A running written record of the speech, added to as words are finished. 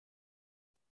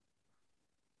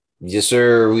Yes,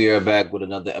 sir. We are back with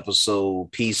another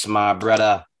episode. Peace, my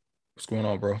brother. What's going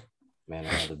on, bro? Man,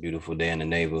 another beautiful day in the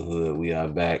neighborhood. We are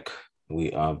back.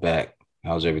 We are back.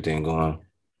 How's everything going?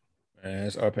 Man,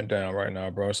 it's up and down right now,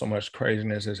 bro. So much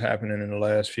craziness is happening in the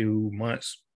last few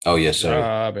months Oh, with the yes, sir.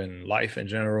 job and life in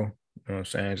general. You know what I'm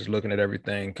saying? Just looking at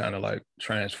everything kind of like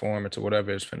transform into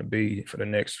whatever it's going to be for the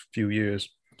next few years.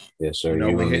 Yes, sir. You We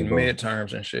and me hitting both.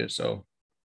 midterms and shit. So,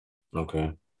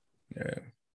 Okay. yeah.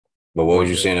 But what But was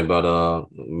you yeah, saying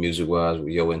about music wise with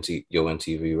Yo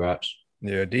MTV raps?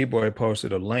 yeah, D-Boy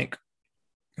posted a link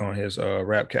on his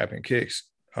rap cap and kicks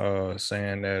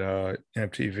saying that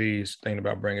MTV's thinking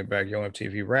about bringing back Yo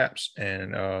MTV raps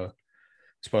and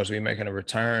supposed to be making a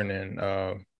return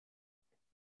and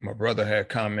my brother had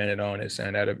commented on it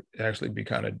saying that it'd actually be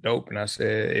kind of dope. And I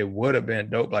said it would have been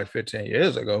dope like 15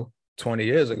 years ago, 20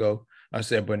 years ago. I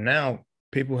said, but now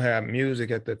people have music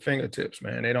at their fingertips,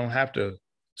 man. They don't have to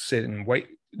sit and wait.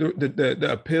 The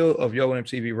appeal of Yo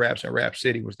MTV Raps and Rap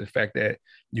City was the fact that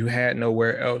you had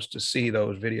nowhere else to see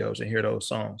those videos and hear those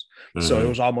songs. So it Mm-hmm.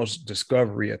 was almost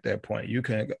discovery at that point. You're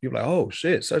like, oh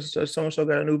shit, such and such so and so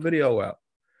got a new video out.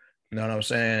 You know what I'm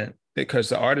saying? Because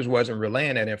the artist wasn't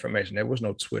relaying that information. There was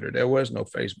no Twitter. There was no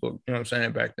Facebook. You know what I'm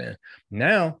saying? Back then.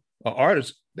 Now,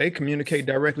 artists, they communicate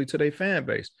directly to their fan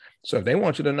base. So if they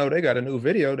want you to know they got a new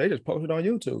video, they just post it on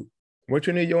YouTube. What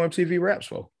you need your MTV Raps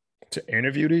for? To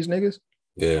interview these niggas?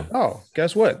 Yeah. Oh,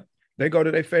 guess what? They go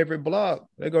to their favorite blog.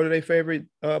 They go to their favorite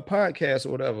podcast or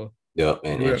whatever. Yep. To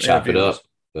do And them chop it interviews. up.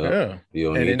 Yep. Yeah. You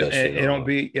don't And need it, that shit and no more.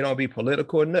 it don't be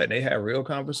political or nothing. They have real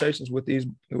conversations with these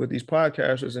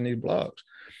podcasters and these blogs.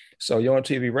 So Yo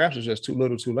MTV Raps is just too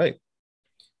little, too late.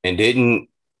 And didn't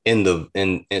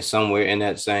in somewhere in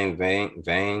that same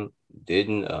vein,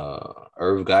 didn't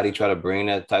Irv Gotti try to bring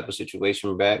that type of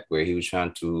situation back where he was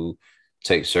trying to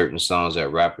take certain songs that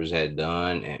rappers had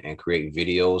done and create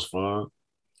videos for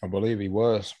I believe he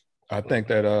was. I them? think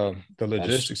that the That's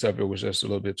logistics of it was just a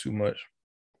little bit too much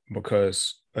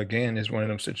because again, it's one of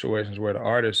them situations where the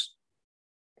artists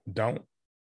don't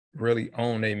really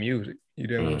own their music. You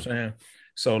know what I'm mm, saying?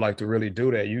 So like to really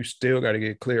do that, you still got to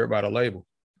get clear about a label.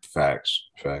 facts,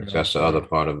 You facts. know what I'm That's the other saying?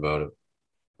 part about it.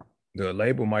 The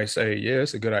label might say, yeah,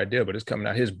 it's a good idea, but it's coming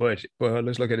out his budget. Well,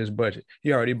 let's look at his budget.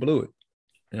 He already blew it.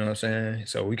 You know what I'm saying?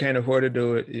 So we can't afford to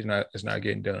do it. It's not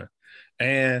getting done.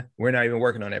 And we're not even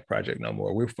working on that project no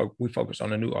more. We focus on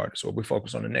the new artist or we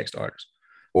focus on the next artist.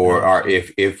 You know Or what I'm are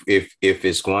saying? if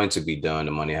it's going to be done,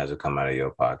 the money has to come out of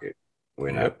your pocket.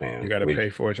 We're not Yep. You paying. got to We pay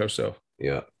for it yourself.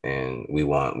 Yeah, and we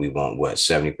want what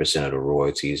 70% of the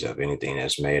royalties of anything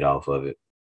that's made off of it.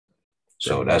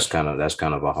 Pretty So much. that's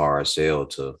kind of a hard sell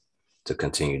to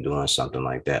continue doing something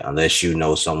like that, unless you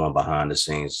know someone behind the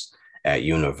scenes at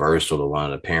Universal or one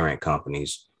of the parent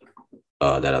companies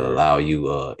that'll Right. allow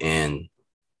you in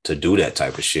to do that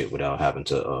type of shit without having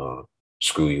to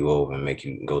screw you over and make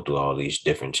you go through all these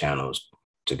different channels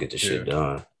to get the shit Yeah.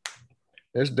 done.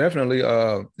 It's definitely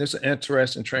it's an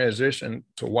interesting transition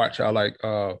to watch how like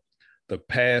the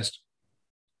past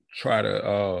try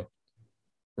to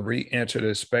re-enter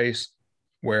this space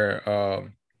where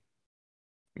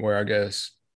where I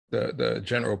guess the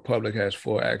general public has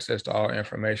full access to all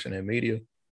information and media.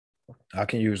 I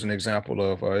can use an example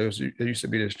of it used to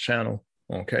be this channel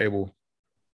on cable,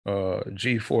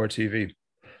 G4 TV.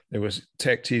 It was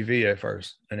Tech TV at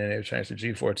first, and then they changed to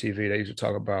G4 TV. They used to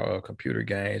talk about computer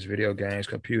games, video games,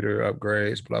 computer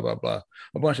upgrades, blah blah blah,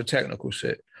 a bunch of technical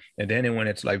shit. And then it went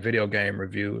into like video game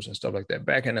reviews and stuff like that.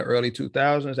 Back in the early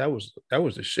 2000s, that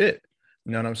was the shit.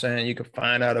 You know what I'm saying? You could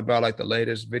find out about like the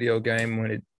latest video game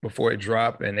when it before it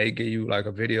dropped, and they give you like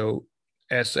a video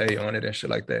essay on it and shit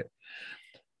like that.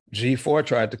 G4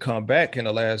 tried to come back in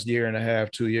the last year and a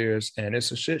half, 2 years, and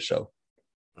it's a shit show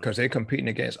because they're competing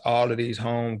against all of these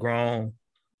homegrown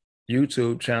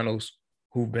YouTube channels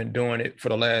who've been doing it for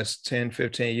the last 10,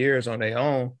 15 years on their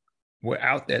own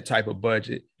without that type of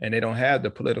budget. And they don't have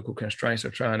the political constraints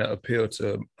of trying to appeal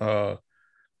uh,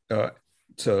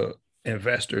 to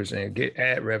investors and get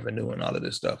ad revenue and all of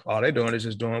this stuff. All they're doing is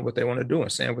just doing what they want to do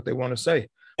and saying what they want to say.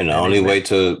 And the And they only went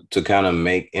way to kind of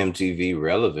make MTV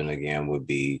relevant again would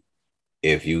be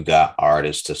if you got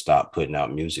artists to stop putting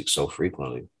out music so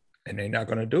frequently. and they're not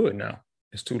going to do it now.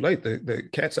 It's too late. The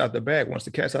cat's out the bag. Once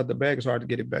the cat's out the bag, it's hard to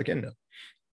get it back in there.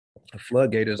 The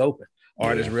floodgate is open.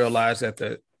 Artists Yeah. realize that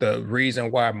the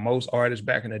reason why most artists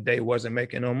back in the day wasn't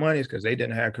making no money is because they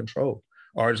didn't have control.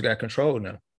 Artists got control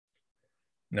now.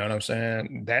 You know what I'm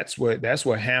saying? That's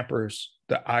what hampers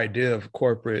the idea of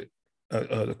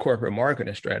the corporate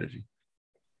marketing strategy.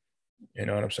 You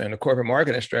know what I'm saying? The corporate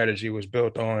marketing strategy was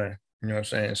built on You know what I'm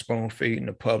saying? Spoon feeding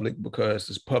the public because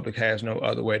this public has no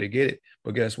other way to get it.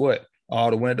 But guess what? All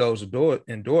the windows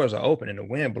and doors are open and the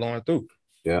wind blowing through.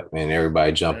 Yeah, and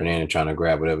everybody jumping in and trying to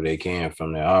grab whatever they can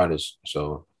from their artists.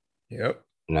 So Yep.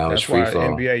 now it's That's free why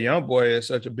fall. NBA YoungBoy is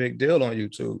such a big deal on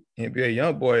YouTube. NBA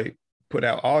YoungBoy put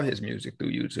out all his music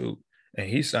through YouTube, and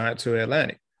he signed to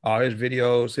Atlantic. All his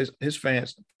videos, his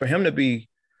fans, for him to be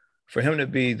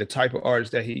the type of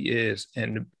artist that he is,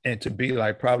 and to be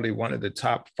like probably one of the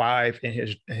top 5 in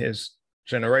his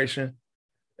generation,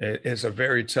 it's a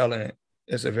very telling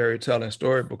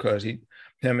story because him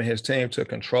and his team took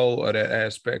control of that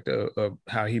aspect of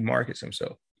how he markets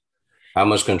himself. How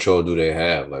much control do they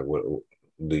have? Like, what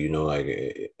do you know? Like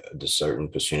the certain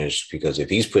percentage? Because if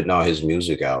he's putting all his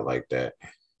music out like that,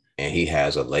 and he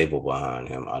has a label behind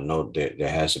him, I know that there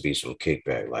has to be some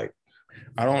kickback. Like,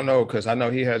 I don't know because I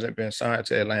know he hasn't been signed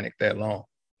to Atlantic that long.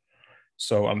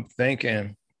 So I'm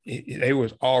thinking they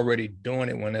was already doing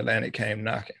it when Atlantic came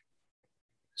knocking.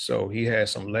 So he had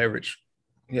some leverage.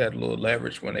 He had a little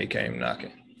leverage when they came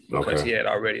knocking because he had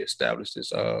already established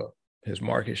his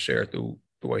market share through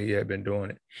the way he had been doing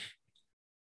it.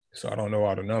 So I don't know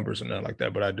all the numbers and nothing like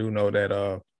that, but I do know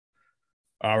that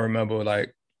I remember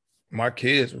like my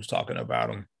kids was talking about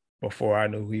him before I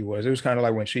knew who he was. It was kind of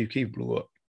like when Chief Keef blew up.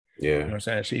 Yeah. You know what I'm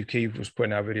saying? Chief Keef was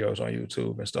putting out videos on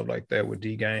YouTube and stuff like that with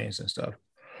D Gaines and stuff.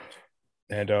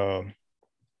 And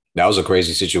that was a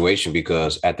crazy situation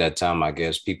because at that time, I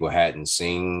guess people hadn't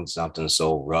seen something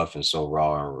so rough and so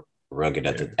raw and rugged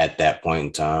at that point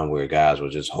in time where guys were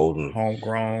just holding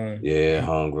homegrown. Yeah,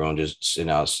 homegrown, just sitting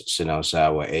outside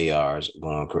with ARs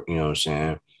going, you know what I'm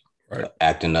saying? Right.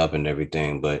 Acting up and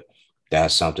everything. But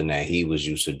that's something that he was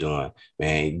used to doing.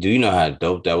 Man, do you know how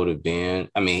dope that would have been?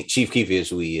 I mean, Chief Keef is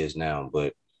who he is now,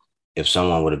 but if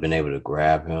someone would have been able to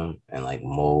grab him and like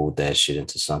mold that shit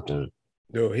into something.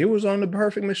 Dude, he was on the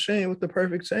perfect machine with the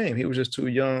perfect team. He was just too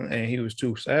young and he was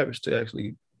too savage to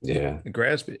actually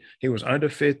grasp it. He was under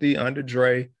 50, under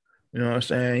Dre. You know what I'm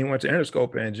saying? He went to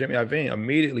Interscope and Jimmy Iovine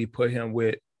immediately put him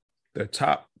with the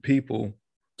top people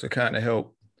to kind of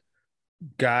help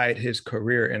guide his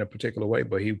career in a particular way,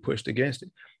 but he pushed against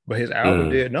it. But his album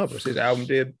did numbers. His album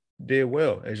did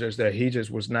well. It's just that he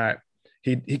just was not,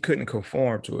 he couldn't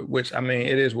conform to it, which, I mean,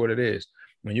 it is what it is.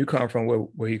 When you come from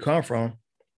where he come from,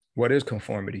 what is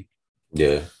conformity?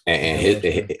 Yeah.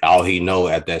 And all he know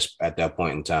at that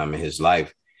point in time in his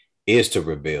life is to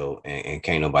rebel and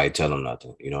can't nobody tell him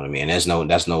nothing. You know what I mean? And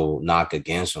that's no knock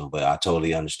against him, but I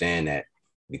totally understand that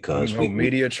because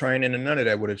media training and none of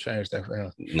that would have changed that for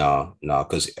him. No,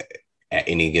 because at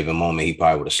any given moment he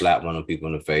probably would have slapped one of the people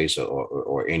in the face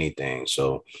or anything.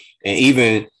 So, and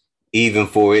even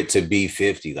for it to be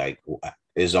 50, like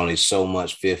there's only so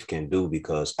much Fifth can do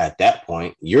because at that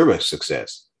point you're a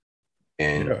success.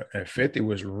 And 50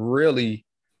 was really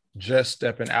just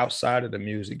stepping outside of the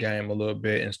music game a little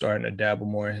bit and starting to dabble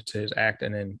more into his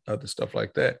acting and other stuff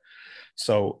like that.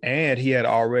 So, and he had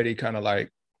already kind of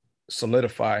like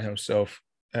solidified himself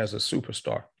as a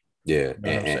superstar. Yeah.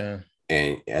 You know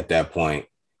and at that point,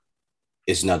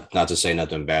 it's not to say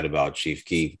nothing bad about Chief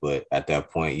Keef, but at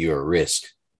that point, you're a risk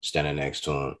standing next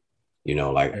to him. You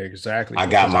know, like exactly. I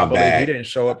got my bag. He didn't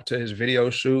show up to his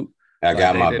video shoot. I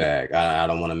got my bag. I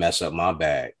don't want to mess up my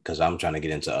bag because I'm trying to get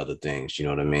into other things. You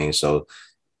know what I mean? So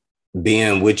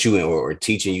being with you or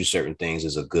teaching you certain things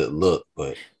is a good look,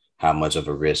 but how much of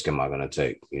a risk am I going to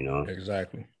take? You know?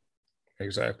 Exactly.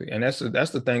 And that's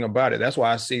the thing about it. That's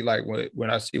why I see like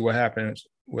when I see what happens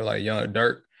with like Young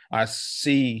Durk, I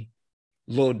see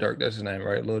Lil Durk. That's his name,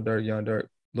 right? Lil Durk, Young Durk,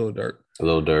 Lil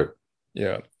Durk.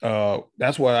 Yeah.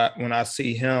 That's why when I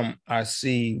see him, I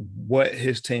see what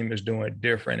his team is doing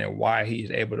different and why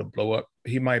he's able to blow up.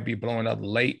 He might be blowing up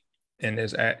late in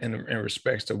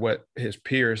respects to what his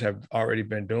peers have already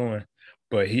been doing,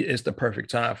 but it's the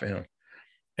perfect time for him.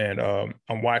 And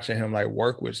I'm watching him like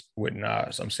work with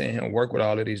Nas. I'm seeing him work with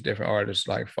all of these different artists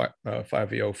like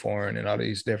Fivio Foreign and all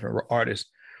these different artists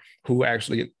who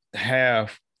actually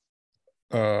have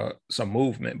some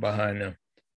movement behind them.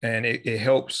 And it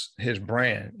helps his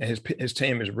brand. And his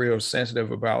team is real sensitive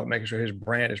about making sure his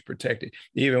brand is protected.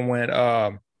 Even when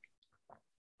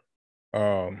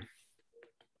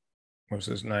what's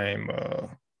his name?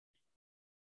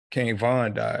 King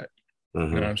Von died. You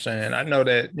know what I'm saying? I know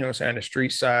that, you know what I'm saying, the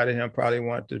street side of him probably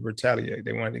wanted to retaliate.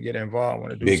 They wanted to get involved,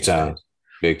 want to do big time.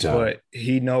 But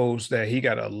he knows that he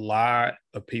got a lot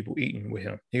of people eating with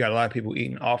him. He got a lot of people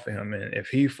eating off of him. And if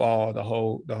he falls, the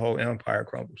whole empire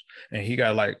crumbles. And he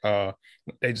got like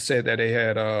they said that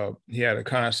he had a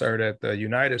concert at the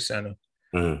United Center.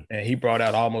 And he brought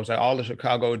out almost like all the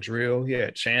Chicago drill. He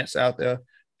had Chance out there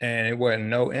and it wasn't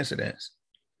no incidents.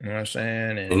 You know what I'm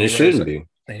saying? And it shouldn't be.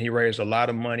 And he raised a lot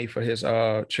of money for his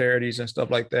charities and stuff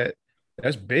like that.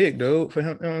 That's big, dude, for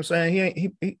him. You know what I'm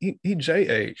saying? He J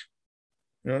age.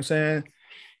 You know what I'm saying?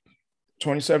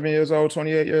 27 years old,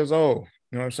 28 years old.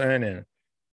 You know what I'm saying?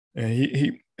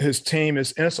 And his team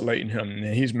is insulating him,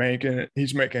 and he's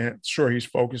making sure he's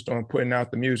focused on putting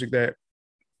out the music that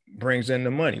brings in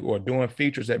the money, or doing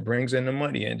features that brings in the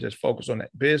money, and just focus on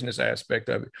that business aspect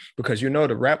of it. Because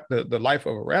the life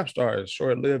of a rap star is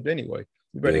short lived anyway.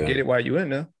 You better get it while you're in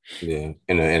there. Yeah.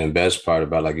 And the best part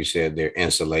about, like you said, they're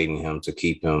insulating him to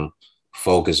keep him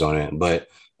focused on it. But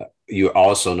you're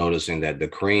also noticing that the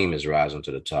cream is rising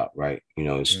to the top, right? You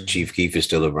know, Chief Keef is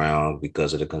still around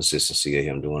because of the consistency of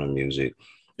him doing the music.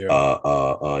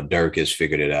 Yeah. Dirk has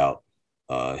figured it out,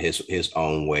 his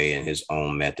own way and his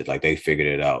own method. Like, they figured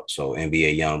it out. So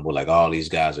NBA Youngboy, like, all these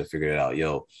guys have figured it out.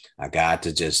 Yo, I got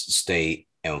to just stay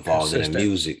involved in the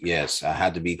music. Yes, I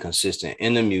had to be consistent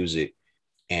in the music.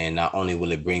 And not only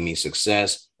will it bring me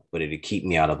success, but it'll keep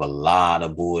me out of a lot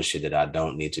of bullshit that I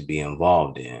don't need to be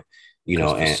involved in. You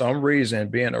know, for some reason,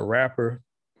 being a rapper,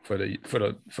 for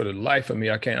the life of me,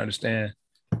 I can't understand,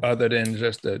 other than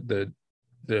just the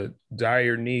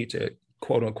dire need to,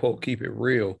 quote unquote, keep it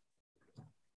real.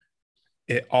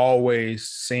 It always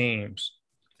seems,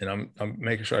 and I'm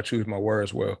making sure I choose my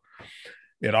words well,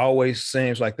 it always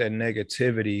seems like that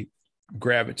negativity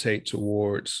gravitate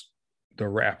towards the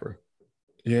rapper.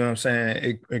 You know what I'm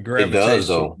saying? It gravitates,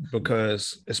 it does,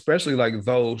 because especially like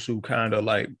those who kind of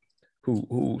like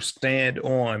who stand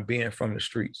on being from the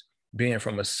streets, being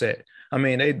from a set. I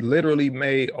mean, they literally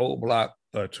made Old Block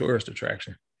a tourist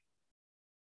attraction.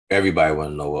 Everybody want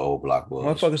to know what Old Block was.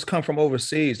 Motherfuckers come from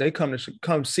overseas. They come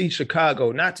see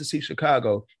Chicago, not to see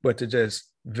Chicago, but to just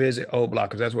visit Old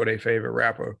Block, because that's where their favorite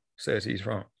rapper says he's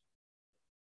from.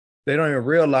 They don't even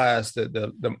realize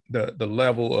the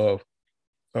level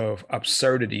of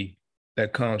absurdity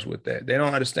that comes with that. They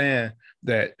don't understand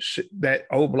that that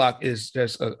Old Block is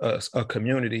just a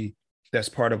community that's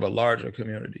part of a larger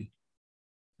community.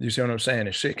 You see what I'm saying?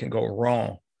 And shit can go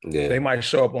wrong. Yeah. They might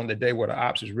show up on the day where the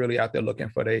ops is really out there looking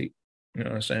for you know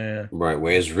what I'm saying? Right,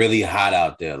 where it's really hot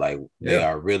out there. Like, they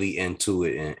are really into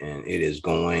it, and it is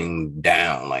going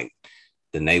down. Like,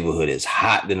 the neighborhood is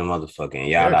hot than a motherfucker, and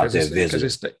y'all out there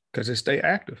visiting. Because it stay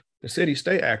active. The city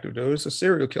stay active, dude. It's a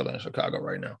serial killer in Chicago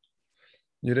right now.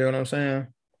 You know what I'm saying?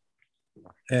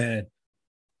 And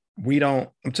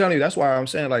I'm telling you, that's why I'm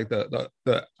saying, like,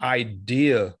 the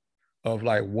idea of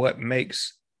like what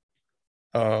makes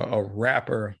a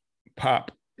rapper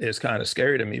pop is kind of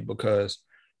scary to me, because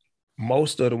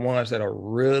most of the ones that are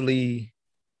really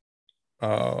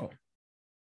I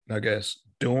guess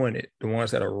doing it, the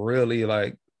ones that are really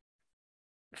like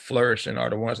flourishing, are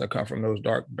the ones that come from those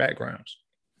dark backgrounds.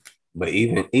 But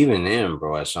even then,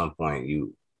 bro, at some point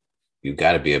you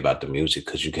got to be about the music,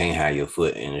 because you can't have your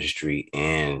foot in the street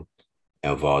and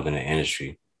involved in the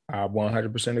industry. I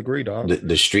 100% agree, dog.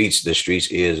 The streets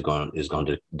is going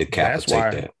to decapitate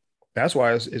that. That's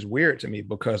why it's weird to me,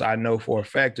 because I know for a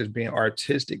fact as being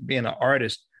artistic, being an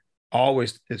artist,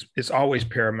 it's always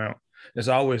paramount. It's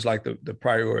always like the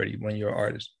priority when you're an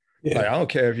artist. Yeah. Like, I don't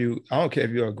care if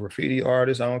you're a graffiti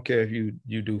artist. I don't care if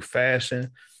you do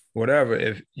fashion, whatever.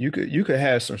 If you could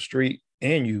have some street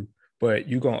in you, but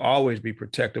you're going to always be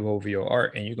protective over your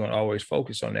art, and you're going to always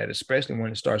focus on that, especially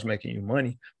when it starts making you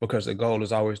money, because the goal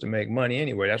is always to make money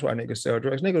anyway. That's why niggas sell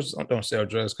drugs. Niggas don't sell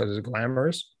drugs because it's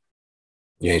glamorous.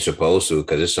 You ain't supposed to,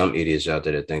 because there's some idiots out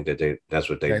there that think that that's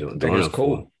what they do. Think it's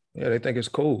cool. Yeah, they think it's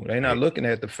cool. They're not looking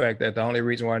at the fact that the only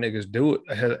reason why niggas do it,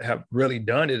 have really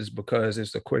done it, is because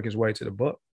it's the quickest way to the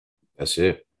buck. That's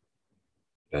it.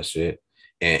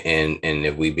 And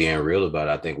if we being real about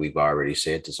it, I think we've already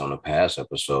said this on a past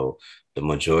episode. The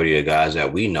majority of guys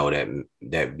that we know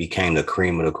that became the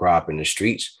cream of the crop in the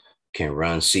streets can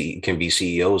be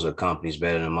CEOs of companies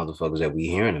better than motherfuckers that we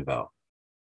hearing about.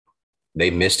 They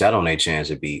missed out on their chance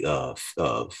to be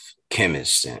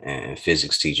chemists and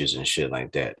physics teachers and shit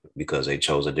like that, because they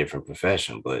chose a different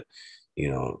profession. But, you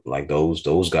know, like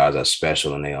those guys are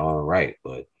special in their own right.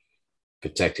 But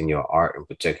protecting your art and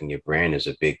protecting your brand is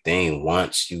a big thing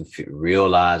once you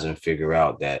realize and figure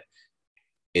out that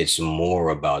it's more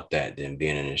about that than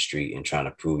being in the street and trying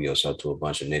to prove yourself to a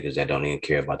bunch of niggas that don't even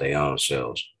care about their own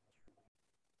selves.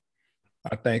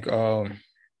 I think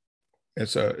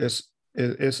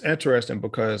it's interesting,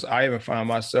 because I even find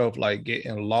myself like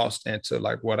getting lost into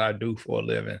like what I do for a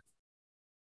living.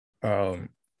 And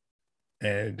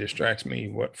it distracts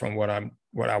me from what I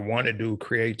want to do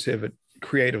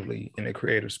creatively in a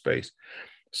creative space.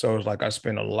 So it's like I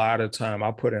spend a lot of time.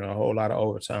 I put in a whole lot of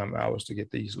overtime hours to get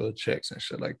these little checks and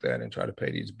shit like that, and try to pay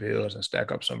these bills and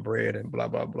stack up some bread and blah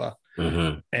blah blah.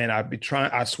 Mm-hmm. And I be trying.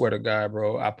 I swear to God,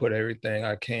 bro, I put everything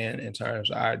I can in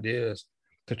terms of ideas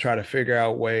to try to figure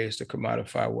out ways to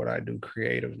commodify what I do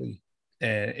creatively,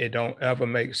 and it don't ever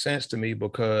make sense to me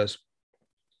because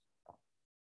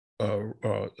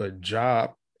a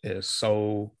job is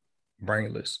so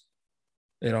brainless.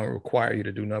 It don't require you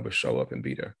to do nothing but show up and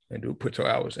be there and do put your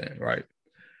hours in, right?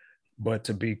 But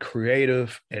to be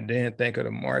creative and then think of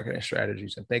the marketing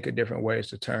strategies and think of different ways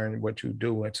to turn what you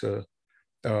do into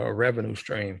a revenue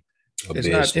stream. A It's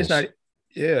business. not,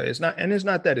 yeah, it's not, and it's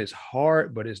not that it's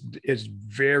hard, but it's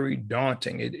very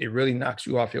daunting. It really knocks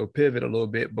you off your pivot a little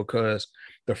bit because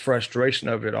the frustration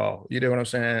of it all. You know what I'm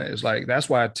saying? It's like that's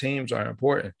why teams are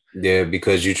important. Yeah,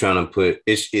 because you're trying to put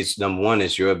it's number one,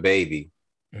 it's your baby,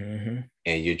 Mm-hmm.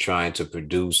 and you're trying to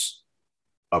produce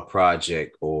a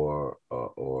project or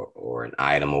an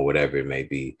item or whatever it may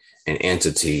be, an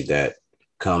entity that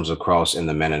comes across in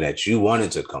the manner that you want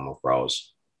it to come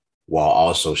across, while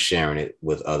also sharing it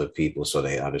with other people so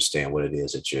they understand what it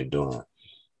is that you're doing.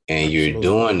 And you're Absolutely.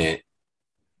 doing it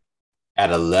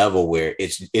at a level where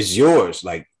it's yours.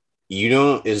 Like you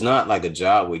don't, it's not like a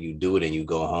job where you do it and you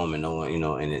go home and no one,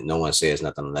 and no one says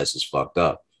nothing unless it's fucked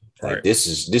up. Like Right. this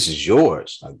is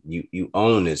yours. Like you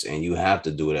own this and you have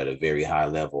to do it at a very high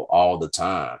level all the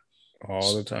time.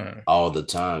 All the time. All the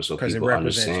time. So Because it people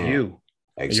represents understand. you.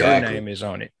 Your Exactly. name is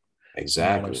on it. You know what I'm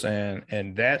Exactly. saying?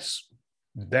 And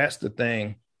that's the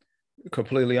thing.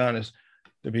 Completely honest,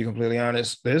 to be completely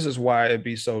honest, this is why it'd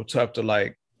be so tough to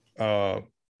like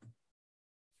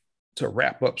to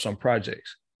wrap up some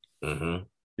projects. Mm-hmm.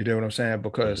 You know what I'm saying?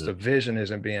 Because Mm-hmm. the vision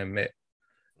isn't being met.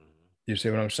 You see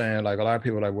what I'm saying? Like a lot of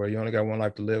people are like, well, you only got one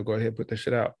life to live. Go ahead, put this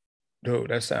shit out. Dude,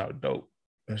 that sounds dope.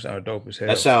 That sounds dope as That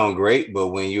hell. sounds great, but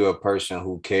when you're a person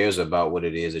who cares about what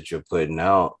it is that you're putting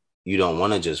out, you don't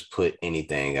want to just put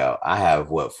anything out. I have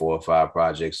what 4 or 5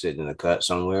 projects sitting in the cut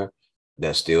somewhere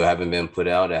that still haven't been put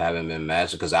out, that haven't been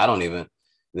mastered because I don't even,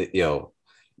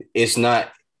 it's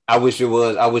not. I wish it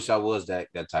was. I wish I was that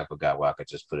type of guy where I could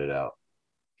just put it out.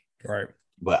 Right.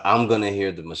 But I'm gonna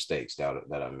hear the mistakes that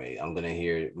I made. I'm gonna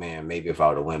hear, man, maybe if I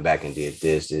would have went back and did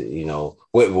this,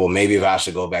 well, maybe if I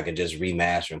should go back and just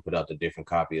remaster and put out the different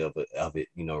copy of it,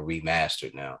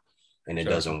 remastered now, and it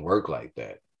Exactly. doesn't work like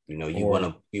that. You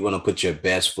Or wanna put your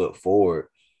best foot forward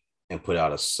and put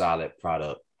out a solid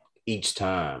product each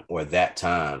time or that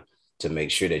time to make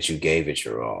sure that you gave it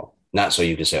your all. Not so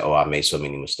you can say, "Oh, I made so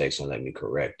many mistakes and let me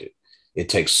correct it." It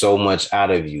takes so much out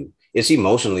of you. It's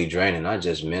emotionally draining, not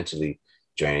just mentally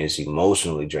draining. It's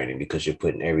emotionally draining because you're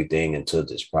putting everything into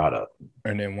this product.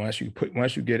 and then once you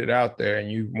get it out there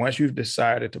and once you've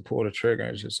decided to pull the trigger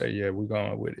and just say, yeah, we're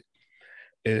going with it.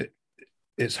 It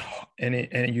it's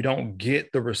and you don't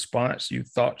get the response you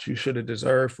thought you should have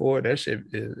deserved for it. That shit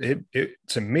it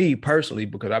to me personally,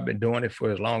 because I've been doing it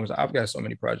for as long as I've got so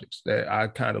many projects that I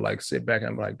kind of like sit back and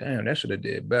I'm like, damn, that should have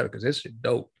did better because this shit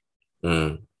dope.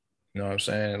 Mm. You know what I'm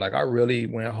saying? Like I really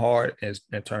went hard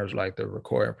in terms of like the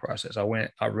recording process.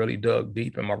 I really dug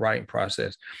deep in my writing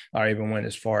process. I even went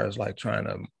as far as like trying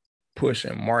to push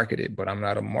and market it, but I'm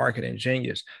not a marketing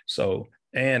genius. So,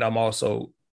 and I'm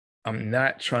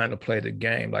not trying to play the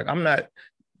game. Like I'm not,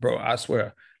 bro, I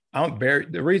swear.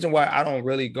 The reason why I don't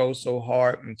really go so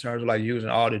hard in terms of like using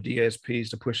all the DSPs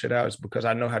to push it out is because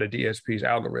I know how the DSPs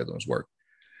algorithms work.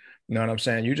 You know what I'm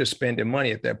saying? You just spending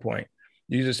money at that point.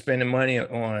 You just spending money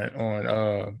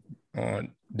on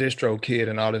DistroKid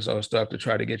and all this other stuff to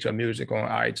try to get your music on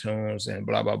iTunes and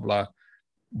blah blah blah,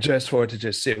 just for it to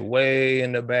just sit way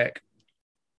in the back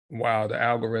while the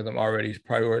algorithm already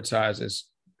prioritizes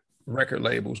record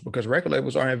labels because record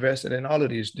labels are invested in all of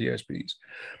these DSPs.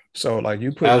 So like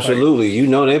you put like Absolutely.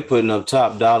 They're putting up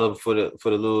top dollar for the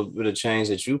little bit of change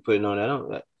that you putting on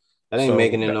that ain't so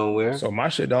making it that nowhere. so my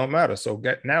shit don't matter. So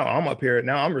now I'm up here.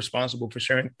 Now I'm responsible for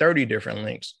sharing 30 different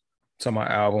links to my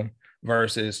album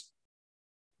versus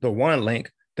the one link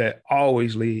that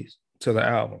always leads to the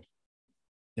album.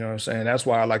 You know what I'm saying? That's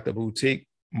why I like the boutique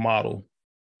model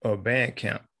of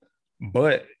Bandcamp.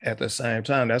 But at the same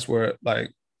time, that's where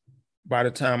like by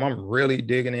the time I'm really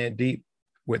digging in deep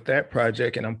with that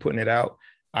project and I'm putting it out,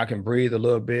 I can breathe a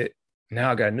little bit.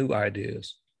 Now I got new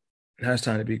ideas. Now it's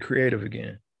time to be creative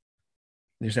again.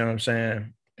 You see what I'm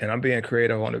saying? And I'm being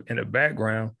creative in the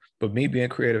background, but me being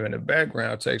creative in the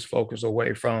background takes focus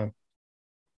away from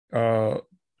uh,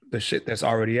 the shit that's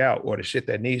already out or the shit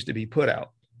that needs to be put out.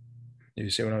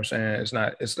 You see what I'm saying? It's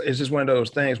not. It's just one of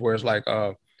those things where it's like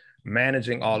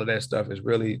managing all of that stuff is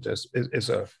really just it's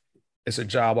a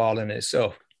job all in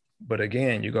itself. But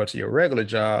again, you go to your regular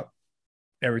job,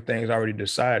 everything's already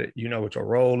decided. You know what your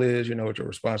role is, you know what your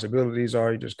responsibilities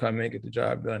are. You just come in, get the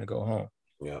job done, and go home.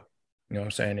 Yeah. You know what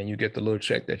I'm saying? And you get the little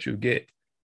check that you get.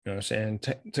 You know what I'm saying?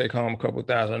 Take home a couple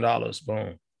 $1,000.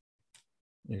 Boom.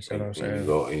 You see what I'm saying?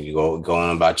 You go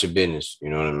on about your business. You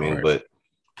know what I mean? Right.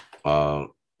 But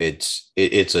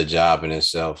it's a job in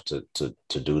itself to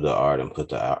do the art and put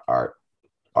the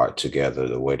art together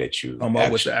the way that you Come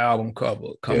up with the album cover.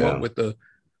 Come up with the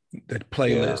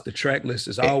playlist. The track list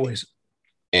is always.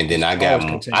 And then I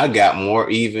got more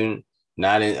even,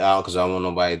 not in because I don't want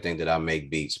nobody to think that I make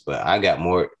beats, but I got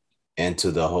more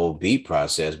into the whole beat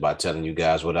process by telling you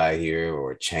guys what I hear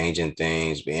or changing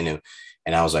things. And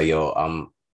I was like, yo,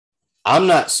 I'm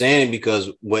not saying it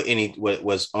because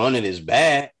what's on it is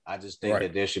bad. I just think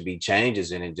that there should be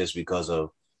changes in it just because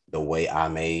of the way I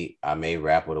may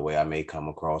rap or the way I may come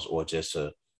across, or just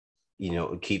to,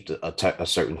 keep a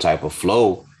certain type of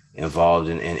flow involved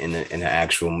in the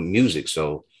actual music.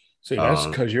 So see, that's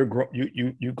because you've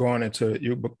grown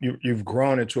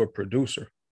into a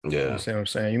producer. Yeah. You see what I'm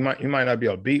saying? You might not be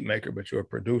a beat maker, but you're a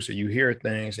producer. You hear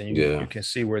things and you can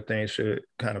see where things should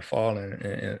kind of fall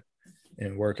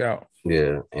and work out.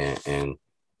 Yeah. And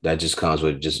that just comes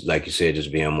with, just like you said,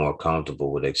 just being more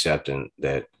comfortable with accepting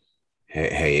that,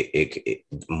 hey,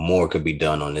 more could be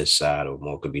done on this side, or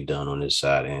more could be done on this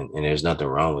side. And there's nothing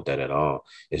wrong with that at all.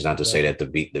 It's not to say that the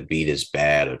beat is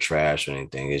bad or trash or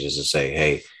anything. It's just to say,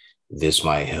 hey, this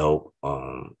might help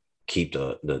keep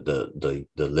the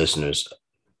listeners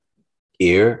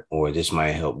ear, or this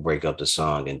might help break up the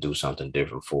song and do something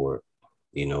different for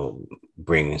it,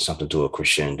 bringing something to a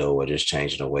crescendo, or just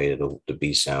changing the way that the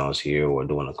beat sounds here, or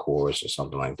doing a chorus or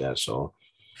something like that. So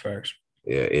facts.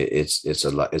 Yeah, it's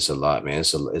a lot, man.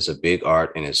 It's a big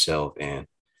art in itself, and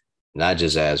not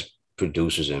just as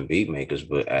producers and beat makers,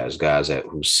 but as guys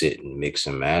who sit and mix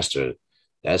and master.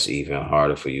 That's even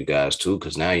harder for you guys too,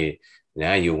 because now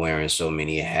you're wearing so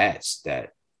many hats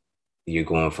that you're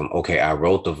going from, okay, I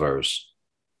wrote the verse,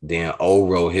 then O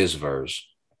wrote his verse.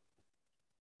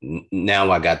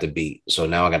 Now I got the beat. So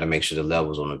now I got to make sure the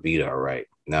levels on the beat are right.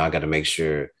 Now I got to make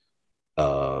sure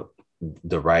the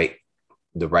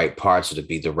right parts of the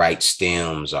beat, the right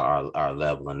stems are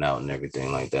leveling out and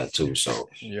everything like that too. So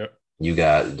you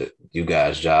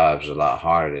guys' jobs are a lot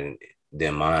harder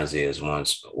than mine is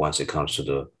once it comes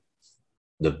to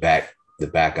the back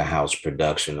of house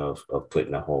production of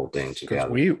putting the whole thing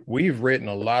together. We've written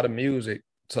a lot of music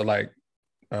to like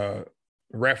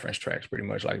reference tracks, pretty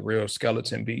much like real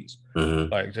skeleton beats,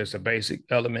 like just the basic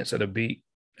elements of the beat,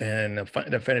 and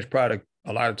the finished product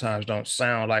a lot of times don't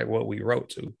sound like what we wrote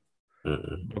to,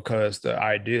 because the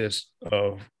ideas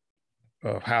of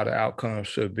how the outcome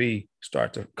should be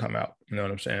start to come out. You know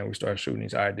what I'm saying? We start shooting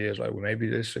these ideas like, well, maybe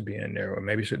this should be in there, or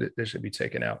maybe this should be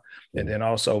taken out. And then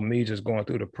also me just going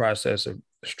through the process of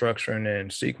structuring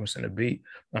and sequencing the beat,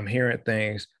 I'm hearing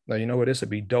things like, you know what, this would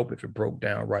be dope if it broke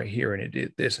down right here and it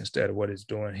did this instead of what it's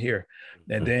doing here.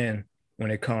 And then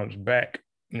when it comes back,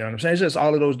 you know what I'm saying? It's just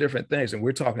all of those different things. And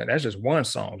we're talking, that's just one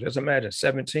song. Just imagine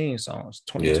 17 songs,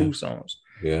 22 songs.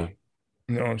 Yeah.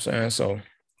 You know what I'm saying? So,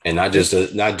 and not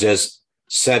just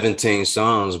 17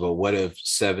 songs, but what if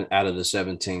 7 out of the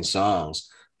 17 songs,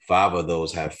 5 of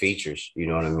those have features? You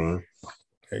know what I mean?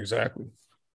 Exactly.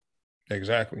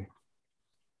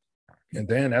 And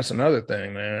then that's another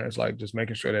thing, man. It's like just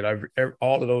making sure that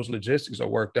all of those logistics are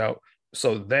worked out,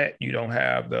 so that you don't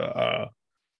have the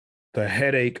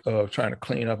headache of trying to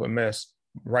clean up a mess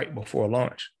right before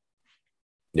launch.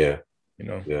 Yeah.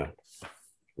 Yeah.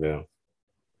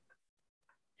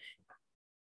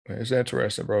 It's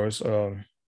interesting, bro. It's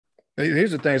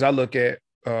here's the things I look at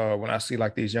when I see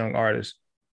like these young artists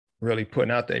really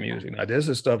putting out their music. Now, this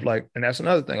is stuff like, and that's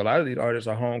another thing. A lot of these artists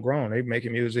are homegrown. They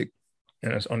making music,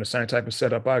 and it's on the same type of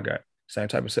setup I got, same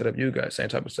type of setup you got, same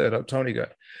type of setup Tony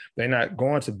got. They're not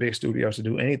going to big studios to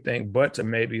do anything but to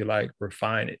maybe like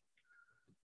refine it.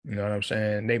 You know what I'm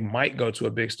saying? They might go to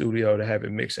a big studio to have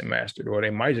it mixed and mastered, or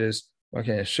they might just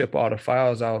ship all the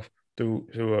files off through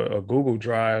a Google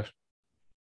Drive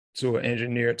to an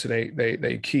engineer, to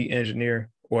they key engineer,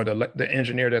 or the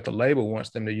engineer that the label wants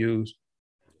them to use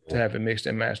to have it mixed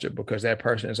and mastered, because that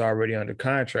person is already under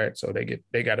contract. So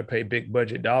they got to pay big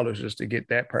budget dollars just to get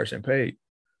that person paid.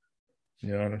 You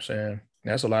know what I'm saying?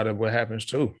 That's a lot of what happens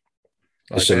too.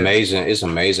 Like amazing. It's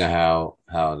amazing how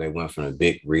they went from the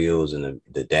big reels and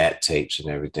the DAT tapes and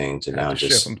everything to now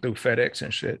just ship them through FedEx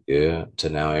and shit. Yeah. To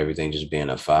now everything just being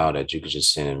a file that you could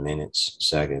just send in minutes,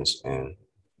 seconds, and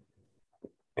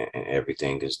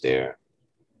everything is there.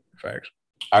 Facts.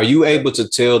 Are you able to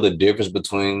tell the difference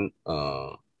between,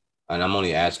 and I'm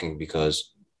only asking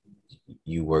because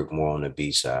you work more on the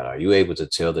B side. Are you able to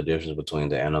tell the difference between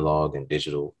the analog and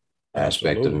digital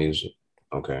aspect of Absolutely. music?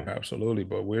 Okay. Absolutely.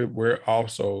 But we're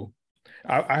also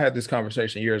I had this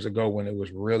conversation years ago when it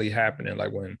was really happening,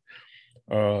 like when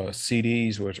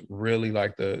CDs was really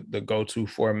like the go-to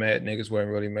format. Niggas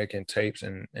weren't really making tapes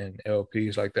and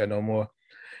LPs like that no more.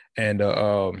 And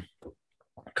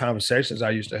conversations I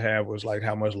used to have was like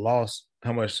how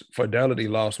much fidelity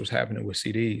loss was happening with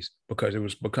CDs because it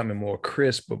was becoming more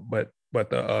crisp, but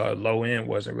the low end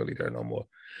wasn't really there no more.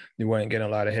 You weren't getting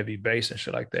a lot of heavy bass and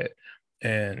shit like that.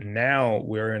 And now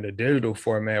we're in the digital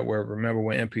format where remember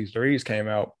when MP3s came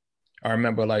out, I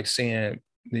remember like seeing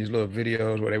these little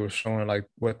videos where they were showing like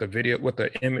what the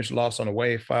image loss on a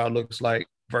WAV file looks like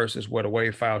versus what a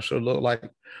WAV file should look like.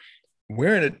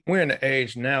 We're in the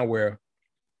age now where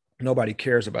nobody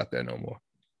cares about that no more.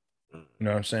 You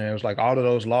know what I'm saying? It's like all of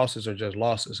those losses are just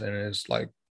losses, and it's like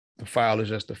the file is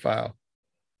just the file.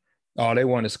 All they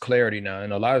want is clarity now,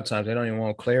 and a lot of times they don't even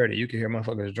want clarity. You can hear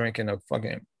motherfuckers drinking a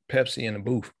fucking Pepsi in the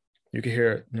booth. You can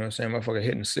hear, you know what I'm saying, motherfucker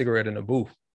hitting a cigarette in the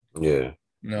booth. Yeah.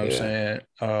 You know what I'm Yeah.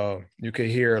 saying? You could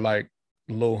hear like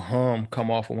a little hum come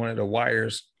off of one of the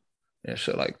wires and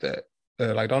shit like that.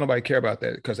 Like don't nobody care about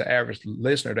that because the average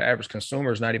listener, the average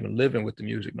consumer is not even living with the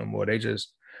music no more. They They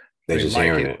just like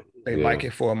hearing it. it. They Yeah. like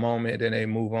it for a moment, then they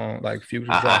move on. Like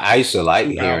Future I dropped used to like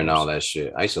two hearing all albums. that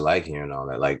shit. I used to like hearing all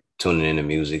that, like tuning into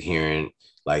music, hearing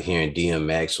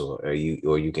DMX or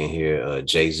you can hear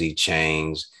Jay-Z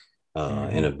chains in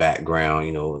the Mm-hmm.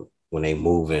 background, when they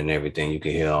moving and everything, you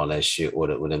can hear all that shit or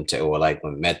them or like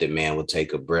when Method Man would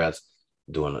take a breath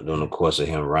during the course of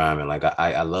him rhyming. Like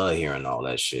I love hearing all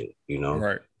that shit.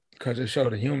 Right. Because it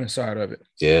showed the human side of it.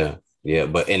 Yeah, yeah,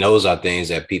 but and those are things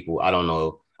that people I don't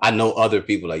know. I know other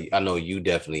people like I know you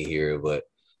definitely hear, but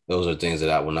those are things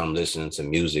that when I'm listening to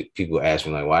music, people ask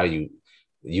me like, why do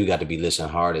you got to be listening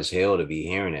hard as hell to be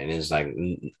hearing it? And it's like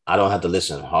I don't have to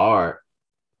listen hard,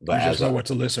 but You just know what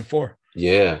to listen for.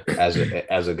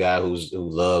 as a guy who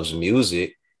loves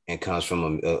music and comes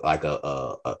from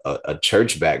a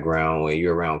church background where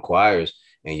you're around choirs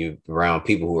and you're around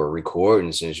people who are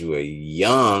recording since you were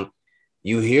young,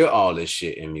 you hear all this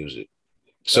shit in music.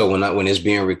 So Yep. when it's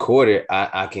being recorded,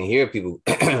 I can hear people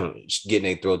getting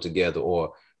their throat together,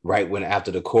 or right when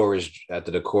after the chorus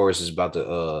is about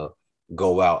to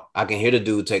go out, I can hear the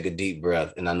dude take a deep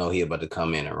breath, and I know he about to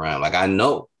come in and rhyme. Like I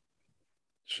know.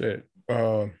 Shit.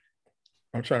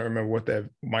 I'm trying to remember what that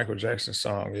Michael Jackson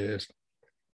song is.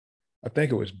 I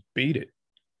think it was Beat It.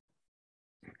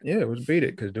 Yeah, it was Beat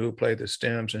It because dude played the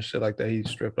stems and shit like that. He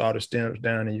stripped all the stems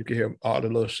down and you could hear all the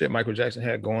little shit Michael Jackson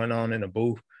had going on in the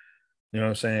booth. You know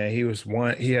what I'm saying?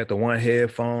 He had the one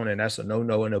headphone and that's a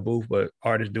no-no in the booth, but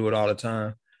artists do it all the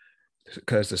time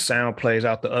because the sound plays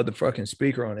out the other fucking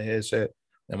speaker on the headset.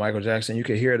 And Michael Jackson, you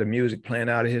could hear the music playing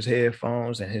out of his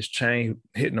headphones and his chain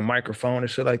hitting the microphone and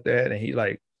shit like that. And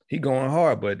he going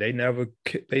hard, but they never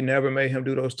made him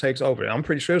do those takes over. I'm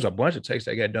pretty sure there's a bunch of takes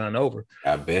that got done over.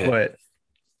 I bet. But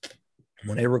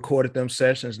when they recorded them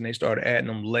sessions and they started adding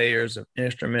them layers of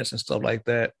instruments and stuff like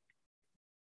that,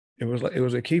 it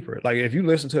was a keeper. Like if you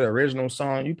listen to the original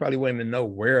song, you probably wouldn't even know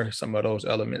where some of those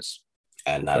elements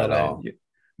And not at fell at. all.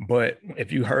 But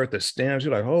if you heard the stems,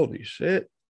 you're like, holy shit.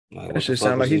 Like That what the shit fuck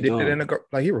sounded was like he he did it doing?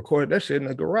 like he recorded that shit in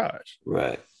the garage.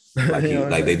 Right. You Like know he what I'm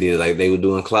like they saying? did like they were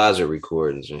doing closet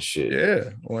recordings and shit.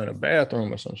 Yeah. Or in a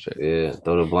bathroom or some shit. Yeah,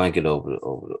 throw the blanket over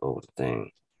the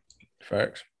thing.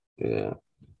 Facts. Yeah.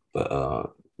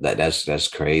 But that's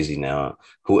crazy now.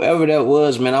 Whoever that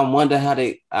was, man, I wonder how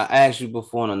I asked you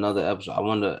before in another episode. I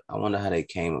wonder how they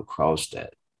came across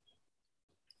that.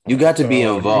 You got to be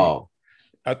involved.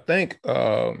 I think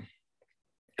because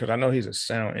I know he's a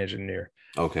sound engineer.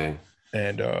 Okay.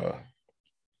 And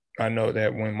I know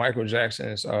that when Michael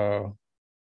Jackson's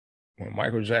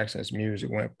music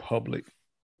went public,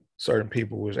 certain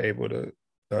people was able to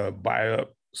buy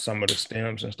up some of the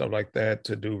stems and stuff like that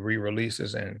to do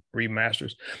re-releases and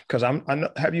remasters. Because I know,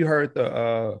 have you heard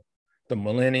the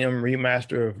Millennium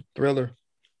remaster of Thriller?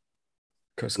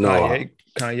 Because No,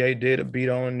 Kanye did a beat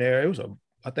on there.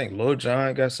 I think Lil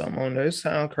Jon got something on there. It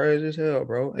sounds crazy as hell,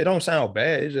 bro. It don't sound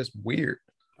bad. It's just weird.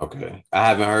 okay. I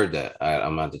haven't heard that.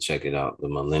 I'm about to check it out. The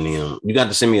Millennium. You got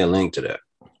to send me a link to that.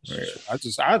 Yeah,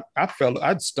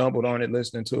 I'd stumbled on it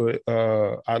listening to it.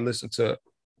 I listened to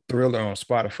Thriller on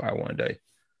Spotify one day,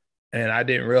 and I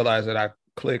didn't realize that I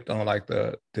clicked on like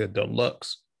the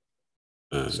deluxe.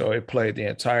 So it played the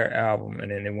entire album,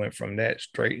 and then it went from that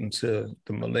straight into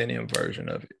the Millennium version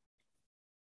of it.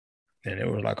 And it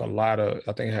was like a lot of,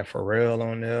 I think it had Pharrell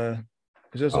on there.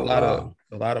 It's just Oh wow.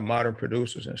 a lot of modern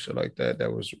producers and shit like that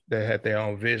that had their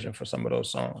own vision for some of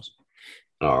those songs.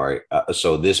 All right.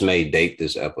 So this may date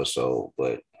this episode,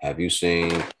 but have you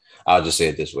seen? I'll just say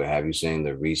it this way: have you seen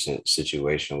the recent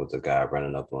situation with the guy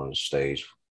running up on stage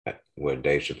where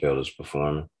Dave Chappelle is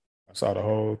performing? I saw the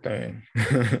whole thing.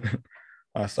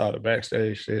 I saw the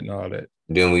backstage shit and all that.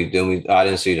 I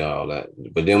didn't see all that,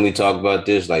 but then we talked about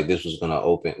this like this was gonna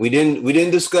open. We didn't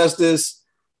discuss this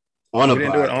on a We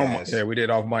didn't do it on. podcast. Yeah, we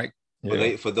did off mic.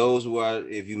 Yeah. For those who are,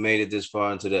 if you made it this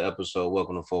far into the episode,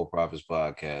 welcome to Full Profits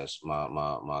Podcast. My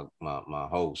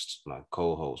host, my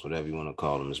co-host, whatever you want to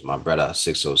call him, is my brother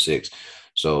 606.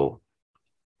 So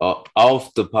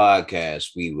off the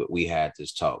podcast, we had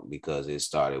this talk because it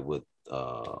started with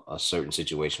a certain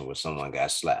situation where someone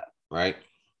got slapped, right?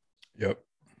 Yep.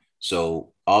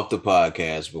 So off the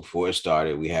podcast, before it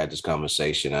started, we had this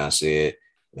conversation. I said,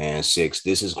 man, Six,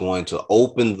 this is going to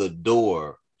open the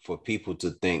door for people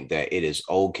to think that it is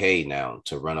okay now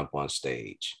to run up on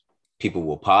stage. People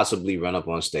will possibly run up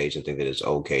on stage and think that it's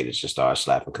okay to just start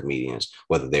slapping comedians,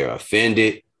 whether they're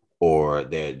offended or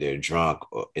they're drunk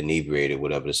or inebriated,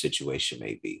 whatever the situation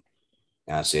may be.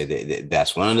 And I said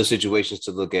that's one of the situations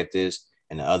to look at this.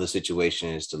 And the other situation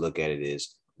is to look at it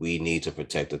is we need to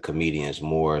protect the comedians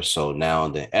more so now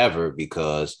than ever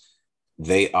because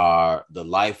they are the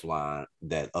lifeline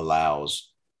that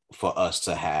allows for us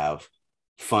to have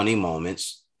funny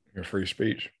moments and free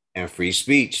speech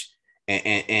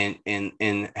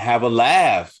and have a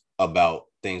laugh about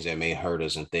things that may hurt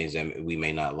us and things that we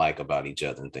may not like about each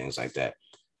other and things like that.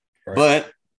 Right.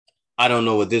 But I don't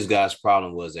know what this guy's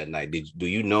problem was that night. Do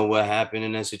you know what happened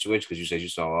in that situation? Because you said you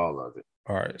saw all of it.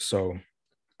 All right. So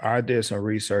I did some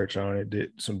research on it,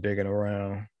 did some digging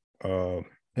around. It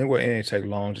didn't take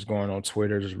long, just going on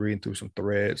Twitter, just reading through some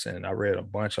threads. And I read a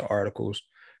bunch of articles,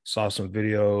 saw some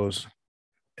videos,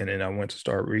 and then I went to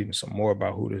start reading some more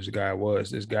about who this guy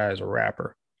was. This guy is a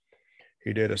rapper.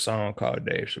 He did a song called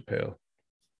Dave Chappelle.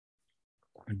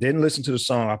 I didn't listen to the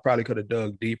song. I probably could have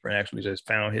dug deeper and actually just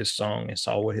found his song and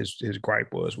saw what his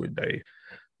gripe was with Dave.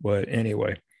 But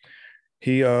anyway,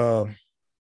 he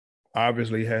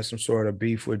obviously had some sort of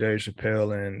beef with Dave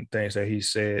Chappelle and things that he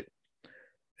said.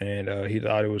 And he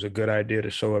thought it was a good idea to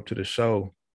show up to the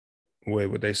show with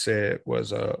what they said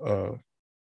was a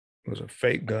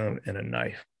fake gun and a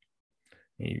knife.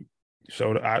 He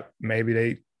showed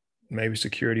maybe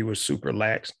security was super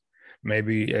lax.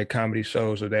 Maybe at comedy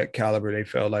shows of that caliber, they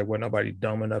felt like nobody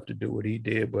dumb enough to do what he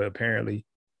did, but apparently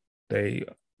they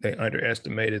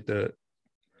underestimated the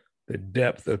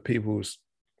depth of people's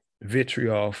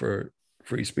vitriol for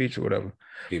free speech or whatever.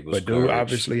 But dude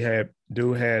obviously had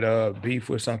beef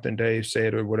with something Dave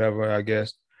said or whatever. I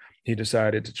guess he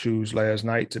decided to choose last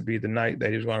night to be the night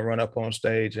that he was going to run up on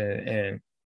stage and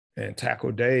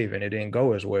tackle Dave, and it didn't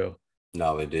go as well.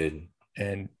 No, it didn't.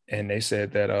 And they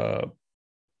said that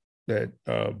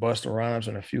Busta Rhymes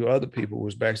and a few other people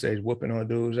was backstage whooping on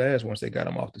dude's ass once they got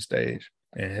him off the stage.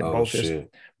 And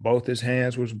both his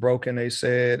hands was broken, they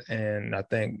said, and I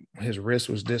think his wrist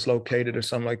was dislocated or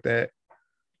something like that.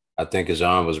 I think his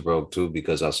arm was broke too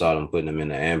because I saw them putting him in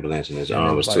the ambulance and his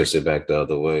arm was twisted back the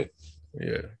other way.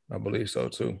 Yeah, I believe so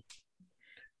too.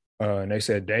 And they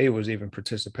said Dave was even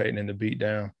participating in the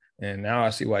beatdown. And now I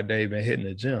see why Dave been hitting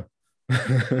the gym.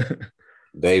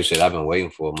 Dave said, I've been waiting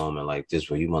for a moment like this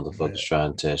where you motherfuckers try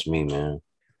and test me, man.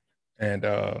 And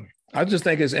I just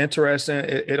think it's interesting.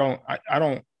 I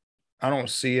don't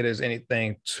see it as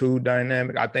anything too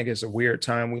dynamic. I think it's a weird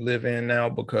time we live in now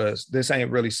because this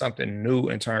ain't really something new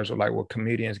in terms of like where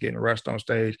comedians getting rushed on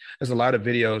stage. There's a lot of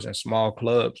videos in small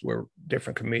clubs where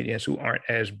different comedians who aren't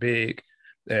as big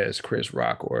as Chris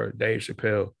Rock or Dave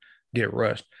Chappelle get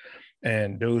rushed.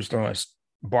 And dudes throwing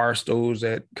bar stools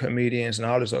at comedians and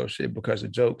all this other shit because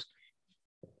of jokes.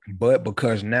 But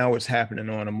because now it's happening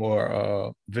on a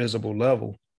more visible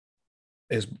level,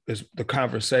 is the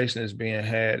conversation is being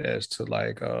had as to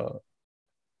like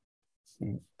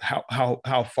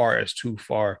how far is too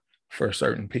far for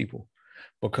certain people.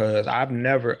 Because I've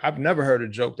never heard a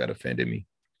joke that offended me.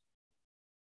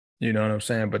 You know what I'm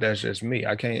saying? But that's just me.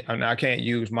 I can't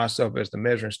use myself as the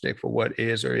measuring stick for what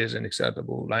is or isn't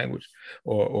acceptable language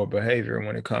or behavior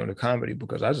when it comes to comedy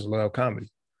because I just love comedy.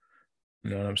 You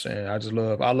know what I'm saying? I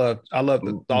love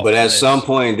the thought. But at some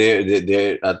point,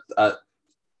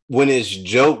 when it's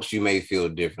jokes, you may feel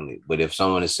differently. But if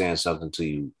someone is saying something to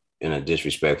you in a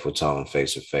disrespectful tone,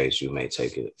 face to face, you may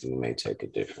take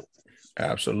it different.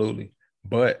 Absolutely.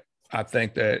 But I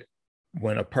think that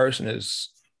when a person is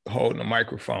holding a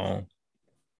microphone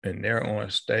and they're on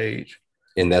stage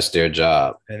and that's their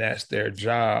job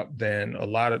then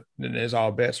there's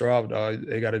all bets are off, dog.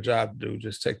 They got a job to do.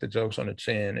 Just take the jokes on the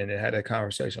chin and then have that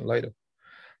conversation later.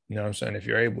 You know what I'm saying? If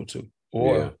you're able to,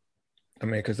 or I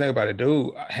mean, because think about it,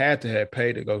 dude had to have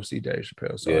paid to go see Dave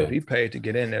Chappelle. So if Yeah. he paid to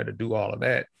get in there to do all of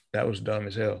that, that was dumb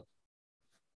as hell.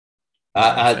 You know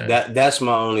what I'm saying?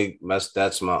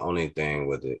 That's my only thing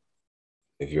with it.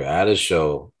 If you're at a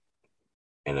show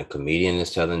and a comedian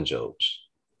is telling jokes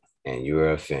and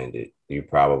you're offended, you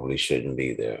probably shouldn't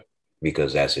be there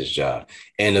because that's his job.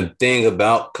 And the thing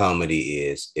about comedy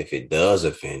is if it does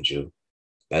offend you,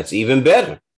 that's even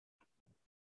better.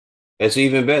 That's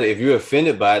even better. If you're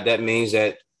offended by it, that means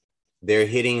that they're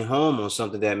hitting home on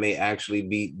something that may actually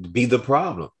be the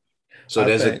problem. So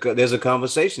there's a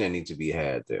conversation that needs to be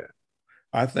had there.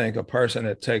 I think a person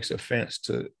that takes offense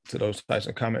to those types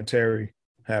of commentary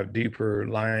have deeper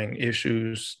lying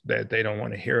issues that they don't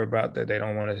want to hear about, that they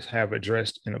don't want to have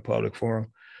addressed in a public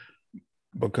forum.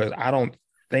 Because I don't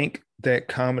think that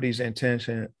comedy's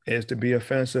intention is to be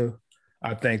offensive.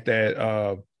 I think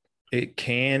that it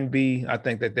can be. I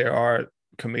think that there are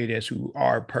comedians who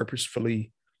are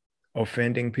purposefully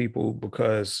offending people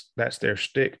because that's their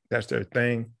shtick, that's their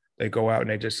thing. They go out and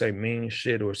they just say mean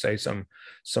shit or say some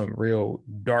real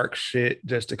dark shit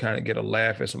just to kind of get a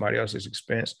laugh at somebody else's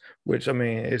expense. Which I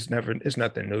mean, it's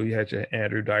nothing new. You had your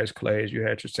Andrew Dice Clays, you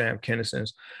had your Sam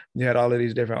Kinnisons, you had all of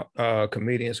these different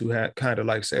comedians who had kind of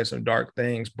like said some dark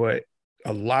things, but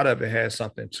a lot of it had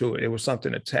something to it. It was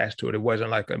something attached to it. It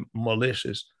wasn't like a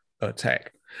malicious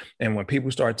attack. And when people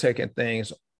start taking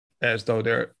things as though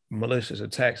they're malicious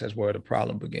attacks, that's where the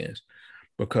problem begins.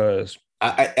 Because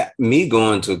me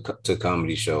going to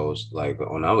comedy shows, like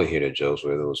when I would hear the jokes,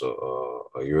 whether it was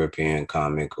a European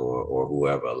comic or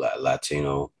whoever,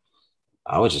 Latino,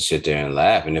 I would just sit there and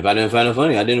laugh. And if I didn't find it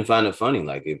funny, I didn't find it funny.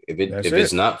 Like if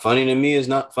it's not funny to me, it's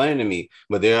not funny to me.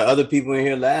 But there are other people in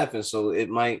here laughing, so it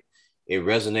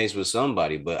resonates with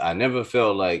somebody. But I never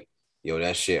felt like, yo,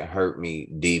 that shit hurt me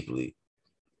deeply,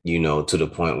 you know, to the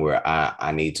point where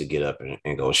I need to get up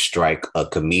and go strike a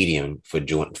comedian for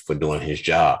doing his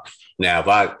job.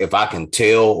 Now, if I can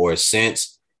tell or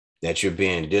sense that you're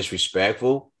being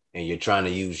disrespectful and you're trying to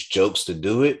use jokes to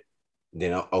do it,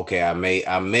 then okay, I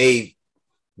may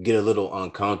get a little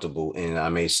uncomfortable, and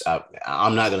I'm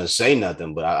not gonna say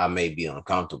nothing, but I may be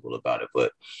uncomfortable about it.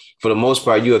 But for the most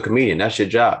part, you're a comedian. That's your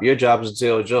job. Your job is to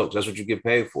tell jokes. That's what you get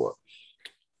paid for.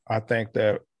 I think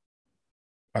that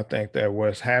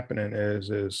what's happening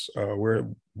is we're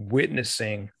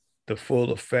witnessing the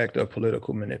full effect of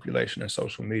political manipulation and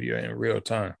social media in real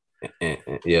time.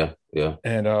 Yeah.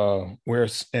 And a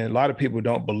lot of people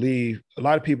don't believe. A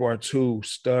lot of people are too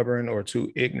stubborn or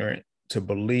too ignorant to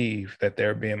believe that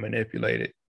they're being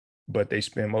manipulated, but they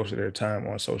spend most of their time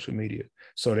on social media.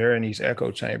 So they're in these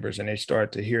echo chambers and they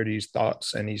start to hear these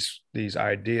thoughts and these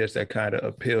ideas that kind of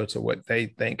appeal to what they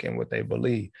think and what they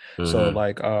believe. Mm-hmm. So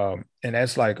like, and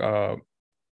that's like,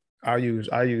 I use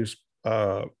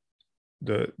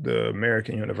the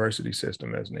American university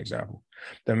system as an example.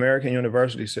 The American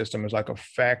university system is like a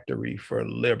factory for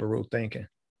liberal thinking.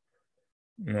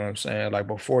 You know what I'm saying? Like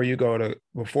before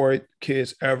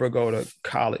kids ever go to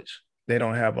college, they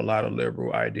don't have a lot of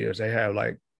liberal ideas. They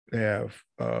have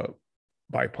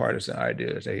bipartisan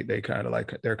ideas. They kind of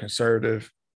like, they're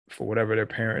conservative for whatever their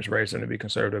parents raised them to be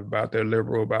conservative about. They're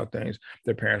liberal about things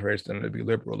their parents raised them to be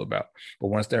liberal about. But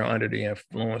once they're under the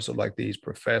influence of like these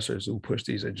professors who push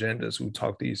these agendas, who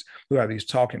have these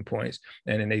talking points,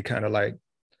 and then they kind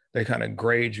of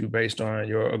grade you based on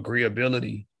your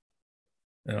agreeability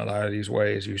in a lot of these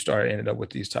ways, you start ending up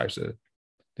with these types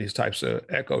of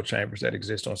echo chambers that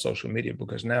exist on social media,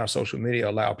 because now social media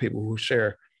allow people who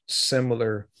share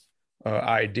similar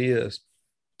ideas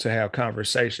to have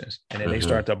conversations, and then they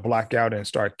start to block out and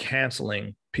start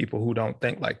canceling people who don't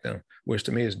think like them, which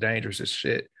to me is dangerous as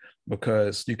shit,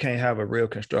 because you can't have a real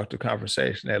constructive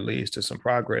conversation that leads to some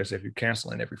progress if you're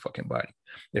canceling every fucking body.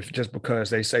 If just because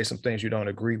they say some things you don't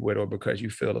agree with, or because you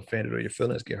feel offended or your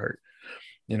feelings get hurt.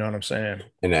 You know what I'm saying?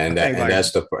 And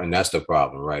that's the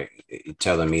problem, right? You're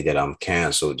telling me that I'm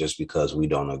canceled just because we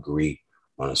don't agree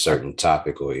on a certain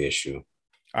topic or issue.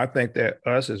 I think that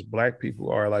us as Black people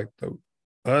are like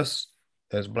us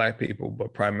as Black people,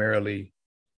 but primarily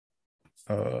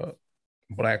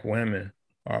Black women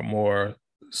are more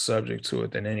subject to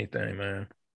it than anything, man.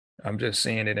 I'm just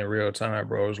seeing it in real time,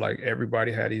 bro. It's like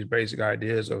everybody had these basic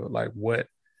ideas of like what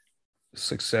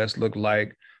success looked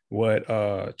like,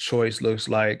 what choice looks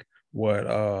like, what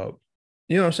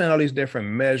you know what I'm saying, all these different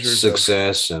measures,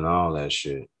 success and all that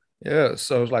shit. Yeah,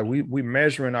 so it's like we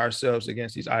measuring ourselves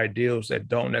against these ideals that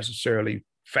don't necessarily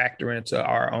factor into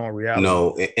our own reality.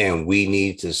 No, and we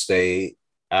need to stay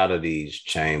out of these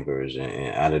chambers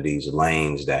and out of these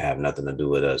lanes that have nothing to do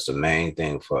with us. The main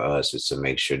thing for us is to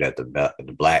make sure that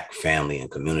the Black family and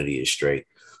community is straight.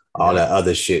 All that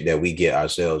other shit that we get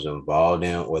ourselves involved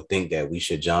in or think that we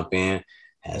should jump in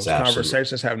has Those absolutely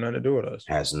conversations have nothing to do with us.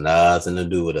 has nothing to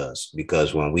do with us,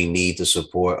 because when we need the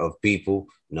support of people,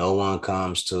 no one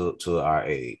comes to our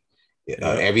aid.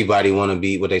 Everybody want to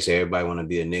be what they say. Everybody want to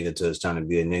be a nigga until it's time to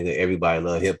be a nigga. Everybody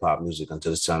love hip hop music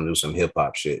until it's time to do some hip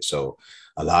hop shit. So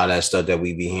a lot of that stuff that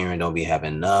we be hearing don't be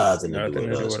having nothing to do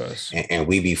with us. And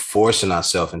we be forcing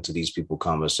ourselves into these people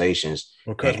conversations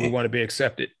because we want to be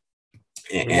accepted.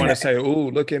 We want to say, "Oh,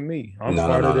 look at me! I'm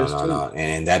part of this too." No.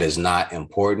 And that is not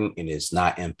important, and it's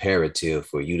not imperative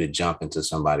for you to jump into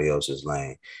somebody else's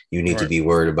lane. You need to be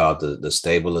worried about the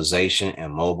stabilization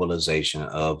and mobilization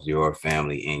of your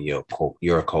family and your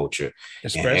culture,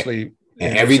 especially.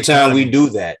 And every time we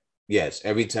do that,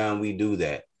 every time we do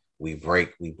that, we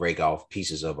break off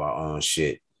pieces of our own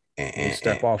shit. And we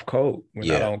step off code.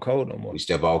 We're not on code no more. We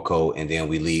step off code, and then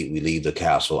we leave the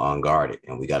castle unguarded,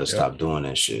 and we got to stop doing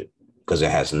that shit, because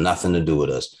it has nothing to do with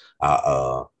us.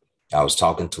 I was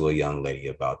talking to a young lady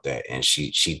about that, and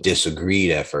she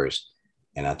disagreed at first.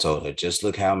 And I told her, just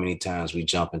look how many times we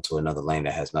jump into another lane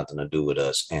that has nothing to do with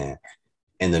us. And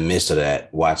in the midst of that,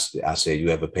 I said, you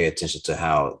ever pay attention to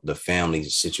how the family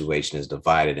situation is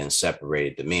divided and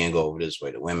separated? The men go over this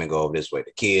way, the women go over this way,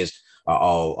 the kids are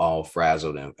all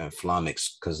frazzled and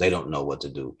flummoxed because they don't know what to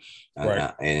do.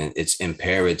 And it's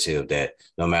imperative that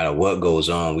no matter what goes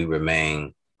on, we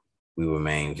remain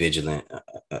vigilant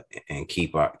and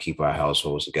keep our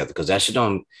households together, because that shit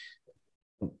don't.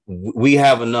 We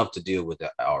have enough to deal with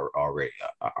that already.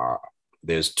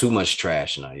 There's too much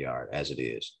trash in our yard as it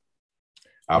is.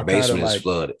 Our basement is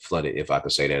flooded, if I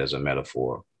could say that as a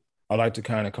metaphor. I like to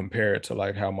kind of compare it to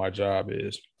like how my job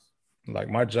is. Like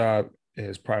my job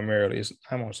is primarily, it's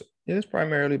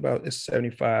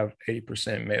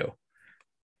 75-80% male.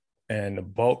 And the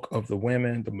bulk of the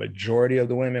women, the majority of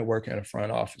the women work in the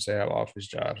front office. They have office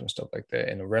jobs and stuff like that.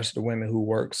 And the rest of the women who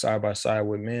work side by side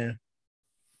with men,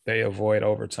 they avoid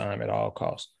overtime at all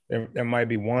costs. There might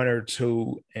be one or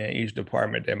two in each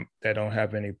department that don't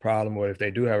have any problem with it. If they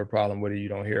do have a problem with it, you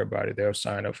don't hear about it. They'll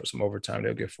sign up for some overtime.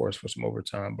 They'll get forced for some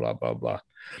overtime, blah, blah, blah.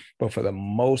 But for the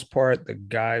most part, the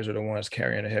guys are the ones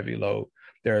carrying a heavy load.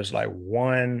 There's like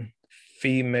one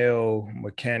female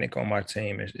mechanic on my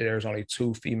team. There's only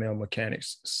 2 female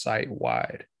mechanics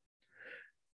site-wide.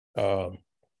 And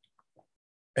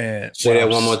say that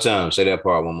one more time. Say that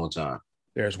part one more time.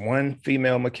 There's 1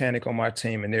 female mechanic on my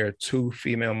team, and there are 2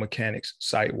 female mechanics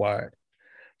site-wide.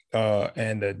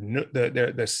 And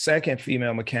the second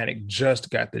female mechanic just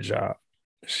got the job.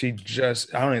 I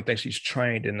don't even think she's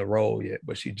trained in the role yet,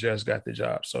 but she just got the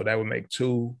job. So that would make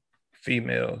 2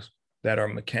 females that are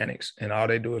mechanics, and all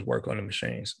they do is work on the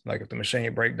machines. Like if the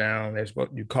machine break down, that's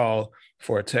what you call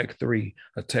for a tech 3.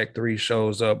 A tech 3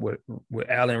 shows up with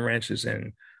Allen wrenches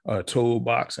and a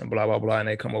toolbox and blah, blah, blah, and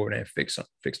they come over there and fix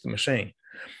the machine.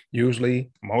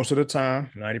 Usually, most of the time,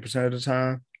 90% of the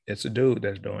time, it's a dude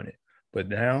that's doing it. But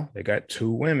now they got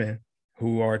 2 women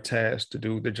who are tasked to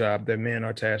do the job that men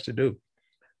are tasked to do.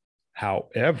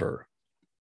 However,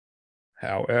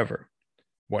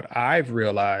 what I've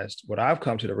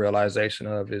come to the realization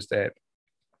of is that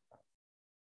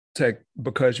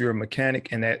because you're a mechanic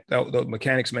and that the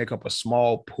mechanics make up a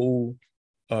small pool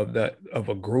of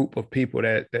a group of people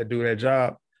that do their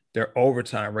job, their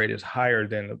overtime rate is higher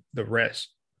than the rest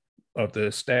of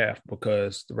the staff,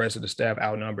 because the rest of the staff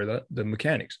outnumber the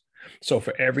mechanics. So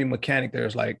for every mechanic,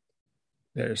 there's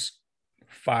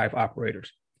 5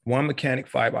 operators. 1 mechanic,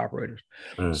 5 operators.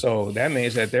 So that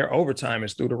means that their overtime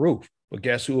is through the roof. But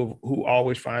guess who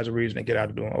always finds a reason to get out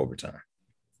of doing overtime?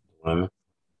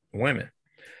 Women.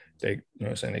 They,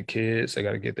 their kids, they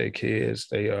got to get their kids.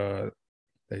 They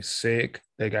sick.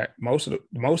 They got most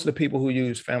of the people who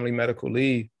use Family Medical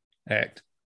Leave Act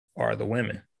are the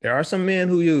women. There are some men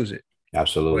who use it.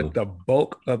 Absolutely. But the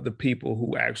bulk of the people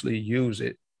who actually use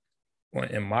it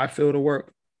in my field of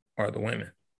work are the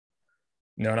women.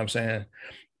 You know what I'm saying?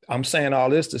 I'm saying all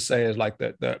this to say is like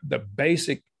the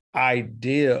basic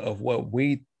idea of what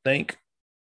we think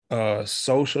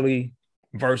socially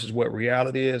versus what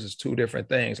reality is 2 different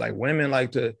things. Like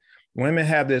women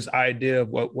have this idea of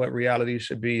what reality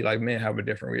should be. Like men have a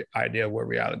different idea of what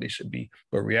reality should be,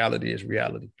 but reality is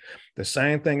reality. The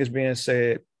same thing is being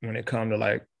said when it comes to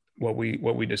like what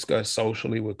we discuss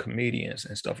socially with comedians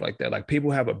and stuff like that. Like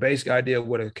people have a basic idea of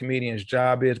what a comedian's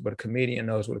job is, but a comedian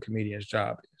knows what a comedian's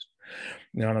job is.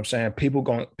 You know what I'm saying?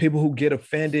 People who get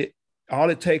offended, all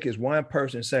it takes is one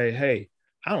person say, "Hey,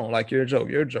 I don't like your joke.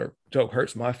 Your joke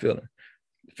hurts my feelings.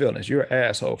 You're an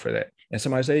asshole for that." And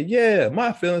somebody say, "Yeah,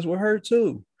 my feelings were hurt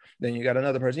too." Then you got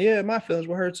another person, "Yeah, my feelings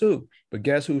were hurt too." But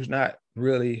guess who's not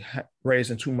really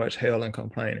raising too much hell and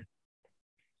complaining.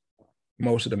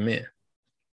 Most of the men.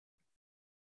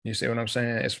 You see what I'm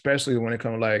saying? Especially when it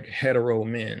comes to like hetero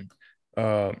men.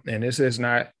 And this is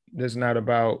not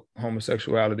about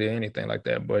homosexuality or anything like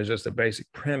that, but it's just a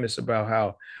basic premise about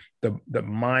how the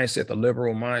mindset, the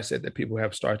liberal mindset that people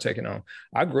have started taking on.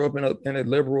 I grew up in a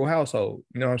liberal household,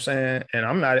 you know what I'm saying? And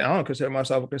I don't consider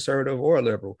myself a conservative or a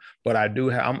liberal, but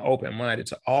I'm open-minded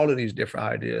to all of these different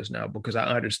ideas now because I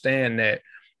understand that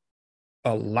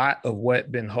a lot of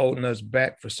what been holding us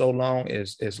back for so long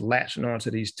is latching onto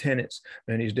these tenets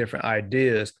and these different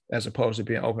ideas as opposed to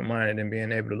being open-minded and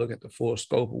being able to look at the full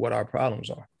scope of what our problems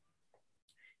are.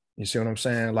 You see what I'm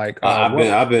saying? Like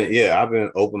I've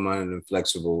been open-minded and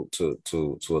flexible to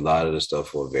a lot of the stuff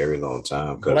for a very long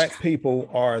time. Black people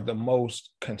are the most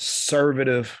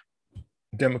conservative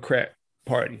Democrat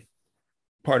Party.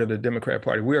 Part of the Democrat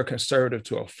Party. We are conservative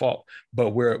to a fault, but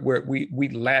we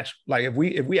latch, like if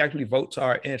we actually vote to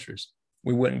our interests,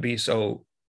 we wouldn't be so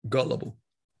gullible.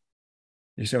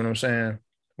 You see what I'm saying?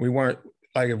 We weren't,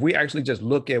 like, if we actually just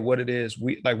look at what it is,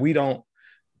 we don't,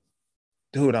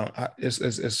 dude,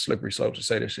 it's slippery slope to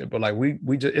say this shit, but like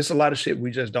we just, it's a lot of shit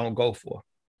we just don't go for.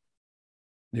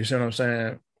 You see what I'm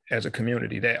saying? As a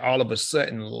community, that all of a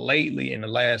sudden lately in the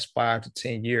last 5 to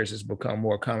 10 years has become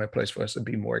more commonplace for us to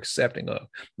be more accepting of.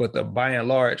 But the by and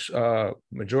large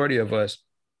majority of us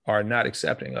are not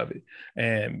accepting of it.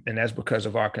 And that's because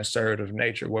of our conservative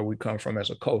nature, where we come from as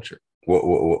a culture. What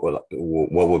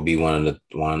would be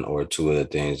one or two of the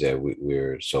things that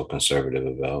we're so conservative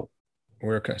about?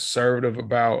 We're conservative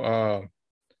about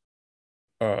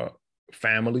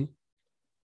family.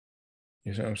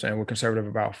 You see what I'm saying? We're conservative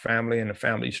about family and the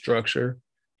family structure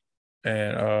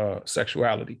and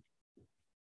sexuality.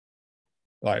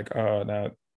 Like now,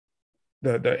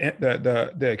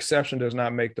 the exception does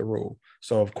not make the rule.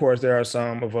 So of course there are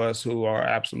some of us who are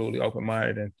absolutely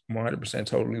open-minded and 100%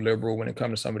 totally liberal when it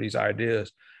comes to some of these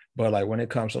ideas. But like when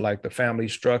it comes to like the family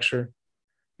structure,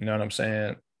 you know what I'm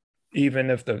saying?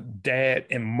 Even if the dad,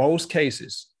 in most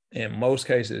cases,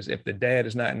 if the dad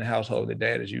is not in the household, the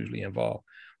dad is usually involved.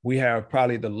 We have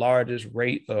probably the largest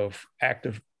rate of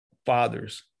active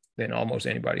fathers than almost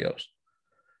anybody else.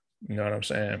 You know what I'm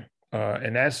saying?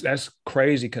 And that's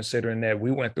crazy considering that we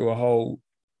went through a whole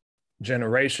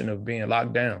generation of being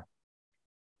locked down.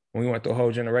 We went through a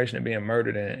whole generation of being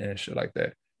murdered and shit like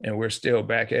that. And we're still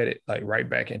back at it, like right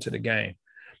back into the game.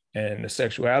 And the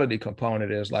sexuality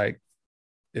component is like,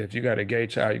 if you got a gay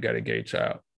child, you got a gay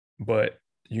child, but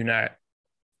you're not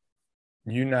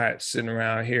sitting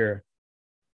around here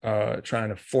trying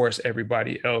to force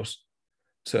everybody else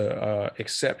to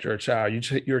accept your child.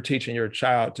 You're teaching your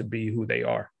child to be who they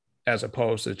are, as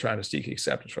opposed to trying to seek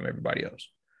acceptance from everybody else.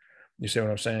 You see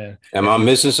what I'm saying? Am I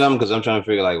missing something? Because I'm trying to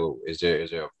figure like, well, is there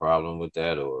a problem with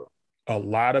that, or a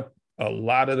lot of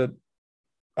the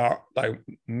like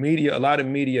media, a lot of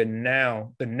media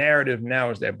now, the narrative now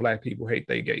is that Black people hate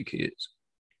they gay kids.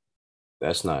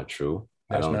 That's not true.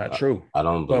 That's not true. I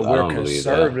don't believe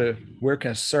conservative. We're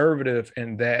conservative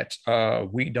in that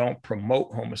we don't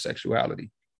promote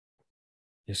homosexuality.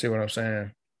 You see what I'm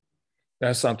saying?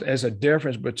 That's something. It's a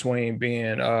difference between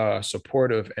being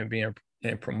supportive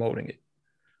and promoting it.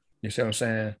 You see what I'm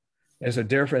saying? There's a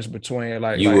difference between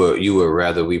like you would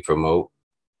rather we promote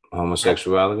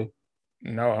homosexuality?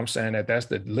 No, I'm saying that's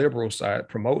the liberal side.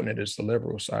 Promoting it is the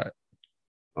liberal side.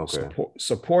 Okay.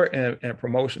 Support and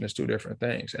promotion is two different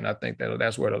things, and I think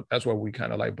that's where we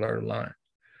kind of like blur the line.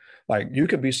 Like you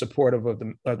could be supportive of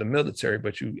the military,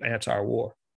 but you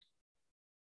anti-war.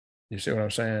 You see what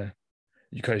I'm saying?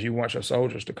 Because you want your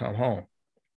soldiers to come home.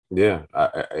 Yeah,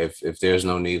 if there's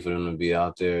no need for them to be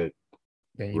out there,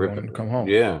 then you want them to come home.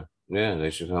 Yeah, they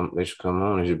should come. They should come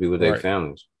home. They should be with their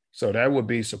families. So that would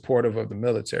be supportive of the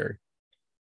military,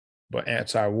 but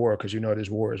anti-war, because you know this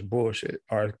war is bullshit.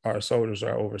 Our soldiers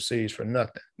are overseas for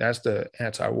nothing. That's the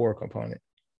anti-war component.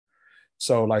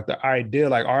 So like the idea,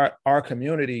 like our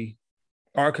community,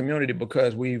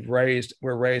 because we're raised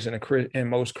in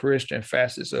most Christian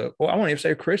facets of, well, I won't even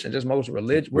say Christian, just most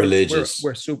religious.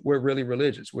 We're really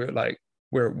religious.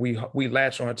 We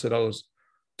latch on to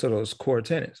those core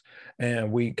tenets,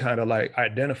 and we kind of like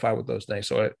identify with those things.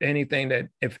 So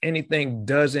if anything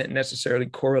doesn't necessarily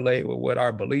correlate with what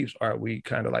our beliefs are, we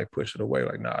kind of like push it away.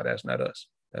 Like, nah, that's not us.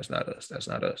 That's not us. That's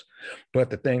not us. But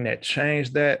the thing that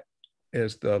changed that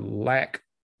is the lack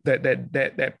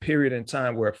that period in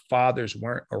time where fathers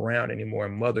weren't around anymore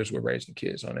and mothers were raising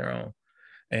kids on their own.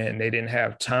 And they didn't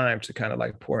have time to kind of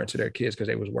like pour into their kids because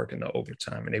they was working the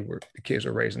overtime, and the kids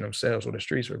were raising themselves, or the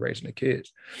streets were raising the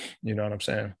kids. You know what I'm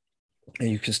saying? And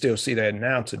you can still see that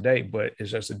now today, but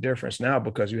it's just a difference now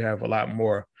because you have a lot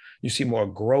more, you see more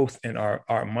growth in our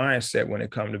mindset when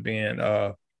it comes to being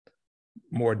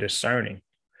more discerning.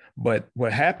 But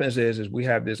what happens is we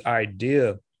have this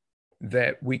idea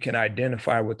that we can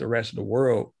identify with the rest of the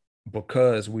world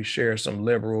because we share some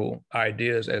liberal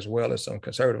ideas as well as some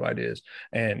conservative ideas,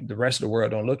 and the rest of the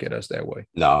world don't look at us that way.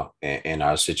 No, and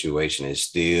our situation is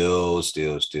still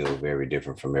very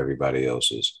different from everybody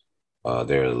else's.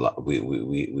 There are a lot,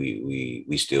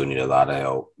 we still need a lot of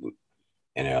help,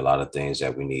 and there are a lot of things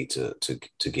that we need to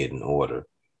get in order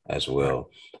as well.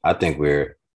 Right.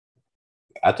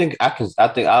 I think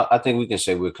we can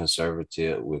say we're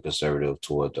conservative. We're conservative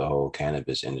toward the whole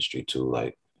cannabis industry too.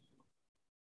 Like,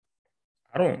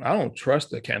 I don't trust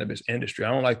the cannabis industry.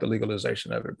 I don't like the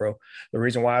legalization of it, bro. The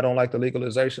reason why I don't like the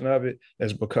legalization of it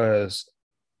is because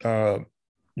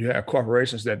you have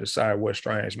corporations that decide what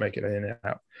strains make it in and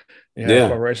out. You have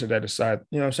corporations that decide,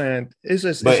 you know what I'm saying? It's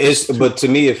just, but to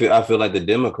me, I feel like the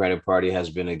Democratic Party has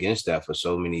been against that for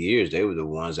so many years. They were the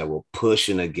ones that were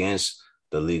pushing against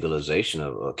the legalization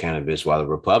of cannabis, while the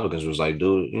Republicans was like,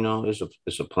 dude, you know, it's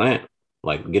a plant.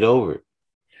 Like, get over it.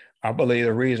 I believe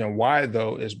the reason why,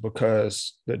 though, is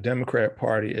because the Democrat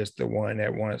Party is the one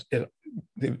that wants it.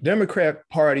 The Democrat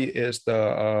Party is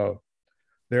they're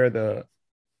the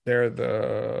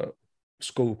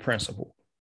school principal.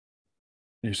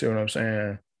 You see what I'm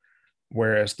saying?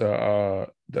 Whereas the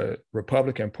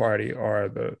Republican Party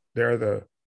they're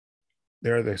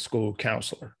the school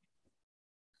counselor.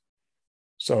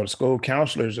 So the school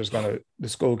counselor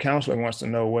wants to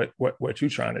know what you're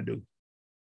trying to do.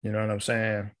 You know what I'm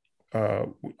saying?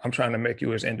 I'm trying to make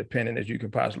you as independent as you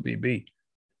can possibly be.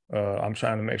 I'm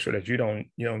trying to make sure that you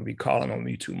don't be calling on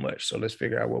me too much. So let's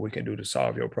figure out what we can do to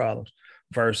solve your problems.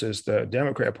 Versus the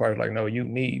Democrat Party, like, no, you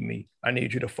need me. I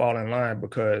need you to fall in line,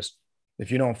 because if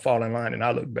you don't fall in line, then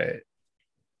I look bad.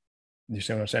 You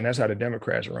see what I'm saying? That's how the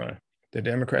Democrats run. The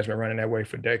Democrats been running that way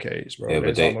for decades, bro. Yeah,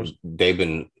 but they've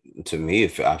been, to me,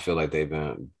 I feel like they've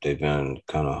been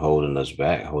kind of holding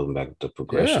back the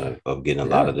progression of getting a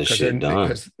lot of this shit done.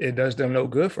 Because it does them no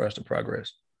good for us to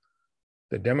progress.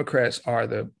 The Democrats are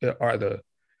the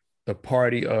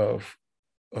party of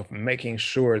making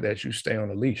sure that you stay on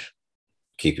the leash.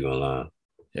 Keep you in line.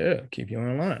 Yeah, keep you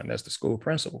in line. That's the school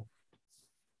principal.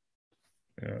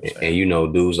 You know and you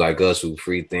know, dudes like us who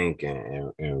free think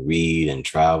and read and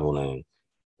travel, and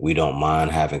we don't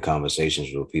mind having conversations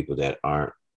with people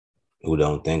who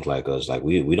don't think like us. Like,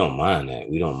 we don't mind that.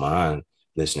 We don't mind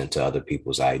listening to other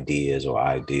people's ideas or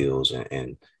ideals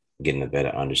and getting a better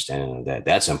understanding of that.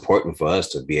 That's important for us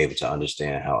to be able to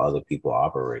understand how other people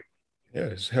operate.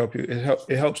 Yeah,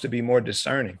 it helps to be more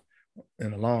discerning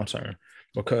in the long term,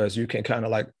 because you can kind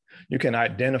of like, you can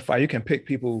identify, you can pick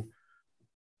people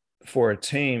for a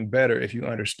team better if you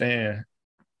understand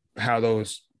how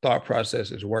those thought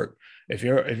processes work. If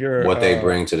you're what they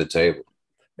bring to the table.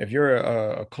 If you're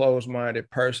a closed-minded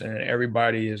person and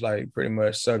everybody is like pretty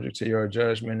much subject to your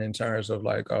judgment in terms of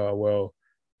like, well,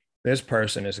 this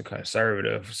person is a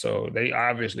conservative, so they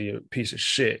obviously a piece of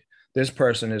shit. This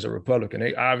person is a Republican,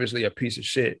 they obviously a piece of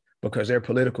shit because their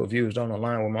political views don't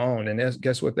align with my own. And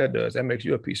guess what that does? That makes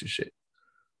you a piece of shit.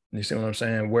 You see what I'm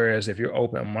saying? Whereas if you're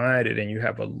open-minded and you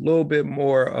have a little bit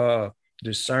more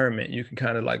discernment, you can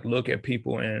kind of like look at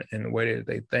people in the way that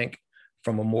they think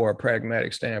from a more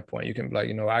pragmatic standpoint. You can be like,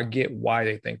 you know, I get why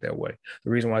they think that way. The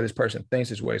reason why this person thinks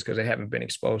this way is because they haven't been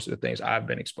exposed to the things I've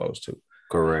been exposed to.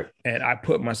 Correct. And I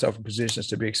put myself in positions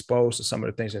to be exposed to some of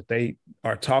the things that they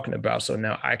are talking about. So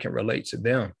now I can relate to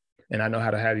them, and I know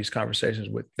how to have these conversations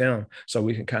with them. So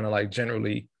we can kind of like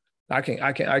generally, I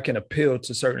can appeal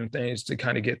to certain things to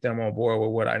kind of get them on board with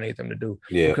what I need them to do.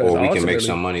 Yeah. Because or we can make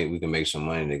some money. We can make some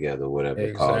money together, whatever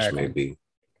the cost may be.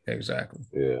 Exactly.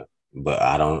 Yeah. But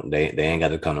they ain't got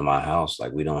to come to my house.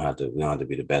 Like, we don't have to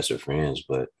be the best of friends.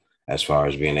 But as far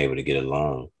as being able to get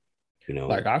along, you know,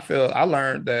 like I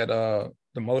learned that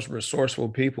the most resourceful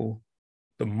people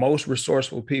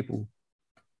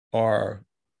are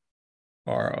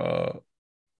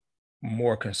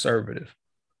more conservative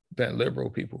than liberal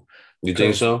people. You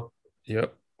think so?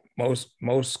 Yep.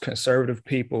 Most conservative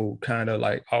people kind of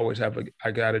like always have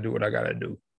I got to do what I got to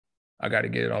do. I got to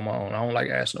get it on my own. I don't like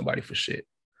asking nobody for shit.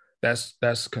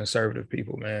 That's conservative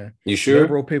people, man. You sure?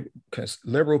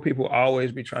 Liberal people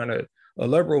always be trying to. A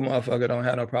liberal motherfucker don't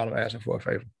have no problem asking for a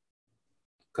favor.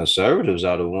 Conservatives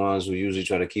are the ones who usually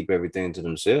try to keep everything to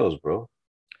themselves, bro.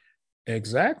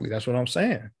 Exactly. That's what I'm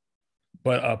saying.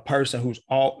 But a person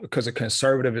because a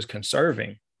conservative is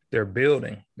conserving, they're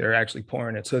building, they're actually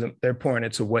pouring into them. They're pouring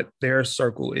into what their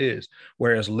circle is.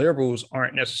 Whereas liberals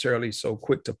aren't necessarily so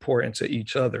quick to pour into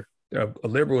each other. A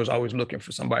liberal is always looking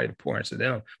for somebody to pour into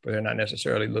them, but they're not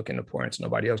necessarily looking to pour into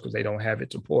nobody else because they don't have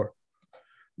it to pour.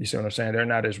 You see what I'm saying? They're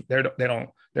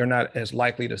not as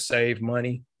likely to save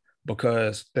money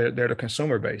because they're the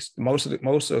consumer base. Most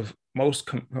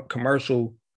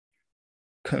commercial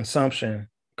consumption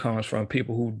comes from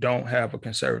people who don't have a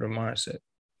conservative mindset.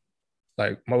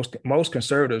 Like most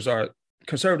conservatives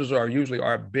are usually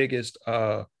our biggest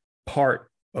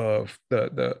part of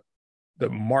the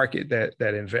market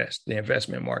that invests, the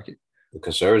investment market. The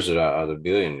conservatives are the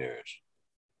billionaires.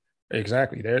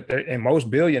 Exactly. And most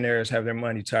billionaires have their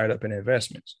money tied up in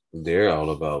investments. They're all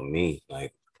about me.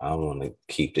 Like, I want to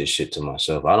keep this shit to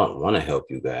myself. I don't want to help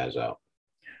you guys out.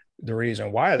 The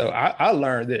reason why, though, I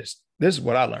learned this. This is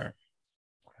what I learned.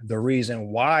 The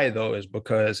reason why, though, is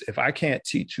because if I can't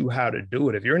teach you how to do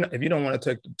it, if you don't want to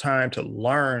take the time to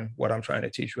learn what I'm trying to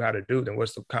teach you how to do, then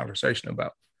what's the conversation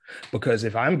about? Because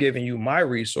if I'm giving you my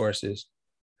resources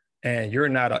and you're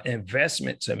not an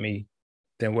investment to me,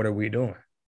 then what are we doing?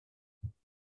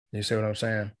 You see what I'm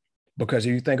saying? Because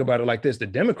if you think about it like this, the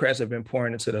Democrats have been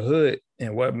pouring into the hood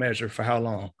in what measure for how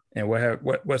long? And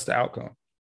what's the outcome?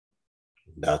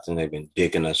 Nothing. They've been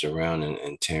dicking us around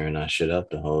and tearing our shit up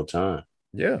the whole time.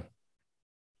 Yeah.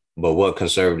 But what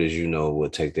conservatives,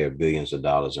 would take their billions of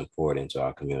dollars and pour it into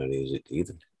our communities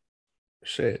either?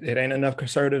 Shit, it ain't enough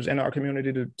conservatives in our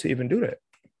community to even do that.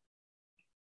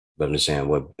 But I'm just saying,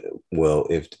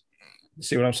 if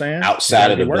see what I'm saying?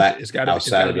 Outside of the black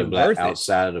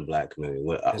community,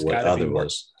 what other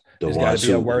was the ones who? It's got to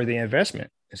be a worthy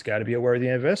investment. It's got to be a worthy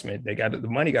investment. The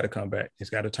money got to come back. It's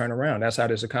got to turn around. That's how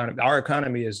this economy. Our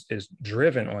economy is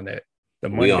driven on that. The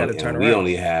money got to turn around.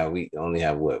 We only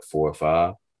have what, 4 or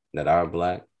 5 that are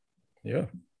black. Yeah.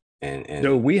 And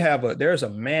dude, there's a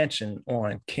mansion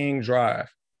on King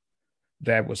Drive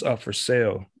that was up for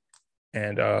sale,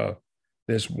 and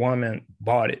this woman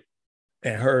bought it,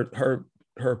 and her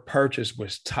purchase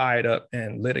was tied up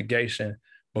in litigation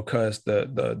because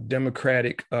the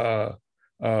Democratic alderman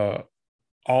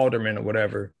or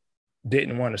whatever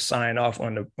didn't want to sign off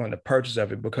on the purchase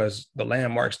of it because the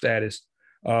landmark status.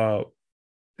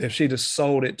 If she just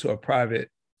sold it to a private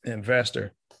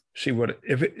investor, she would.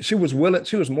 She was willing.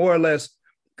 She was more or less,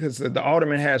 because the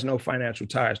alderman has no financial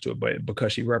ties to it, but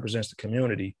because she represents the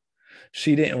community,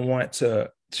 she didn't want to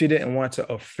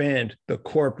offend the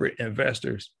corporate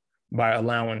investors by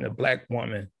allowing the black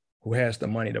woman who has the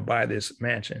money to buy this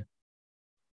mansion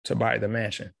to buy the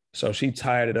mansion. So she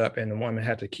tied it up, and the woman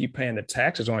had to keep paying the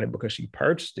taxes on it because she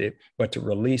purchased it, but to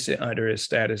release it under its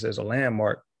status as a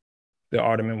landmark, the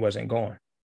alderman wasn't going.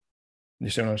 You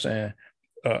see what I'm saying?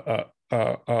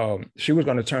 She was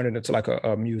going to turn it into like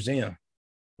a museum.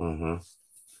 Mm-hmm.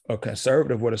 A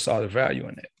conservative would have saw the value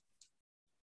in it.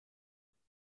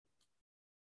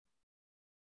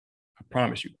 I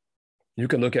promise you. You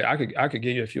can look at. I could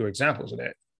give you a few examples of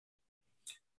that.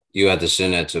 You have to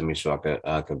send that to me so I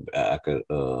could have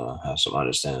some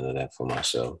understanding of that for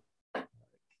myself. All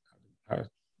right,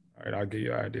 I'll give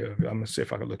you an idea. I'm gonna see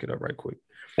if I can look it up right quick.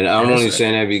 And I'm only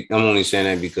saying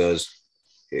that because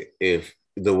if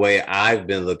the way I've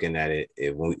been looking at it,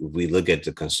 if we look at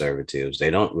the conservatives, they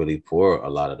don't really pour a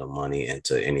lot of the money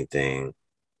into anything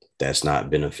that's not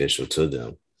beneficial to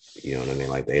them. You know what I mean?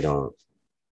 Like, they don't.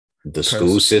 The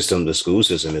school system is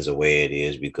the way it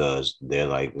is because they're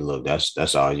like, look,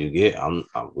 that's all you get.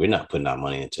 We're not putting our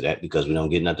money into that because we don't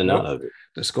get nothing out of it.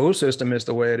 The school system is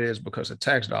the way it is because of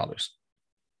tax dollars.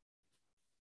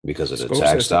 Because of the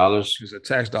tax dollars? Because of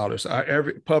tax dollars.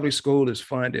 Every public school is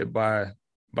funded by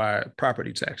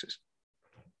property taxes.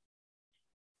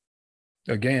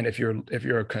 Again, if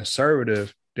you're a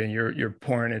conservative, then you're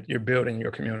pouring it, you're building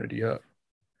your community up.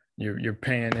 You're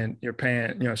paying, you know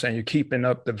what I'm saying? You're keeping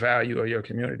up the value of your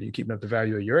community. You're keeping up the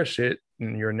value of your shit,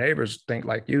 and your neighbors think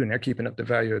like you, and they're keeping up the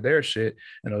value of their shit.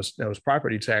 And those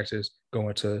property taxes go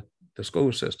into the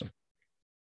school system.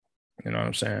 You know what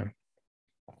I'm saying?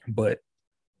 But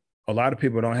a lot of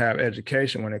people don't have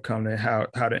education when it comes to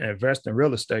how to invest in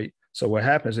real estate. So what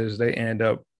happens is they end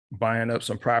up buying up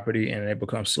some property and they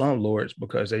become slumlords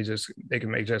because they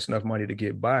can make just enough money to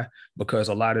get by because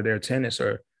a lot of their tenants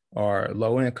are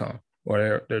low income,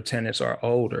 or their tenants are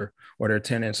older, or their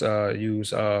tenants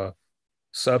use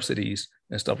subsidies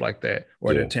and stuff like that,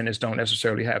 or their tenants don't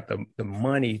necessarily have the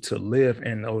money to live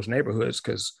in those neighborhoods.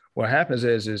 Because what happens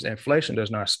is inflation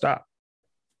does not stop.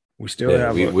 We still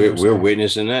have we're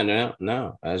witnessing that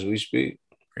now as we speak.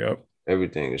 Yep,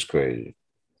 everything is crazy.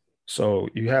 So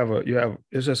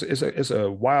it's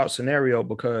a wild scenario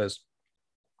because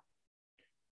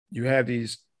you have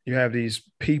these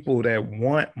people that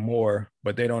want more,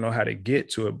 but they don't know how to get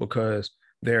to it because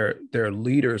their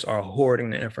leaders are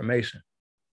hoarding the information.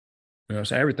 You know what I'm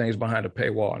saying? Everything's behind a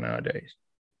paywall nowadays.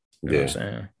 You know what I'm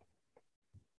saying?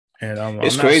 And it's I'm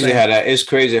not crazy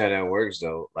saying how that works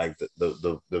though. Like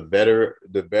the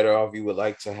better off you would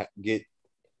like to get,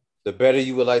 the better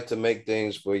you would like to make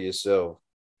things for yourself,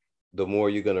 the more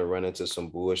you're gonna run into some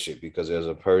bullshit because there's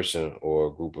a person or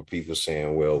a group of people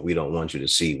saying, "Well, we don't want you to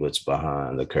see what's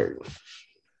behind the curtain."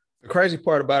 the crazy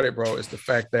part about it, bro, is the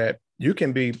fact that you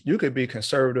could be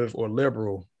conservative or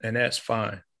liberal, and that's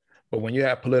fine. But when you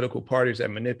have political parties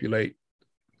that manipulate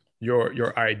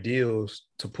your ideals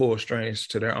to pull strings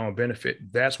to their own benefit,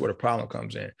 that's where the problem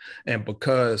comes in. And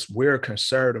because we're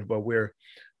conservative, but we're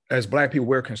as Black people,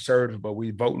 we're conservative, but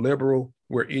we vote liberal,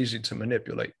 we're easy to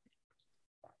manipulate.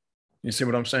 You see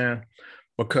what I'm saying?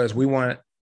 Because we want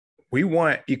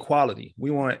equality.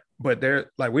 We want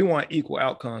equal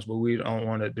outcomes, but we don't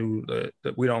want to do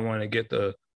we don't want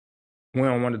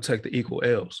to take the equal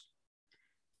L's.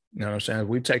 You know what I'm saying?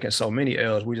 We've taken so many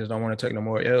L's, we just don't want to take no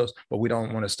more L's, but we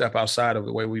don't want to step outside of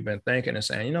the way we've been thinking and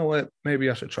saying, you know what, maybe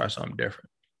I should try something different.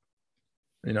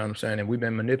 You know what I'm saying? And we've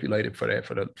been manipulated for that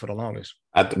for the longest.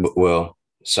 Well,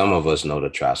 some of us know to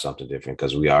try something different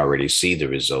because we already see the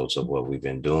results of what we've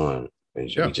been doing.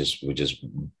 Yeah. We just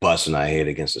busting our head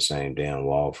against the same damn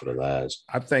wall for the last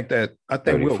I think 30,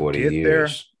 we'll 40 get years. there,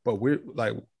 but we're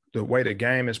like the way the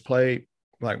game is played,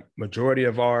 like majority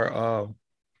of our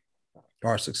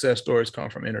success stories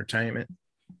come from entertainment.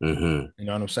 Mm-hmm. You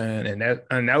know what I'm saying?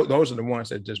 And those are the ones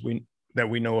that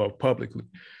we know of publicly.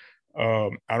 I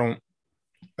don't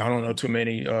know too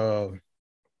many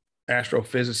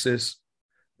astrophysicists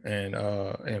and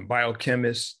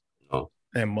biochemists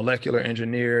and molecular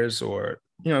engineers, or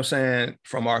you know what I'm saying,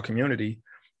 from our community.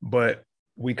 But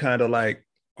we kind of like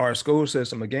our school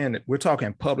system, again, we're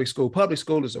talking public school. Public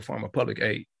school is a form of public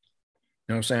aid.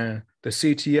 You know what I'm saying? The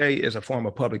CTA is a form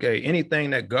of public aid. Anything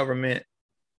that government,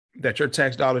 that your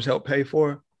tax dollars help pay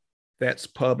for, that's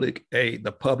public aid.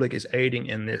 The public is aiding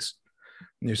in this.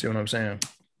 You see what I'm saying?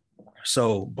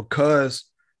 So because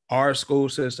our school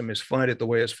system is funded the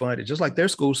way it's funded, just like their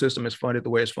school system is funded the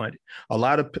way it's funded. A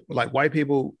lot of like white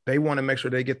people, they want to make sure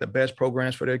they get the best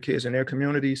programs for their kids in their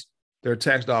communities. Their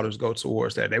tax dollars go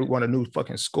towards that. They want a new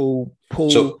fucking school,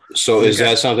 pool. So is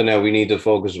that something that we need to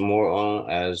focus more on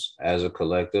as a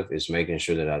collective? Is making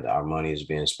sure that our money is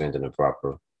being spent in a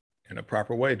proper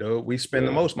way, dude. We spend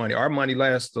the most money. Our money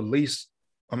lasts the least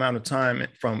amount of time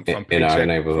from paycheck, in our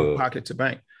neighborhood, from pocket to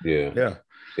bank. Yeah.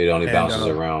 It only bounces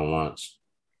around once.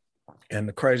 And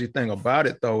the crazy thing about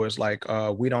it though is like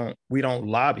we don't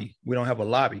lobby. We don't have a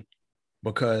lobby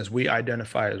because we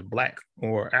identify as Black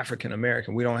or African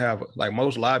American. We don't have, like,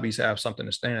 most lobbies have something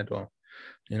to stand on.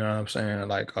 You know what I'm saying?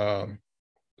 Like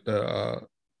the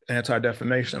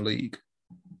Anti-Defamation League.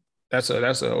 That's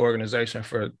an organization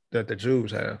that the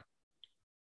Jews have.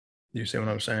 You see what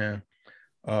I'm saying?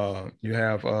 You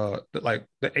have like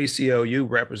the ACLU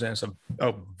represents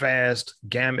a vast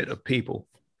gamut of people.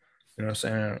 You know what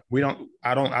I'm saying?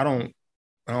 I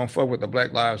don't fuck with the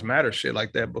Black Lives Matter shit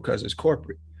like that because it's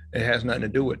corporate. It has nothing to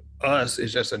do with us.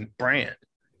 It's just a brand.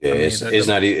 Yeah,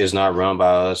 it's not run by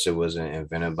us. It wasn't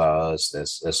invented by us.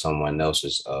 That's someone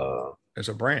else's. It's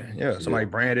a brand. Yeah, somebody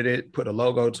branded it, put a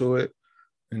logo to it.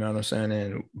 You know what I'm saying?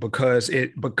 And because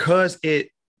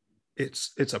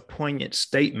it's a poignant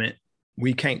statement,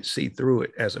 we can't see through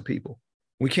it as a people.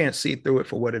 We can't see through it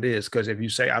for what it is. Because if you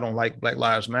say I don't like Black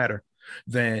Lives Matter,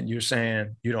 then you're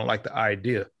saying you don't like the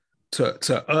idea.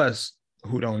 To us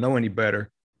who don't know any better,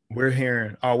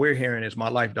 all we're hearing is my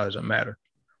life doesn't matter.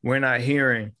 We're not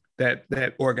hearing that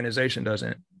organization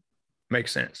doesn't make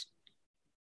sense.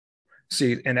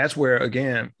 See, and that's where,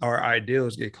 again, our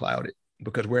ideals get clouded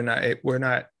because we're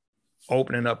not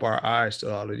opening up our eyes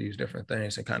to all of these different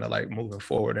things and kind of like moving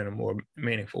forward in a more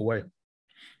meaningful way.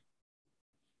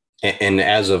 And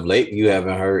as of late, you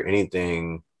haven't heard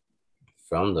anything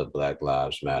from the Black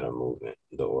Lives Matter movement,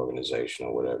 the organization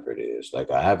or whatever it is.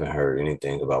 Like, I haven't heard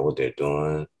anything about what they're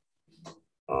doing.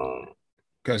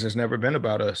 Because it's never been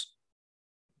about us.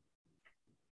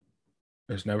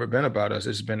 It's never been about us.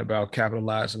 It's been about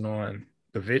capitalizing on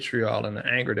the vitriol and the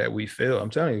anger that we feel. I'm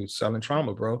telling you, selling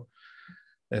trauma, bro.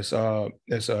 To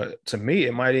me,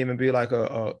 it might even be like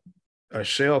a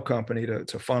shell company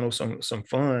to funnel some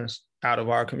funds out of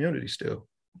our community still,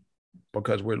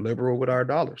 because we're liberal with our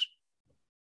dollars.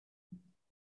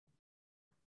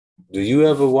 Do you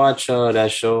ever watch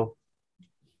that show?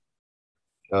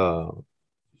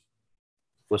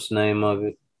 What's the name of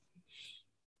it?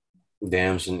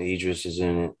 Damson Idris is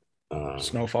in it.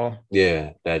 Snowfall.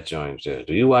 Yeah, that joint there.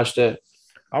 Do you watch that?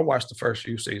 I watched the first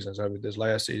few seasons of it. This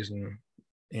last season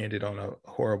ended on a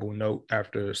horrible note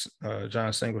after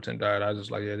John Singleton died. I was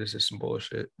just like, yeah, this is some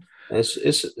bullshit.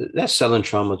 It's that's selling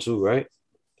trauma too, right?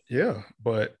 Yeah,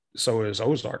 but so is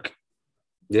Ozark.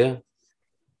 Yeah.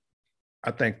 I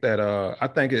think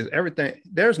it's everything.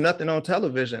 There's nothing on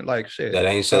television like shit. That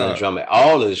ain't selling trauma.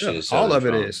 All of this shit Yeah, is all selling of it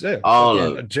trauma. is. Yeah, All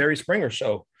fucking of a it. Jerry Springer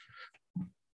show. You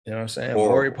know what I'm saying?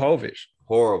 Maury Horrible. Povich.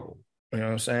 Horrible. You know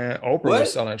what I'm saying? Oprah was What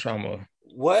selling trauma.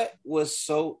 what was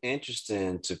so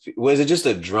interesting to was it just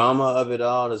a drama of it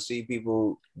all to see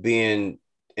people being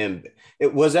and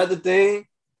it was that the thing?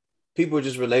 People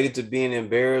just related to being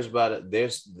embarrassed by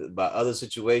by other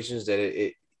situations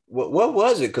that what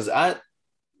was it? Because I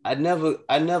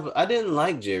didn't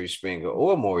like Jerry Springer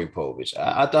or Maury Povich.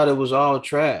 I thought it was all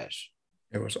trash.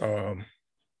 It was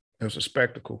it was a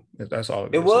spectacle. That's all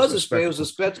it It is. It's was a it was a spectacle.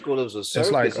 spectacle. It was a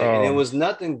It's like circus, and it was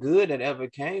nothing good that ever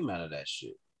came out of that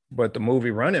shit. but the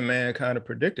movie Running Man kind of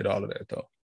predicted all of that though.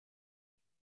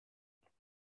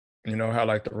 You know how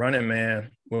like the Running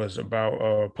Man was about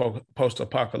a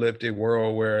post-apocalyptic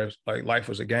world where like life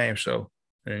was a game show,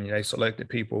 and they selected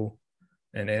people,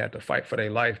 and they had to fight for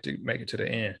their life to make it to the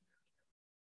end.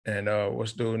 And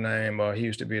what's dude name? He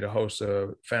used to be the host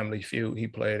of Family Feud. He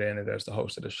played in it as the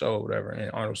host of the show, or whatever.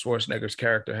 And Arnold Schwarzenegger's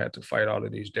character had to fight all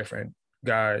of these different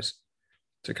guys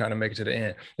to kind of make it to the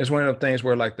end. It's one of the things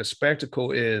where like the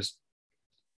spectacle is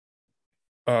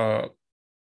what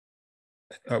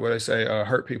they say,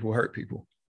 hurt people hurt people.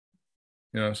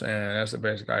 You know what I'm saying? That's the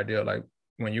basic idea. Like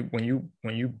when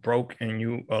you broke and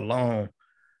you alone,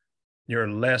 you're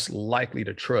less likely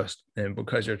to trust. And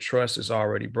because your trust is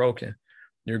already broken,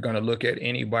 you're going to look at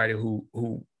anybody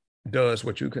who does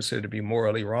what you consider to be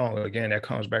morally wrong. Again, that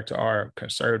comes back to our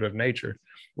conservative nature.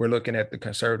 We're looking at the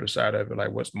conservative side of it,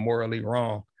 like what's morally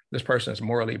wrong. This person is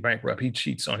morally bankrupt. He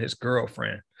cheats on his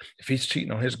girlfriend. If he's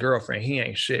cheating on his girlfriend, he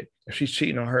ain't shit. If she's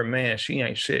cheating on her man, she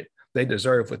ain't shit. They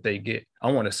deserve what they get.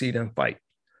 I want to see them fight.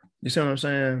 You see what I'm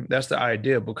saying? That's the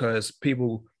idea, because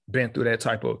people been through that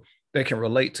type of, they can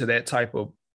relate to that type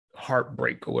of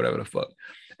heartbreak or whatever the fuck.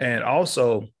 And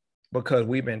also because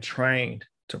we've been trained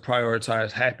to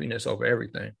prioritize happiness over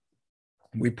everything.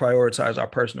 We prioritize our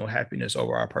personal happiness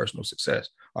over our personal success,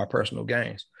 our personal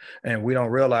gains. And we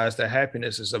don't realize that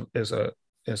happiness is a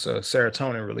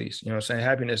serotonin release. You know what I'm saying?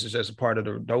 Happiness is just a part of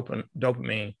the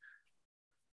dopamine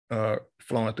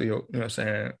flowing through your, you know what I'm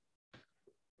saying,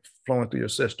 flowing through your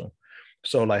system.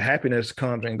 So like happiness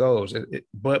comes and goes,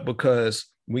 but because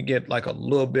we get like a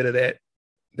little bit of that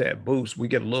boost, we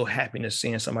get a little happiness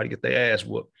seeing somebody get their ass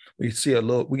whooped. We get a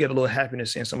little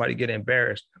happiness seeing somebody get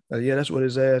embarrassed. Like, yeah, that's what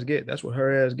his ass get. That's what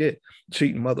her ass get.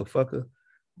 Cheating motherfucker.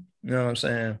 You know what I'm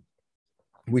saying?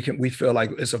 We feel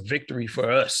like it's a victory for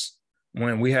us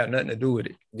when we had nothing to do with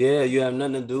it. Yeah, you have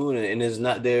nothing to do with it,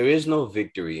 and there is no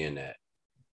victory in that.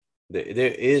 There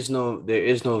is no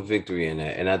victory in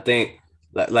that, and I think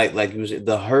like you said,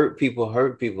 the hurt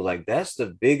people. Like that's the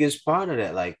biggest part of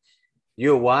that. Like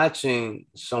you're watching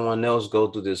someone else go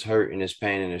through this hurt and this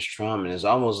pain and this trauma, and it's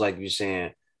almost like you're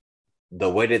saying the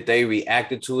way that they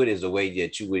reacted to it is the way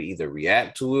that you would either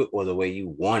react to it or the way you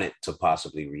want it to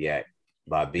possibly react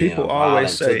by being People always violent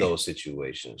say, to those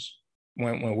situations.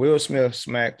 When Will Smith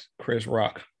smacked Chris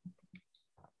Rock,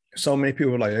 so many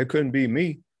people were like, it couldn't be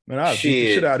me. Man, I beat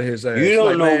the shit out of his ass. You don't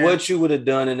like, know man, what you would have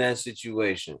done in that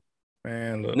situation.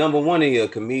 Man, look. Number one, you're a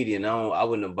comedian. I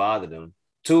wouldn't have bothered him.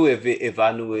 Two, if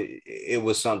I knew it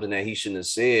was something that he shouldn't have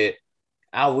said,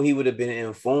 he would have been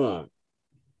informed.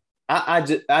 I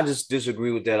just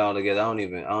disagree with that altogether. I don't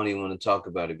even want to talk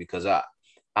about it because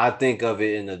I think of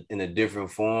it in a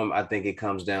different form. I think it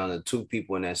comes down to two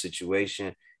people in that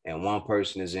situation, and one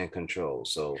person is in control.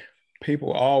 So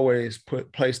people always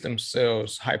place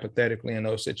themselves hypothetically in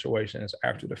those situations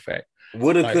after the fact.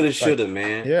 Woulda, coulda, shoulda,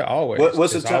 man. Yeah, always.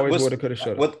 What's the time? Always woulda, coulda,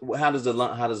 shoulda. How does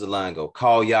the line go?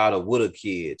 Call y'all the woulda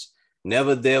kids.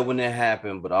 Never there when it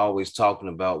happened, but always talking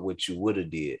about what you woulda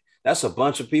did. That's a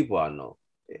bunch of people I know.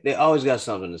 They always got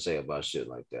something to say about shit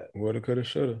like that. Woulda, coulda,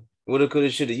 shoulda. Woulda, coulda,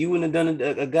 shoulda. You wouldn't have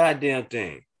done a goddamn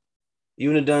thing. You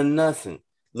wouldn't have done nothing.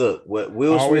 Look, what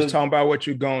Will Smith always talking about what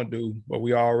you're gonna do, but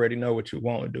we already know what you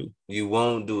won't do. You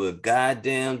won't do a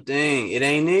goddamn thing. It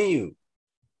ain't in you.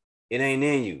 It ain't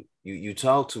in you. You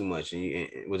talk too much, and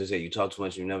what they say, you talk too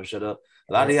much, and you never shut up.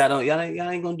 A lot of y'all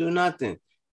ain't gonna do nothing.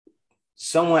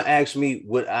 Someone asked me,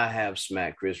 would I have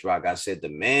smacked Chris Rock? I said the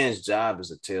man's job is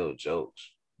to tell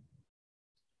jokes.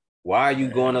 Why are you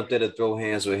going up there to throw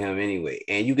hands with him anyway?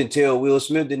 And you can tell Will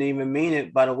Smith didn't even mean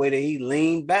it by the way that he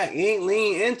leaned back. He ain't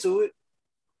lean into it.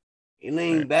 He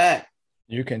leaned back.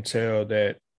 You can tell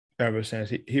that ever since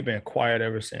he been quiet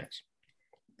ever since.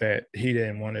 that he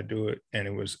didn't want to do it, and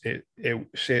it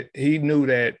shit. He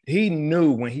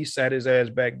knew when he sat his ass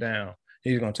back down,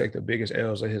 he's gonna take the biggest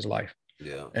L's of his life.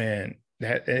 Yeah, and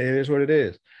that it is what it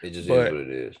is. It just but is what it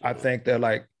is. I think that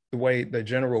like the way the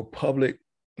general public,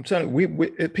 I'm telling you,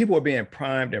 people are being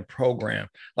primed and programmed.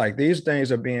 Like these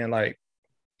things are being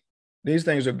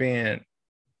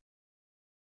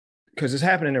because it's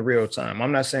happening in real time.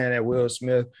 I'm not saying that Will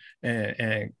Smith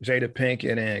and Jada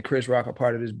Pinkett and Chris Rock are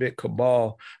part of this big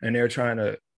cabal and they're trying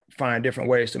to find different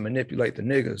ways to manipulate the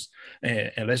niggas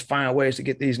and let's find ways to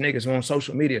get these niggas on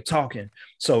social media talking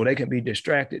so they can be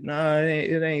distracted. Nah,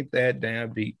 it ain't that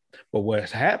damn deep. But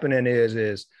what's happening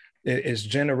is it's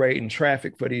generating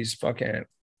traffic for these fucking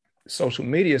social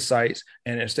media sites,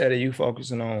 and instead of you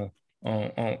focusing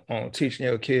on teaching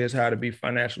your kids how to be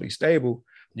financially stable,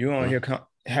 you're on here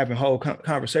having whole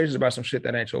conversations about some shit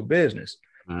that ain't your business.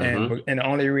 And the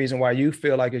only reason why you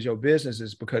feel like it's your business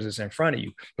is because it's in front of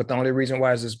you. But the only reason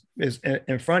why it's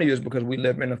in front of you is because we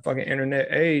live in a fucking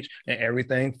internet age and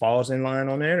everything falls in line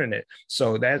on the internet.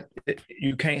 So that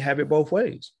you can't have it both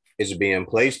ways. It's being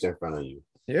placed in front of you.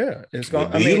 Yeah, it's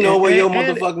going. Do you know where your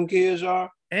motherfucking kids are?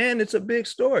 And it's a big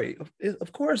story.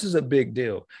 Of course, it's a big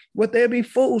deal. But they'd be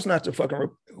fools not to fucking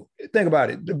think about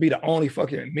it. To be the only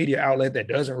fucking media outlet that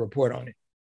doesn't report on it.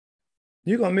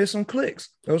 You're gonna miss some clicks.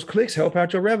 Those clicks help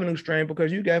out your revenue stream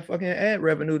because you got fucking ad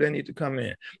revenue that need to come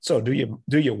in. So do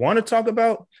you want to talk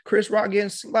about Chris Rock getting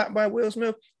slapped by Will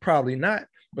Smith? Probably not.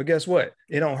 But guess what?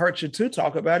 It don't hurt you to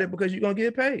talk about it because you're gonna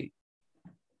get paid.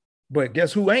 But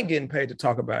guess who ain't getting paid to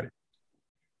talk about it?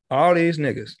 All these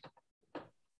niggas.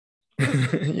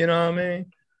 You know what I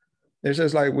mean? It's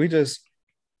just like we just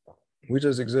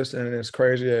exist in this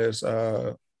crazy ass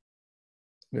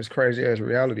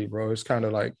reality, bro. It's kind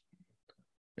of like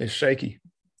it's shaky.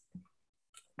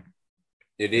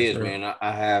 It is, man.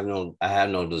 I have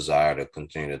no desire to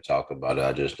continue to talk about it.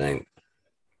 I just think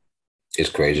it's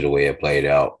crazy the way it played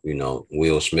out. You know,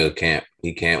 Will Smith can't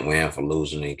win for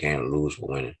losing. He can't lose for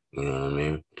winning. You know what I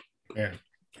mean? Yeah.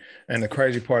 And the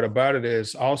crazy part about it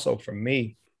is also for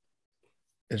me,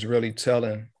 it's really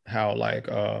telling how like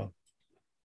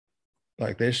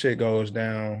this shit goes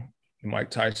down. The Mike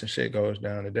Tyson shit goes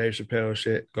down. The Dave Chappelle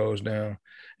shit goes down.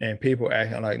 And people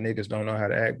acting like niggas don't know how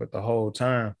to act. But the whole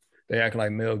time, they acting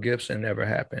like Mel Gibson never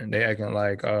happened. They acting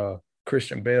like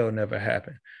Christian Bale never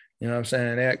happened. You know what I'm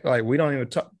saying? They act like we don't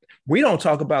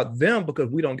talk about them because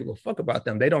we don't give a fuck about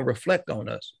them. They don't reflect on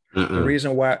us. The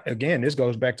reason why, again, this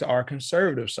goes back to our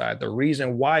conservative side. The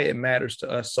reason why it matters to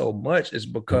us so much is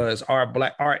because our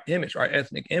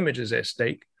ethnic image is at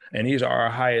stake. And these are our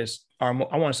highest, I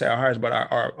want to say our highest, but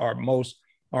our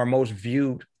most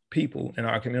viewed people in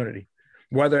our community.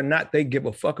 Whether or not they give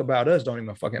a fuck about us don't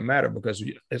even fucking matter because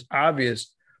it's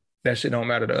obvious that shit don't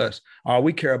matter to us. All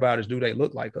we care about is do they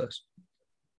look like us?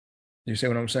 You see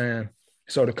what I'm saying?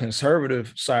 So the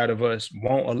conservative side of us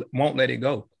won't let it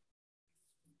go.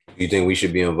 You think we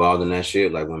should be involved in that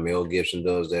shit? Like when Mel Gibson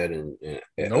does that and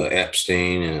nope.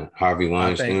 Epstein and Harvey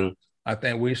Weinstein? I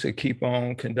think we should keep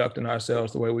on conducting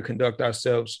ourselves the way we conduct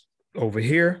ourselves over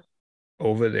here,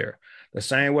 over there. The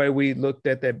same way we looked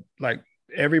at that, like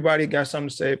everybody got something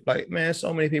to say. Like, man,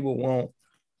 so many people want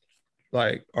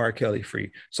like R. Kelly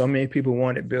free. So many people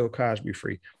wanted Bill Cosby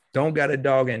free. Don't got a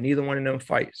dog in neither one of them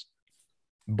fights.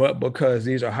 But because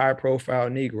these are high profile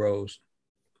Negroes,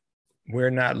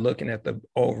 we're not looking at the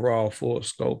overall full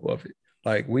scope of it.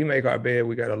 Like we make our bed,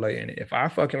 we got to lay in it. If I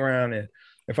fuck around and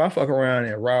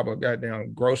rob a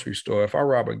goddamn grocery store, if I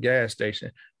rob a gas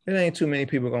station, it ain't too many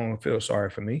people going to feel sorry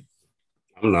for me.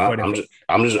 I'm not. I'm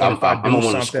going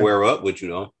to square up with you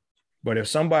though. But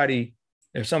if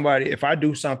I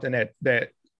do something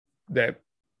that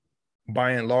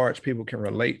by and large people can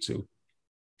relate to,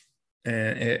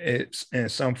 and it's in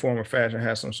some form or fashion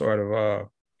has some sort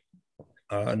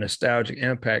of nostalgic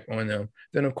impact on them,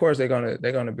 then of course they're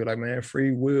gonna be like, man,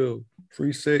 free Will,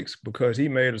 free Six, because he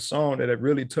made a song that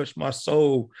really touched my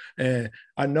soul, and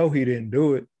I know he didn't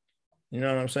do it. You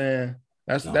know what I'm saying?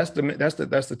 That's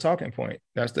the talking point.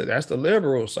 That's the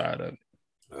liberal side of it.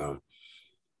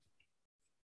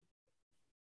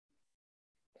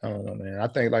 I don't know, man. I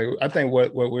think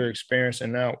what we're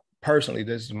experiencing now, personally,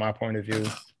 this is my point of view.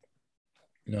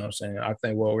 You know what I'm saying? I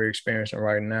think what we're experiencing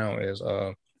right now is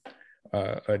a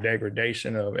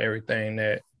degradation of everything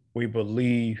that we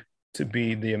believe to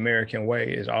be the American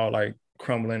way is all like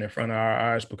crumbling in front of our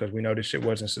eyes because we know this shit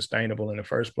wasn't sustainable in the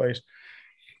first place.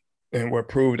 And what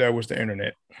proved that was the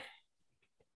internet.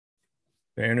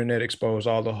 The internet exposed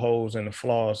all the holes and the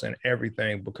flaws and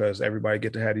everything because everybody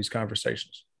get to have these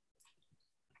conversations.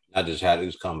 Not just have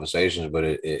these conversations, but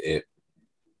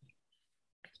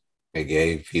It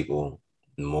gave people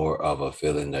more of a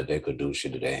feeling that they could do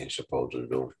shit that they ain't supposed to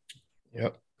do.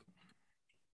 Yep.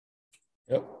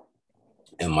 Yep.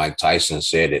 And Mike Tyson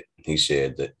said it. He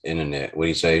said the internet. What did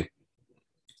he say?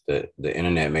 The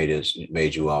internet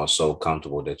made you all so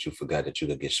comfortable that you forgot that you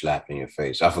could get slapped in your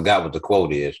face. I forgot what the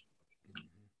quote is,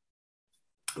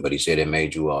 but he said it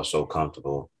made you all so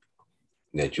comfortable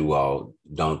that you all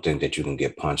don't think that you can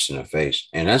get punched in the face.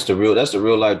 And that's the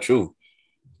real life truth.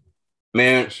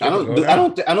 Man, I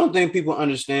don't think people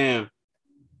understand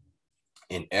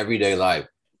in everyday life.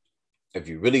 If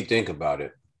you really think about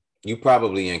it, you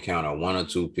probably encounter one or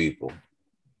two people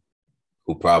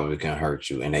who probably can hurt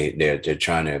you, and they're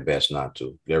trying their best not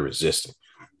to. They're resisting.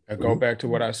 I go back to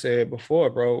what I said before,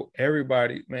 bro.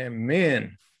 Everybody,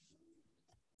 man,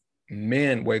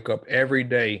 men wake up every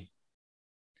day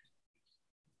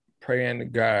praying to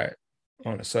God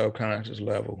on a subconscious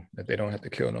level that they don't have to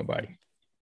kill nobody.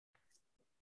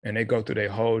 And they go through their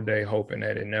whole day hoping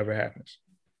that it never happens.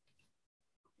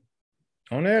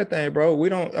 On everything, bro, we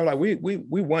don't like we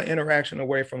want interaction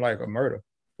away from like a murder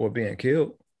or being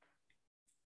killed.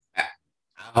 I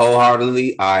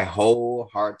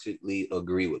wholeheartedly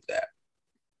agree with that.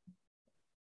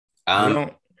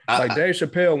 Dave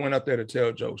Chappelle went up there to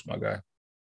tell jokes, my guy.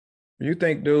 You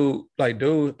think dude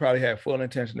probably had full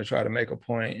intention to try to make a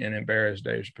point and embarrass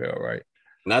Dave Chappelle, right?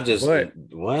 Not just but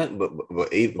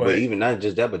even not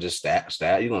just that, but just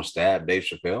stab. You gonna stab Dave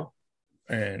Chappelle?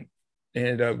 And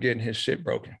ended up getting his shit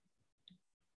broken.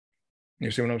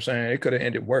 You see what I'm saying? It could have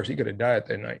ended worse. He could have died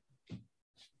that night.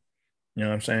 You know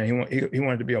what I'm saying? He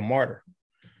wanted to be a martyr.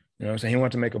 You know what I'm saying? He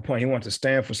wanted to make a point. He wanted to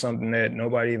stand for something that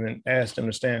nobody even asked him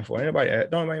to stand for. Anybody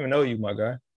don't even know you, my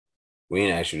guy. We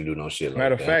ain't asked you to do no shit like that.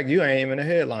 Matter of fact, you ain't even a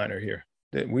headliner here.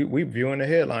 We viewing the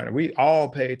headliner. We all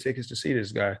paid tickets to see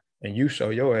this guy, and you show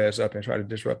your ass up and try to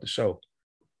disrupt the show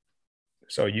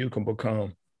so you can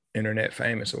become internet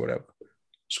famous or whatever.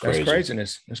 That's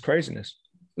craziness. It's craziness.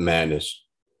 Madness.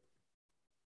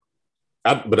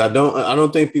 But I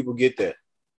don't think people get that.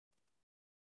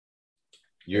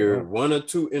 You're one or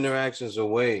two interactions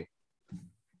away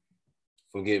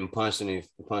from getting punched in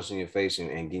your face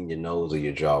and getting your nose or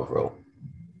your jaw broke,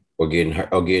 or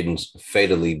getting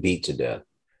fatally beat to death.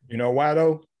 You know why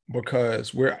though?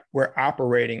 Because we're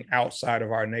operating outside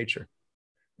of our nature.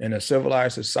 In a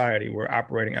civilized society, we're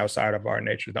operating outside of our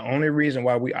nature. The only reason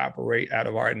why we operate out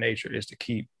of our nature is to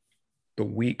keep the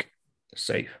weak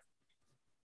safe.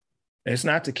 It's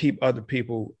not to keep other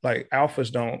people, like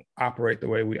alphas don't operate the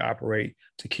way we operate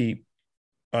to keep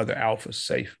other alphas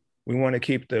safe. We want to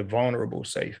keep the vulnerable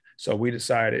safe. So we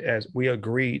decided, as we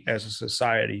agreed as a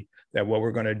society, that what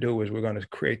we're going to do is we're going to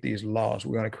create these laws.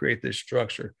 We're going to create this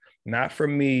structure, not for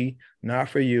me, not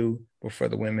for you, but for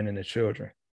the women and the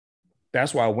children.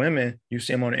 That's why women, you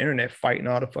see them on the internet fighting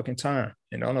all the fucking time,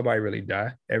 and don't nobody really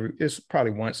die. It's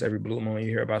probably once every blue moon you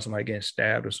hear about somebody getting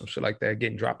stabbed or some shit like that,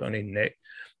 getting dropped on their neck.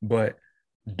 But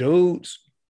dudes,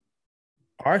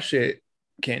 our shit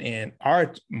can end.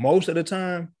 Most of the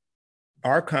time,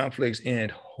 our conflicts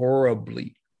end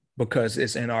horribly because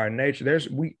it's in our nature.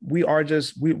 We're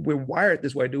wired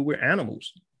this way, dude. We're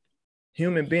animals.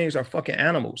 Human beings are fucking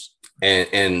animals.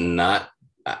 And not.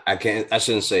 I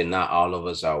shouldn't say not all of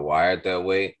us are wired that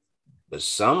way, but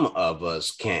some of us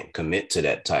can't commit to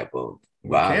that type of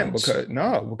violence.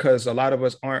 Because a lot of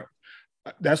us aren't.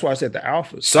 That's why I said the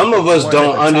alphas. Some of us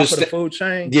don't understand the food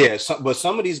chain. Yeah, but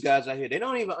some of these guys out here, they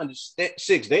don't even understand.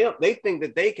 They think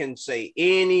that they can say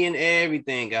any and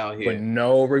everything out here with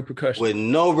no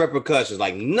repercussions.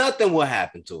 Like nothing will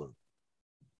happen to them.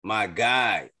 My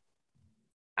guy,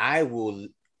 I will.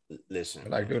 Listen,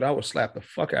 like, dude, I would slap the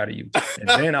fuck out of you, and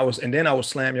then I would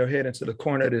slam your head into the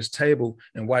corner of this table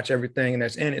and watch everything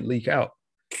that's in it leak out,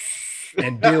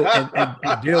 and deal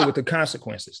and deal with the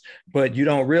consequences. But you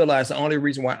don't realize the only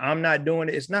reason why I'm not doing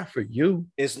it is not for you.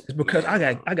 It's because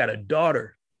I got a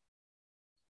daughter.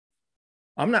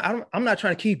 I'm not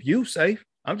trying to keep you safe.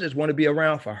 I just want to be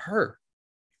around for her.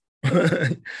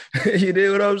 You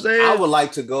dig what I'm saying? I would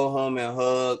like to go home and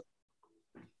hug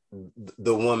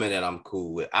the woman that I'm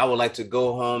cool with. I would like to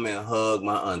go home and hug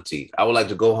my auntie. I would like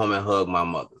to go home and hug my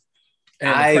mother.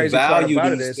 And the crazy part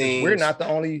about it is we're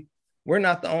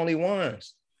not the only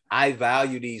ones. I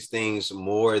value these things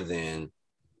more than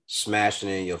smashing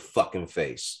in your fucking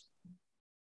face.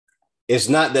 It's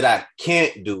not that I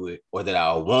can't do it or that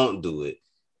I won't do it.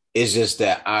 It's just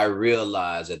that I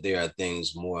realize that there are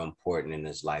things more important in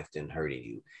this life than hurting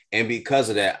you. And because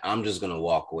of that, I'm just going to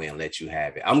walk away and let you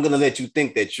have it. I'm going to let you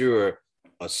think that you're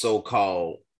a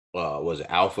so-called,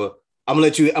 alpha? I'm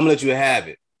going to let you have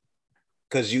it.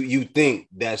 Because you think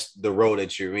that's the role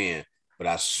that you're in. But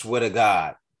I swear to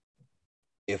God,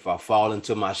 if I fall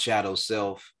into my shadow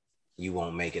self, you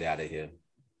won't make it out of here.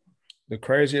 The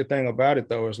crazier thing about it,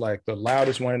 though, is like the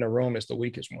loudest one in the room is the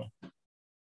weakest one.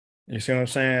 You see what I'm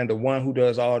saying? The one who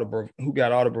does who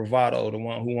got all the bravado, the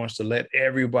one who wants to let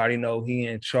everybody know he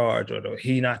in charge or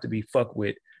he not to be fucked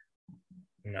with.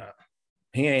 Nah,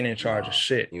 he ain't in charge of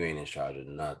shit. You ain't in charge of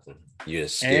nothing. You're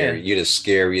the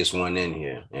scariest one in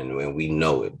here, and we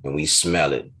know it and we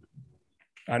smell it.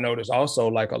 I know there's also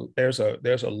like there's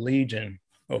a legion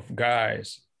of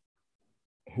guys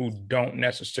who don't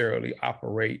necessarily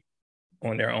operate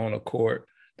on their own accord.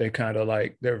 They kind of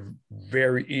like, they're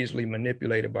very easily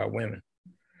manipulated by women.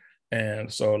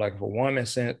 And so like if a woman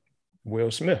sent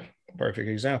Will Smith, perfect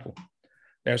example,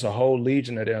 there's a whole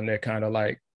legion of them that kind of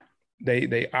like,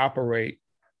 they operate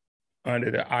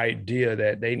under the idea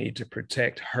that they need to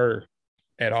protect her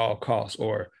at all costs,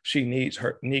 or she needs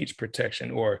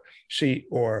protection, or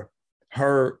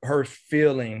her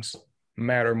feelings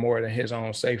matter more than his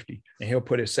own safety. And he'll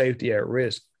put his safety at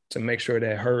risk to make sure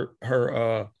that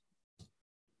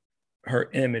her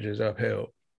image is upheld.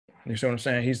 You see what I'm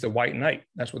saying? He's the white knight.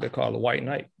 That's what they call the white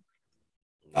knight.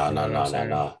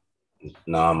 No,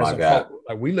 my God.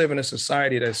 Like we live in a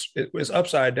society it's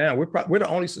upside down. We're the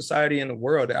only society in the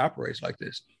world that operates like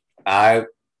this. The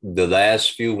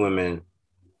last few women,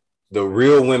 the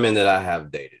real women that I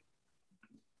have dated,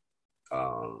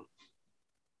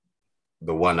 the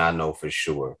one I know for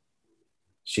sure,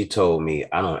 she told me,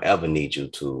 I don't ever need you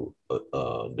to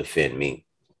defend me.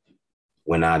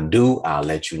 When I do, I'll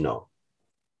let you know.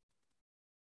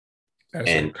 That's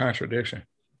a contradiction.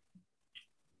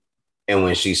 And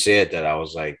when she said that, I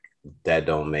was like, that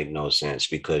don't make no sense,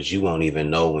 because you won't even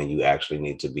know when you actually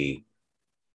need to be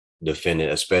defended,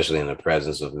 especially in the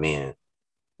presence of men.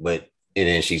 And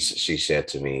then she said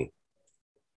to me,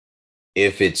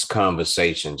 if it's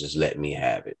conversation, just let me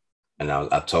have it. And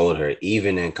I told her,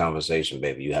 even in conversation,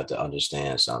 baby, you have to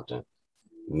understand something.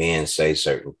 Men say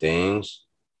certain things,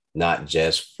 not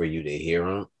just for you to hear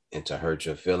them and to hurt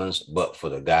your feelings, but for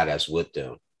the guy that's with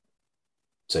them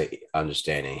to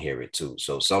understand and hear it too.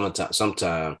 So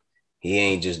sometimes he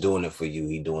ain't just doing it for you.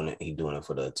 He doing it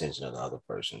for the attention of the other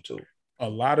person too. A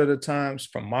lot of the times,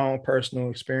 from my own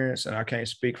personal experience, and I can't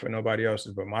speak for nobody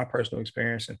else's, but my personal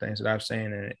experience and things that I've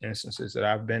seen and instances that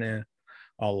I've been in,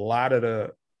 a lot of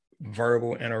the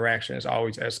verbal interactions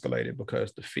always escalated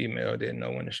because the female didn't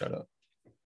know when to shut up.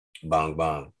 Bang,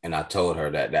 bang. And I told her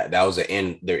that was their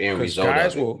end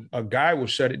result. A guy will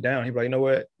shut it down. He'd be like, you know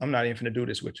what? I'm not even finna do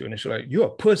this with you. And then she's like, you're a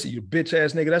pussy, you bitch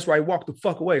ass nigga. That's right. Walk the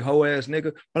fuck away, hoe ass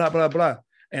nigga. Blah, blah, blah.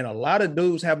 And a lot of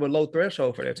dudes have a low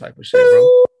threshold for that type of shit, bro.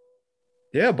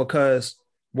 Yeah, because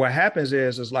what happens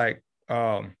is like,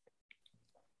 and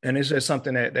it's just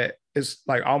something that it's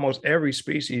like almost every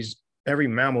species, every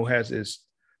mammal has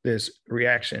this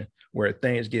reaction where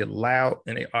things get loud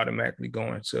and they automatically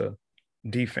go into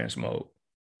defense mode.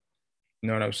 You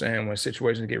know what I'm saying? When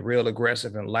situations get real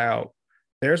aggressive and loud,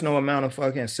 there's no amount of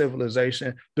fucking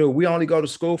civilization. Dude, we only go to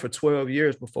school for 12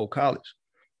 years before college.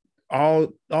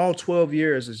 All 12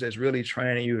 years is just really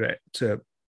training you to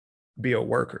be a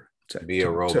worker, to be a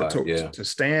robot, to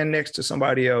stand next to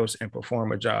somebody else and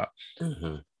perform a job.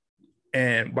 Mm-hmm.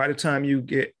 And by the time you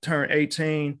turn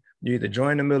 18, you either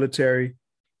join the military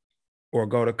or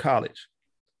go to college,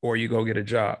 or you go get a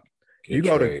job. You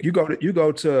go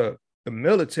to the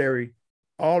military,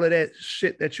 all of that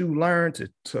shit that you learn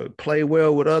to play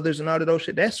well with others and all of those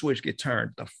shit, that switch get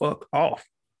turned the fuck off.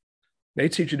 They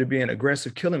teach you to be an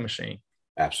aggressive killing machine.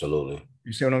 Absolutely.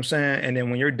 You see what I'm saying? And then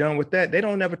when you're done with that, they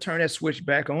don't never turn that switch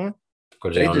back on.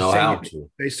 Because they don't know how to.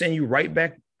 They send you right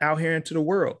back out here into the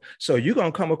world. So you're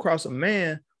going to come across a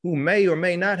man who may or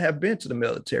may not have been to the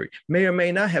military, may or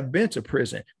may not have been to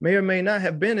prison, may or may not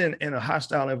have been in a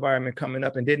hostile environment coming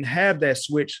up and didn't have that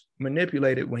switch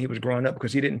manipulated when he was growing up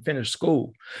because he didn't finish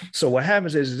school. So what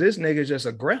happens is this nigga is just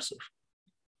aggressive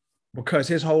because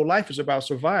his whole life is about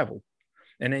survival.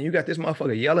 And then you got this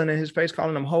motherfucker yelling in his face,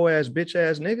 calling them hoe ass, bitch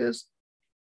ass niggas.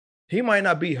 He might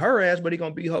not be her ass, but he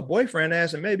gonna be her boyfriend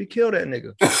ass and maybe kill that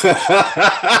nigga.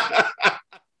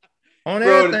 On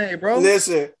everything, bro.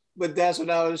 Listen. But that's what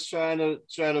I was trying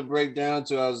to break down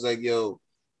to. I was like, yo,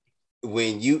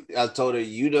 I told her,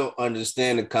 you don't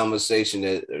understand the conversation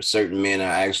that certain men are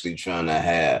actually trying to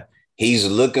have. He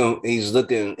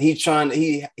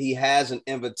has an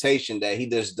invitation that he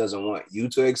just doesn't want you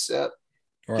to accept.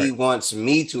 Right. He wants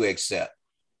me to accept.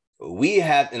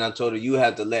 And I told her, you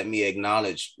have to let me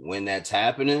acknowledge when that's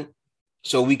happening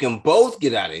so we can both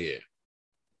get out of here.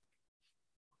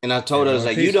 And I told her, I was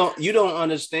like, you don't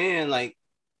understand, like,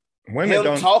 women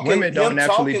don't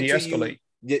naturally de-escalate.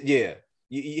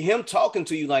 Him talking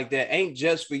to you like that ain't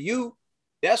just for you.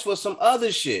 That's for some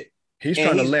other shit. He's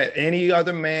trying to let any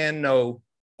other man know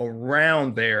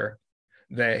around there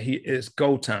that he is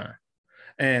go time.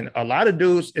 And a lot of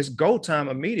dudes, it's go time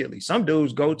immediately. Some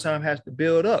dudes, go time has to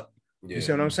build up. Yeah. You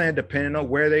see what I'm saying? Depending on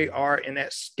where they are in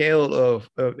that scale of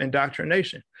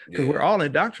indoctrination. Because we're all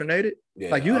indoctrinated. Yeah.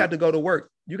 Like you have to go to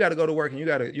work. You got to go to work and you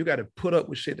got to put up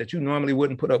with shit that you normally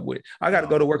wouldn't put up with. I got to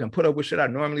go to work and put up with shit I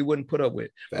normally wouldn't put up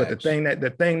with. Facts. But the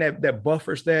thing that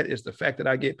buffers that is the fact that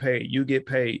I get paid, you get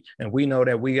paid, and we know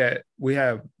that we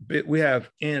have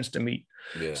ends to meet.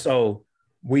 Yeah. So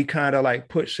we kind of like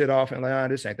put shit off and like,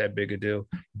 this ain't that big a deal.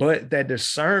 But that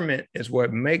discernment is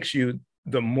what makes you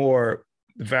the more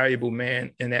valuable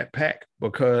man in that pack,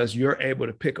 because you're able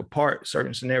to pick apart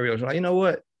certain scenarios. Like, you know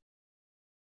what?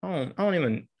 I don't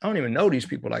even know these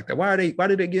people like that. Why are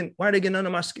they getting under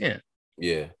my skin?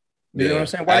 Yeah. You know what I'm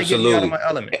saying? Why Absolutely. They getting me out of my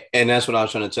element? And that's what I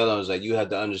was trying to tell them, is like, you have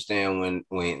to understand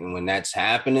when that's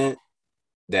happening,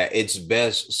 that it's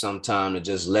best sometime to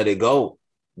just let it go.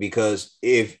 Because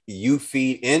if you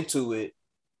feed into it,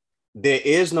 there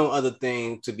is no other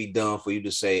thing to be done for you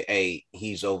to say, hey,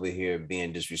 he's over here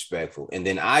being disrespectful. And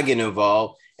then I get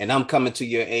involved and I'm coming to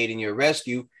your aid and your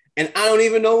rescue, and I don't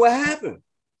even know what happened.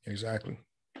 Exactly.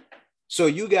 So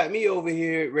you got me over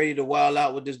here ready to wild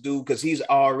out with this dude because he's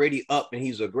already up and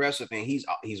he's aggressive and he's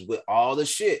with all the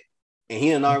shit. And he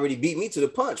done already beat me to the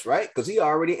punch, right? Because he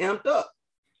already amped up.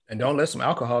 And don't let some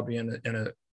alcohol be in a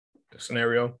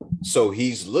scenario. So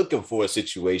he's looking for a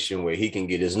situation where he can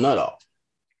get his nut off.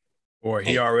 Or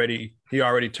he already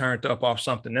turned up off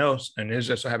something else, and it's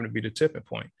just happened to be the tipping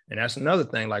point. And that's another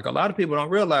thing. Like, a lot of people don't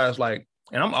realize, like,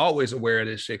 and I'm always aware of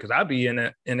this shit because I be in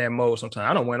that mode sometimes.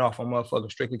 I don't went off on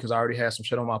motherfucker strictly because I already had some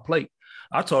shit on my plate.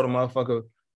 I told a motherfucker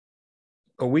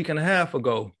a week and a half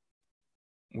ago,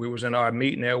 we was in our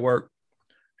meeting at work,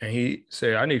 and he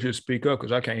said, I need you to speak up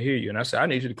because I can't hear you. And I said, I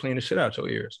need you to clean the shit out your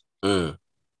ears. In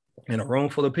a room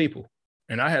full of people.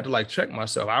 And I had to like check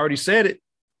myself. I already said it,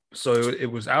 so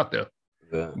it was out there.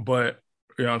 Yeah. But,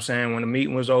 you know what I'm saying, when the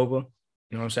meeting was over, you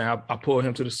know what I'm saying, I pulled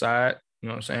him to the side. You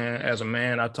know what I'm saying? As a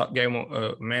man, gave him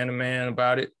a man-to-man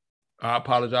about it. I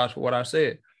apologized for what I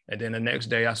said. And then the next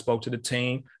day I spoke to the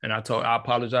team and I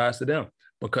apologized to them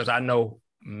because I know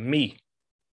me.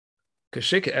 Because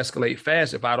shit can escalate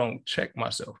fast if I don't check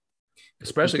myself.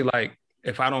 Especially like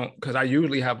if I don't, because I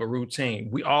usually have a routine.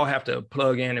 We all have to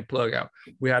plug in and plug out.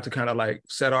 We have to kind of like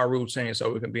set our routine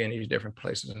so we can be in these different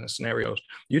places and the scenarios.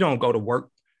 You don't go to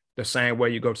work the same way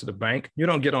you go to the bank. You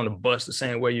don't get on the bus the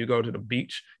same way you go to the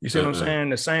beach. You see what I'm saying?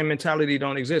 The same mentality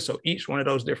don't exist. So each one of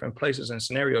those different places and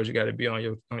scenarios, you got to be on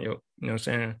your, you know what I'm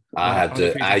saying?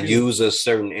 I use a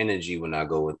certain energy when I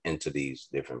go into these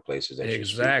different places.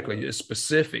 Exactly. It's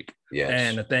specific. Yes.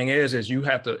 And the thing is you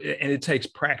have to, and it takes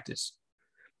practice.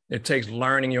 It takes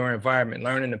learning your environment,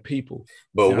 learning the people.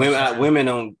 But women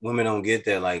don't get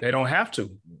that. Like, they don't have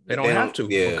to. They don't have to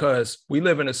because we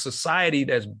live in a society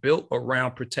that's built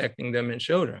around protecting them and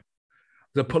children.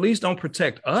 The police don't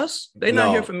protect us. They're not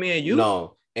here for me and you.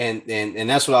 No, and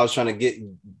that's what I was trying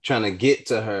to get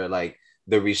to her. Like,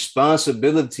 the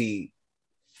responsibility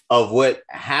of what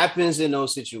happens in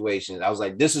those situations. I was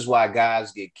like, this is why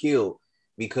guys get killed,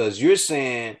 because you're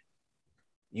saying,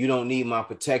 you don't need my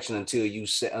protection until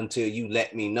you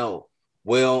let me know.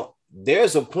 Well,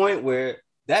 there's a point where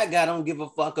that guy don't give a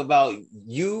fuck about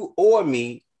you or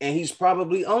me, and he's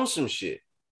probably on some shit.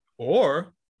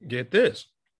 Or get this,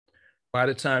 by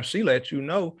the time she lets you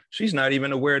know, she's not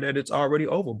even aware that it's already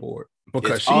overboard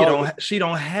because she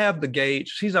don't have the gauge.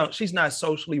 She's not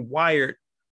socially wired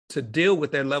to deal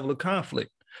with that level of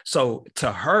conflict. So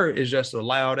to her, it's just a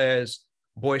loud ass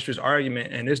boisterous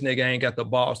argument, and this nigga ain't got the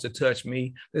balls to touch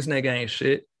me. This nigga ain't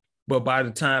shit. But by the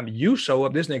time you show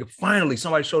up, this nigga finally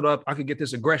somebody showed up. I could get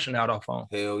this aggression out off on.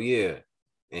 Hell yeah!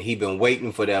 And he been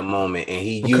waiting for that moment, and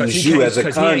he used you as a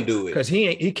conduit because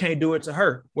he can't do it to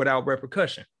her without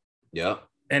repercussion. Yep.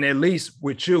 And at least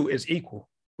with you, it's equal.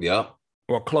 Yep.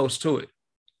 Or close to it.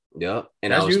 Yep.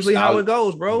 And that's usually how it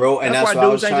goes, bro. And that's why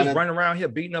dudes ain't just running around here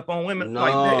beating up on women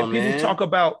like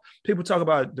that. People talk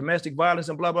about domestic violence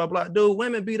and blah, blah, blah. Dude,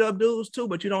 women beat up dudes too,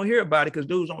 but you don't hear about it because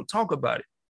dudes don't talk about it.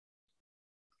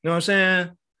 You know what I'm saying?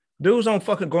 Dudes don't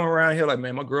fucking going around here like,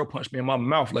 man, my girl punched me in my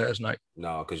mouth last night.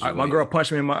 No, because my girl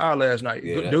punched me in my eye last night.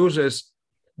 Yeah, dudes just,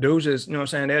 you know what I'm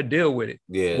saying? They'll deal with it.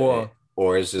 Yeah.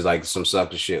 Or it's just like some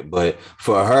sucker shit. But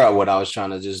for her, what I was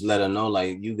trying to just let her know,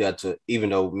 like, you got to, even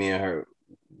though me and her,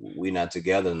 we not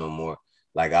together no more.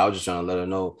 Like, I was just trying to let her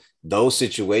know those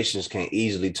situations can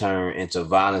easily turn into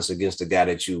violence against the guy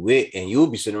that you with, and you'll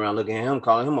be sitting around looking at him,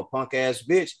 calling him a punk ass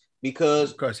bitch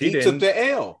because he took the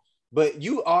L. But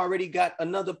you already got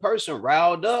another person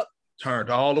riled up Turned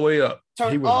all the way up.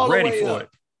 Turned He was all the ready way for up. it.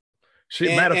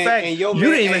 Shit, matter of fact, you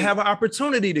didn't even have an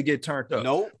opportunity to get turned up.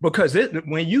 Nope. Because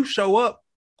when you show up,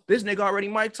 this nigga already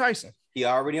Mike Tyson. He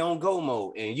already on go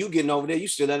mode, and you getting over there, you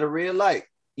still at a red light.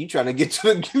 You trying to get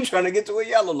to a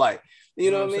yellow light.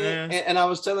 You know what I mean? And I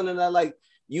was telling her that, like,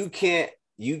 you can't.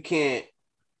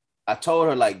 I told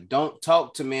her, like, don't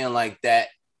talk to men like that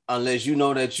unless you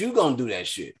know that you gonna do that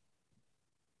shit.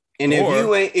 And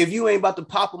if you ain't about to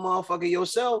pop a motherfucker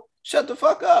yourself, shut the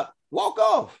fuck up. Walk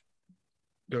off.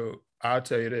 Dude, I'll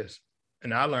tell you this,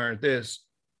 and I learned this: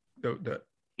 the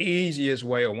easiest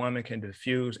way a woman can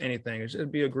diffuse anything is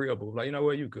just be agreeable. Like, you know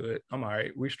what, you good. I'm all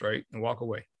right. We straight, and walk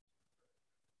away.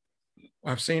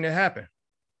 I've seen it happen.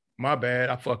 My bad.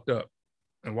 I fucked up,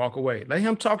 and walk away. Let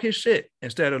him talk his shit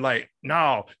instead of like,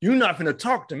 no, you're not gonna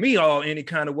talk to me all any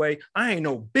kind of way. I ain't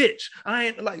no bitch. I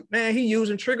ain't like, man, he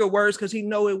using trigger words because he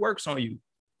know it works on you.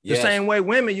 The same way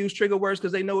women use trigger words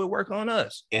because they know it work on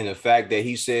us. And the fact that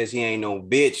he says he ain't no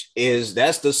bitch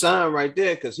that's the sign right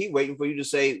there, because he waiting for you to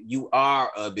say you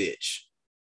are a bitch.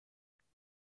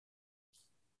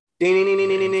 Ding, ding, ding,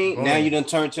 ding, ding, ding. Now you done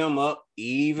turned him up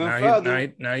even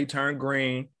further. Now he turned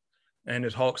green and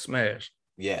his Hulk smash.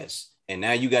 Yes. And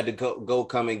now you got to go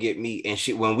come and get me. And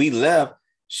when we left,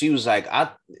 she was like, I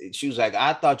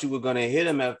thought you were gonna hit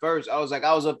him at first. I was like,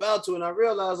 I was about to, and I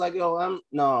realized, like, yo,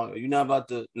 no, you're not about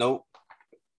to. Nope,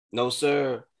 no,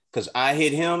 sir. Because I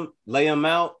hit him, lay him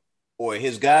out, or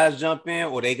his guys jump in,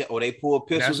 or they pull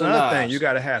pistols. That's another thing. You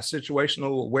got to have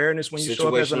situational awareness when you show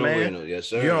up as a man. Yes,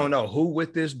 sir. You don't know who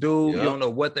with this dude. Yep. You don't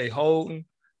know what they holding.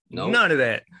 Nope. None of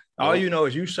that. Nope. All you know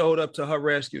is you showed up to her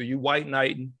rescue. You white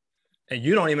knighting, and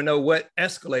you don't even know what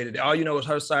escalated. All you know is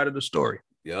her side of the story.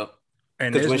 Yep.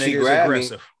 And this nigga is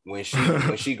aggressive. When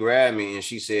she grabbed me and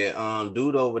she said,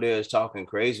 dude over there is talking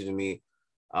crazy to me,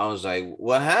 I was like,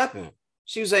 what happened?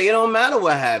 She was like, it don't matter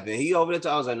what happened. He over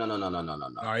there. I was like, no.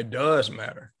 No, it does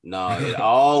matter. No, it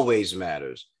always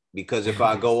matters. Because if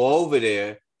I go over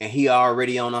there and he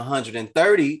already on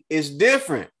 130, it's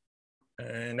different.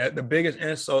 And the biggest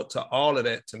insult to all of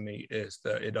that to me is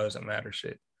it doesn't matter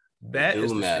shit. That's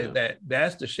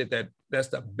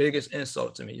the biggest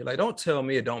insult to me. You're like, don't tell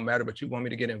me it don't matter, but you want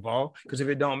me to get involved? Because if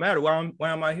it don't matter, why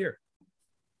am I here?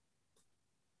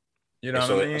 You know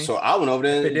what I mean? So I went over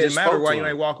there. If it didn't matter, why you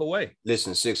ain't walk away?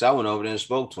 Listen, Six, I went over there and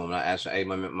spoke to him. I asked her, hey,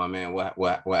 my man,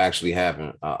 what actually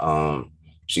happened?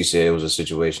 She said it was a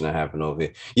situation that happened over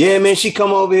here. Yeah, man, she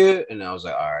come over here. And I was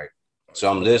like, all right.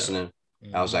 So I'm listening.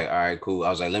 Mm-hmm. I was like, all right, cool.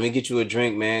 I was like, let me get you a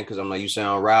drink, man. Because I'm like, you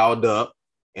sound riled up.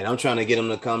 And I'm trying to get him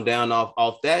to come down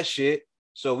off that shit.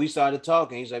 So we started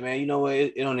talking. He's like, man, you know what?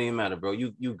 It don't even matter, bro.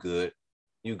 You good.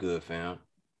 You good, fam.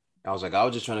 I was like, I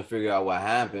was just trying to figure out what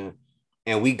happened.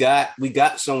 And we got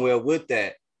somewhere with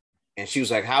that. And she was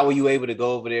like, how were you able to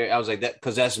go over there? I was like, that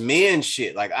because that's men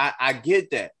shit. Like, I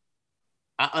get that.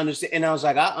 I understand. And I was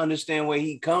like, I understand where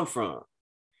he come from.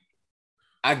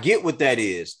 I get what that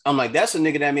is. I'm like, that's a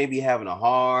nigga that may be having a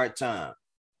hard time.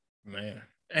 Man.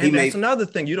 And that's another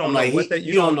thing. You don't know what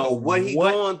you don't know what he's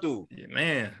going through.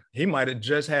 Man, he might have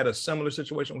just had a similar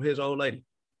situation with his old lady.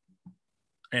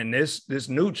 And this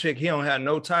new chick he don't have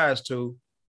no ties to.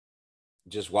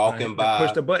 Just walking by.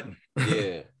 Push the button.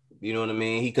 Yeah. You know what I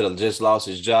mean? He could have just lost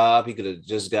his job. He could have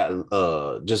just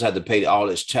had to pay all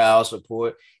his child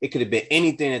support. It could have been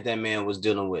anything that man was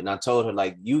dealing with. And I told her,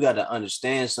 like, you got to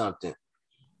understand something.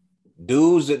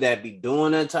 Dudes that be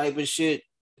doing that type of shit,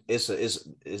 it's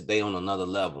they on another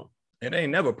level. It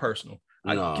ain't never personal.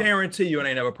 No. I guarantee you it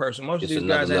ain't never personal. Most of these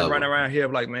guys ain't running around here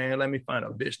like, man, let me find a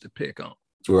bitch to pick on.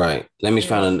 Right. Let me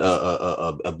find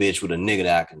a bitch with a nigga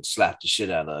that I can slap the shit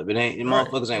out of. It ain't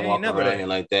motherfuckers ain't walking around here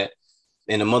like that.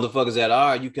 And the motherfuckers that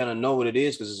are, you kind of know what it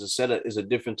is because it's a setup. It's a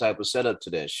different type of setup to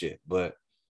that shit. But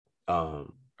I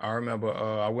remember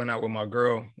I went out with my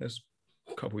girl this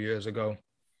a couple years ago.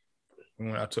 We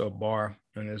went out to a bar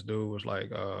and this dude was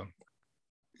like,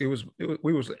 we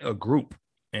was a group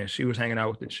and she was hanging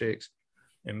out with the chicks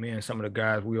and me and some of the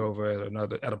guys, we over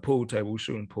at a pool table, we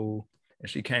shooting pool. And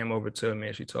she came over to me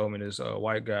and she told me this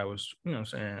white guy was, you know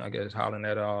what I'm saying, I guess hollering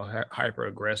at her all hyper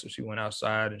aggressive. She went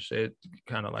outside and shit,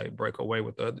 kind of like break away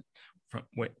with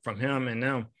from him and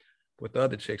them with the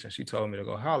other chicks. And she told me to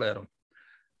go holler at him.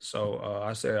 So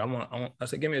I said, I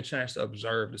said, give me a chance to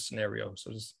observe the scenario.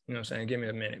 So just, you know what I'm saying, give me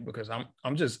a minute because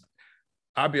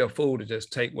I'd be a fool to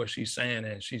just take what she's saying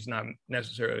and she's not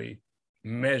necessarily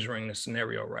measuring the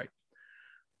scenario right.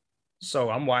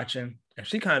 So I'm watching and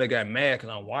she kind of got mad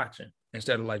because I'm watching.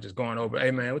 Instead of like just going over,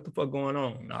 hey man, what the fuck going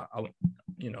on? I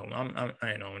ain't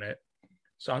on that.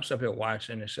 So I'm stuck here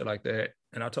watching and shit like that.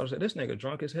 And I told her, this nigga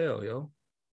drunk as hell, yo.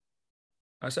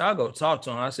 I said, I'll go talk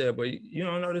to him. I said, but you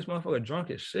don't know this motherfucker drunk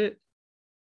as shit.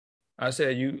 I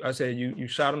said, you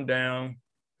shot him down.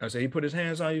 I said, he put his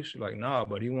hands on you. She's like, nah,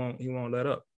 but he won't let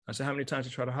up. I said, how many times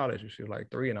you try to holler at you? She was like,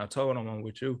 3. And I told him I'm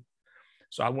with you.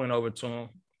 So I went over to him.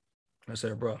 I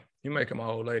said, bro, you making my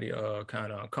old lady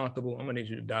kind of uncomfortable. I'm gonna need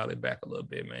you to dial it back a little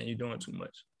bit, man. You're doing too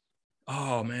much.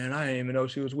 Oh man, I didn't even know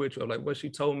she was with you. I'm like, what she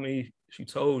told me, she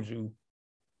told you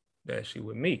that she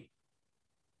with me.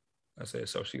 I said,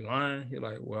 so she lying? He's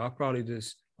like, well, I probably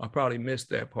missed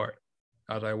that part.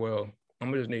 I was like, well, I'm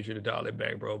gonna just need you to dial it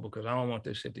back, bro, because I don't want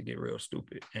this shit to get real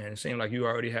stupid. And it seemed like you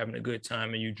already having a good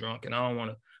time and you drunk, and I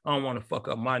don't wanna fuck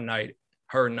up my night,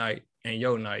 her night, and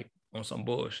your night on some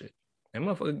bullshit. And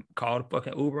motherfucker called a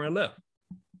fucking Uber and left.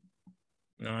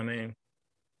 You know what I mean?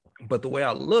 But the way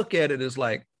I look at it is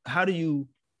like, how do you,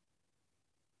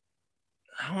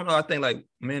 I don't know, I think like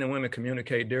men and women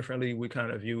communicate differently. We kind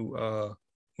of view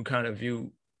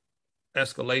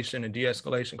escalation and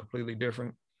de-escalation completely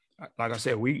different. Like I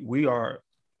said, we're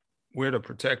the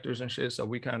protectors and shit, so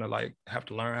we kind of like have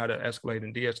to learn how to escalate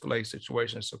and de-escalate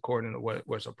situations according to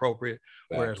what's appropriate.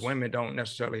 Facts. Whereas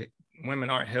women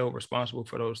aren't held responsible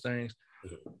for those things.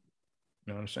 You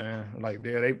know what I'm saying? Like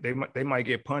they might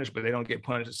get punished, but they don't get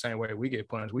punished the same way we get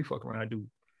punished. We fuck around and do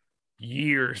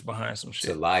years behind some shit.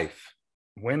 To life.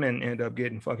 Women end up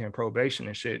getting fucking probation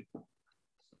and shit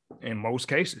in most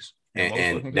cases.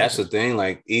 And that's the thing.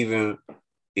 Like even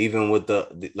with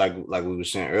the like we were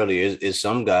saying earlier, is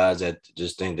some guys that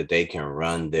just think that they can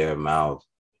run their mouth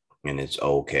and it's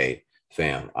okay.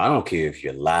 Fam, I don't care if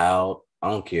you're loud. I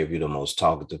don't care if you're the most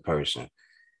talkative person.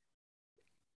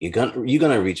 You're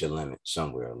gonna reach a limit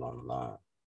somewhere along the line.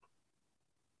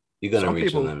 You're gonna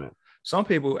reach a limit. Some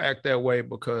people act that way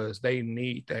because they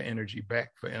need that energy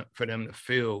back for them to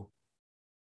feel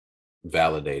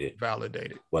validated.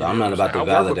 Well, I'm not about to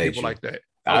validate you. Like that.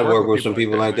 I work with some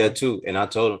people like that too, and I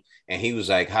told him, and he was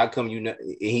like, "How come you?"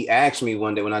 He asked me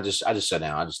one day when I just shut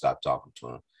down. I just stopped talking to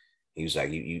him. He was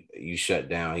like, "You shut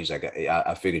down." He's like,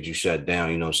 "I figured you shut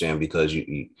down." You know what I'm saying? Because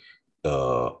you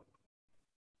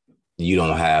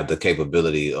don't have the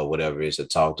capability or whatever it is to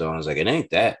talk to him. I was like, "It ain't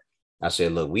that." I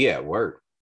said, "Look, we at work.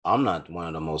 I'm not one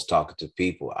of the most talkative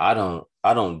people. I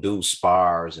don't do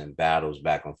spars and battles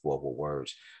back and forth with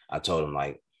words." I told him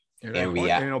like, ain't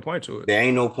no point to it. There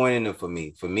ain't no point in it for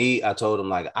me. For me, I told him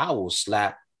like, I will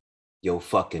slap your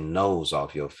fucking nose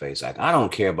off your face. Like, I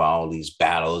don't care about all these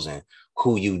battles and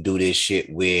who you do this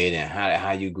shit with and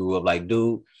how you grew up. Like,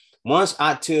 dude, once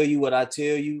I tell you what I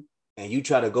tell you and you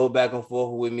try to go back and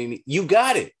forth with me, you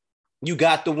got it. You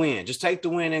got the win. Just take the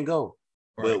win and go.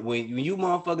 Right. But when you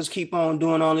motherfuckers keep on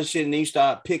doing all this shit and then you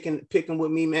start picking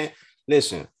with me, man,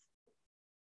 listen.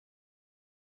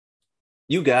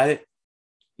 You got it.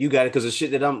 You got it, because the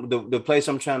shit that the place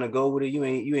I'm trying to go with it, you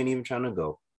ain't even trying to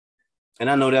go. And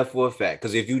I know that for a fact.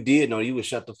 Because if you did know, you would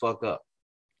shut the fuck up.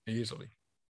 Easily.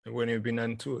 There wouldn't even be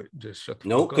nothing to it. Just shut the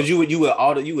fuck up. No, because you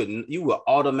would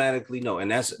automatically know. And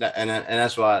that's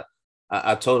why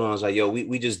I told him, I was like, yo,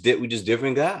 we just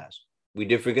different guys. We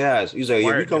different guys. He's like,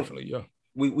 yeah, we come differently, yeah.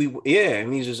 We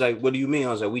and he's just like, what do you mean?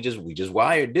 I was like, we just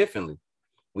wired differently.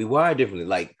 We wired differently.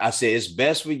 Like I said, it's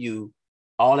best for you.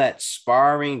 All that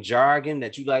sparring jargon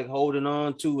that you like holding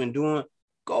on to and doing,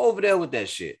 go over there with that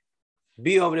shit.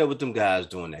 Be over there with them guys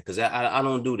doing that, because I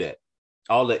don't do that.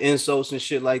 All the insults and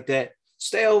shit like that,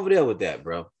 stay over there with that,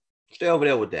 bro. Stay over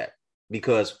there with that,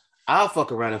 because I'll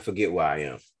fuck around and forget where I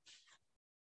am.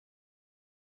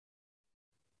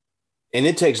 And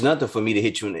it takes nothing for me to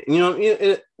hit you in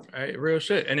the, hey, real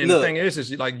shit. And then the thing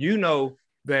is like, you know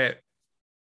that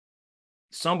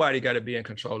somebody got to be in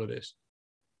control of this.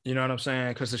 You know what I'm saying?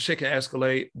 Because the shit can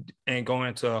escalate and go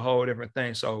into a whole different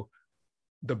thing. So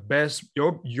the best,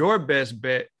 your best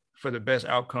bet for the best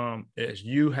outcome is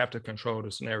you have to control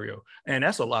the scenario. And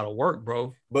that's a lot of work,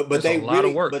 bro. But they a lot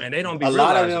of work, and they don't be a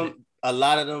lot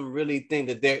of them really think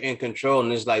that they're in control.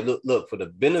 And it's like, look, for the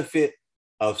benefit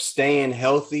of staying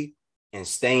healthy and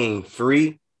staying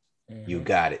free, you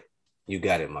got it. You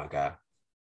got it, my guy.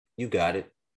 You got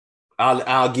it.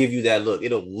 I'll give you that look.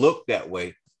 It'll look that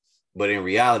way. But in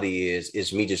reality,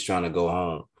 it's me just trying to go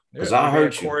home, because I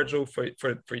hurt you. Cordial for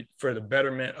the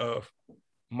betterment of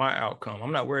my outcome.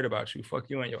 I'm not worried about you. Fuck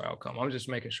you and your outcome. I'm just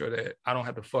making sure that I don't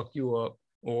have to fuck you up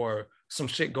or some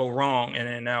shit go wrong, and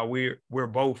then now we're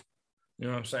both. You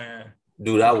know what I'm saying,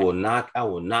 dude? I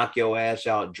will knock your ass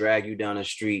out, drag you down the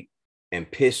street,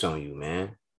 and piss on you,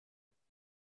 man.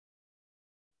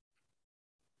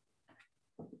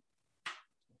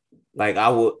 Like I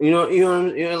will,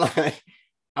 like.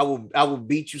 I will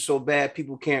beat you so bad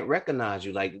people can't recognize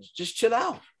you. Like, just chill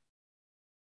out.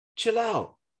 Chill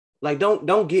out. Like,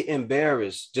 don't get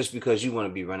embarrassed just because you want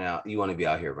to be running out. You want to be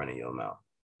out here running your mouth.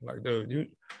 Like, dude, you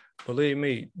believe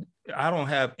me, I don't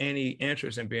have any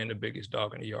interest in being the biggest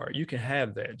dog in the yard. You can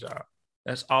have that job.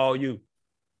 That's all you.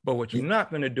 But what you're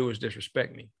not going to do is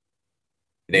disrespect me.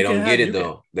 They don't get it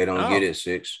though. They don't get it,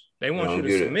 Six. They want you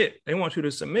to submit. They want you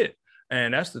to submit,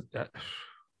 and that's the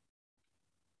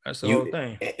whole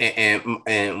thing.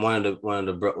 And one of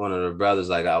the brothers,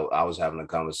 like I was having a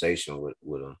conversation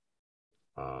with him.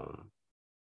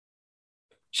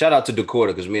 Shout out to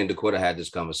Dakota, because me and Dakota had this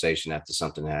conversation after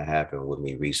something that happened with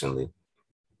me recently.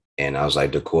 And I was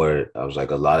like, Dakota, I was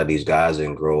like, a lot of these guys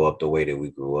didn't grow up the way that we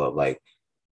grew up. Like,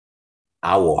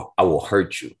 I will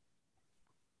hurt you.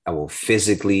 I will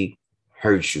physically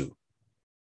hurt you.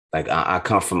 Like, I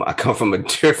come from a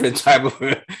different type of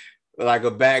like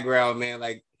a background, man.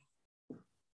 Like,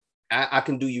 I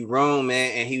can do you wrong,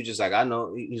 man. And he was just like, I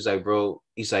know. He's like, bro,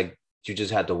 he's like, you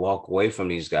just have to walk away from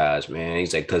these guys, man.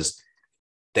 He's like, because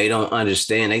they don't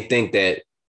understand. They think that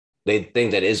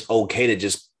it's okay to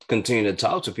just continue to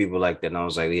talk to people like that. And I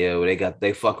was like, yeah, well,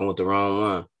 they fucking with the wrong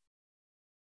one.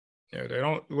 Yeah, they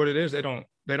don't. What it is, they don't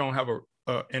have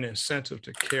an incentive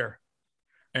to care.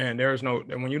 And there's no.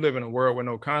 And when you live in a world with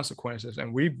no consequences,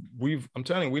 and I'm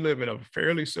telling you, we live in a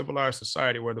fairly civilized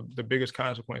society where the biggest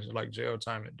consequences are like jail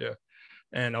time and death,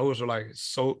 and those are like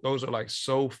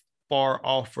so far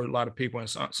off for a lot of people, and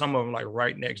some of them like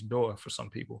right next door for some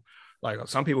people. Like,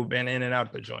 some people been in and out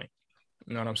of the joint.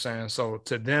 You know what I'm saying? So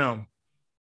to them,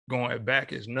 going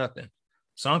back is nothing.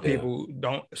 Some people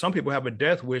don't. Some people have a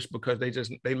death wish because they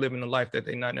live in a life that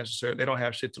they don't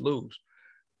have shit to lose.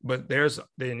 But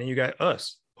then you got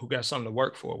us who got something to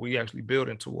work for. We actually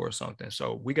building towards something.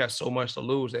 So we got so much to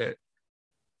lose that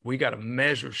we got to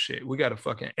measure shit. We got to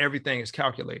fucking, everything is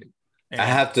calculated. And I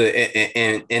have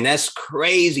to, and that's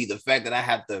crazy. The fact that I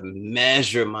have to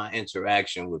measure my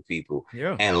interaction with people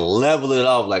and level it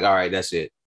off. Like, all right, that's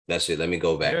it. Let me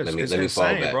go back. Let me fall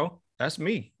back, bro. That's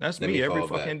me. That's me every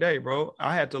fucking day, bro.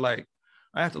 I have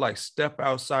to step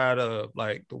outside of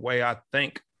like the way I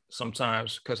think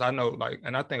sometimes, because I know, like,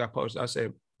 and I think I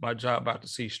said my job about to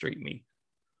see street me.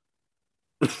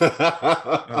 I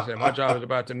said my job is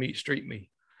about to meet street me.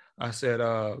 I said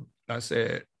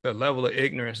the level of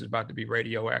ignorance is about to be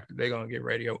radioactive. They're gonna get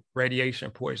radiation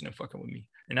poisoning fucking with me.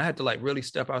 And I had to like really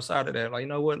step outside of that. Like, you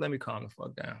know what? Let me calm the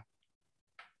fuck down.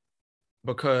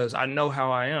 Because I know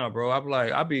how I am, bro.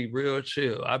 I'll be real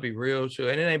chill. And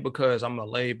it ain't because I'm a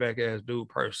laid back ass dude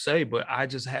per se, but I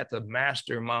just had to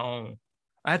master my own.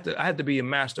 I had to be a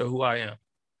master of who I am.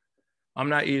 I'm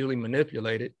not easily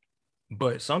manipulated,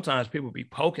 but sometimes people be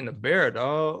poking the bear,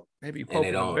 dog. They be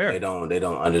poking the bear. They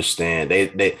don't understand.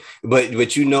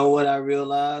 But you know what I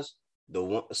realized?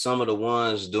 Some of the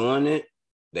ones doing it,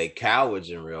 they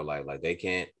cowards in real life. Like,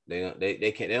 they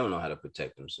don't know how to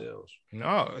protect themselves.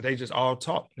 No, they just all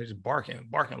talk. They just barking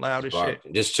loud as shit.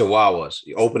 Just chihuahuas.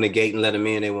 You open the gate and let them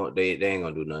in. They ain't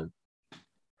gonna do nothing.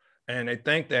 And they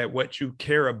think that what you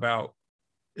care about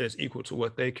is equal to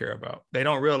what they care about. They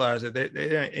don't realize that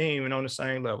they ain't even on the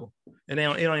same level, and it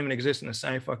don't even exist in the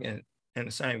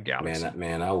same galaxy.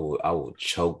 Man, I will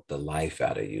choke the life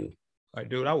out of you. Like,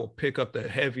 dude, I will pick up the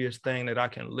heaviest thing that I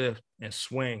can lift and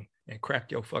swing and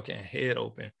crack your fucking head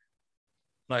open.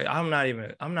 Like, I'm not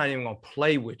even gonna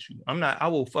play with you. I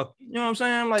will fuck, you know what I'm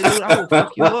saying? Like, dude, I will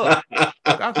fuck you up.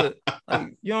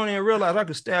 Like, you don't even realize I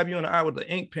could stab you in the eye with the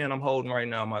ink pen I'm holding right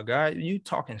now, my guy. You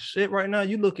talking shit right now.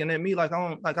 You looking at me like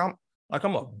I'm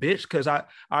a bitch because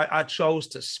I chose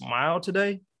to smile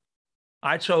today.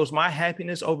 I chose my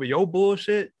happiness over your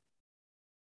bullshit.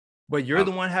 But you're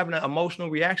the one having an emotional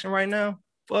reaction right now.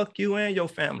 Fuck you and your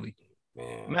family.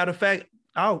 Man. Matter of fact,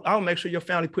 I'll make sure your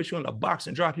family puts you in a box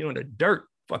and drop you in the dirt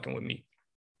fucking with me.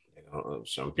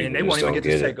 Some people, and they won't even get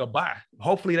to say goodbye.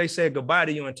 Hopefully they said goodbye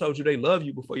to you and told you they love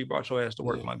you before you brought your ass to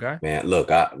work, my guy. Man,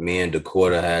 look, me and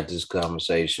Dakota had this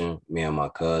conversation. Me and my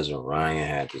cousin Ryan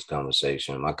had this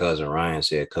conversation. My cousin Ryan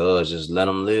said, cuz, just let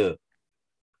them live.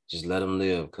 Just let them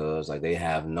live, cuz. Like, they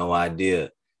have no idea.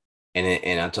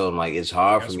 And I told him, like, it's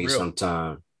hard for me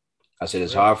sometimes. I said,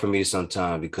 it's hard for me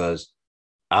sometimes because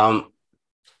I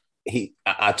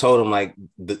told him, like,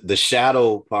 the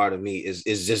shadow part of me is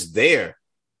just there.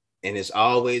 And it's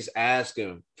always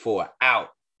asking for an out.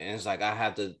 And it's like, I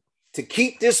have to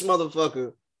keep this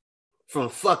motherfucker from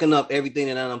fucking up everything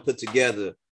that I'm put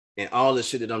together and all the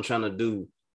shit that I'm trying to do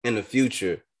in the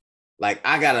future. Like,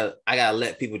 I gotta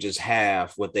let people just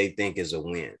have what they think is a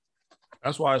win.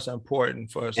 That's why it's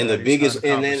important for us. And the biggest,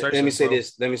 and then let me say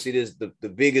this. The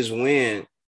biggest win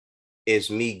is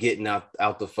me getting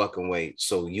out the fucking way.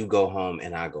 So you go home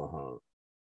and I go home.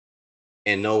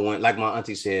 And no one, like my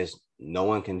auntie says, no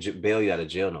one can bail you out of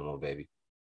jail no more, baby.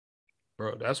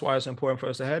 Bro, that's why it's important for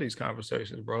us to have these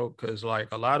conversations, bro. Because like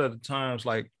a lot of the times,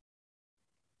 like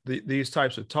these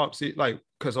types of talks, like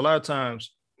because a lot of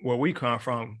times where we come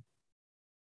from,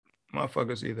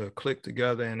 motherfuckers either click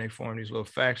together and they form these little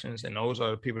factions, and those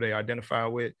are the people they identify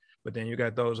with. But then you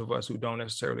got those of us who don't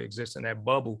necessarily exist in that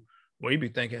bubble. We be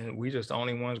thinking we just the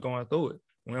only ones going through it.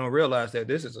 We don't realize that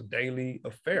this is a daily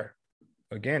affair.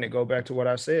 Again, it go back to what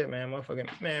I said, man.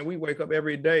 Motherfucking man, we wake up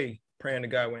every day praying to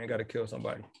God we ain't got to kill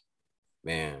somebody.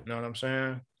 Man, you know what I'm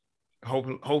saying?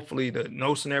 Hopefully, the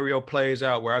no scenario plays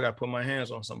out where I got to put my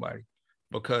hands on somebody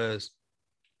because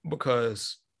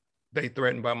they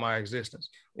threatened by my existence,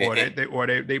 or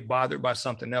they bothered by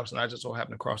something else, and I just so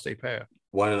happen to cross their path.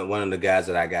 One of the guys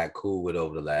that I got cool with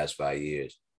over the last 5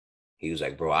 years, he was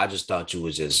like, "Bro, I just thought you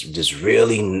was just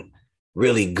really,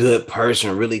 really good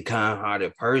person, really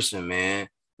kind-hearted person, man."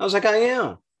 I was like, "I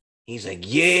am." He's like,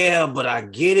 "Yeah, but I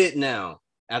get it now.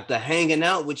 After hanging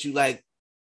out with you, like,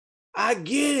 I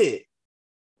get it."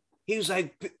 He was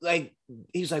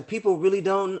like, people really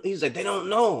don't. He's like, they don't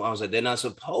know. I was like, they're not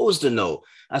supposed to know.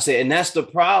 I said, and that's the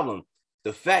problem.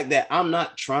 The fact that I'm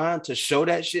not trying to show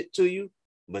that shit to you,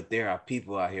 but there are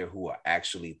people out here who are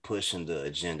actually pushing the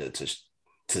agenda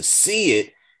to see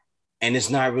it, and it's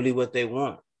not really what they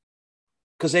want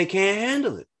because they can't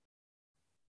handle it.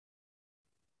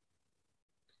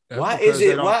 Why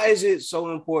is it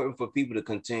so important for people to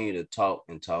continue to talk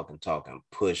and talk and talk and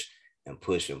push and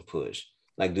push and push?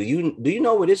 Like, do you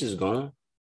know where this is going?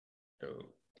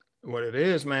 What it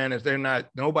is, man, is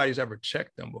nobody's ever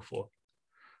checked them before.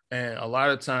 And a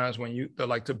lot of times when they're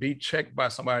like to be checked by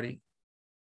somebody,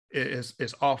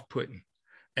 it's off-putting.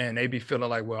 And they be feeling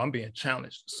like, well, I'm being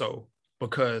challenged. So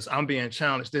because I'm being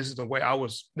challenged, this is the way I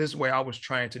was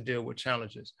trying to deal with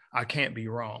challenges. I can't be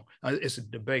wrong. It's a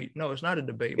debate. No, it's not a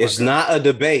debate. It's not a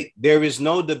debate. There is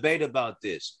no debate about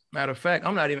this. Matter of fact,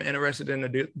 I'm not even interested in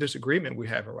the disagreement we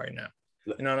have right now.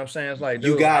 You know what I'm saying? It's like,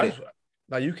 dude, you got it.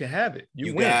 Like, you can have it.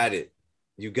 You win. Got it.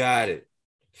 You got it.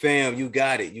 Fam, you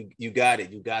got it. You got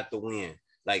it. You got the win.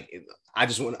 Like, at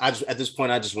this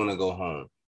point, I just want to go home.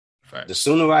 Fact. The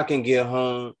sooner I can get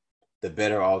home, the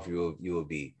better off you will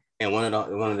be. And one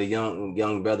of the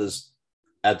young brothers,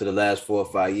 after the last 4 or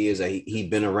 5 years that he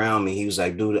been around me, he was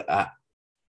like, dude,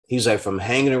 he's like, from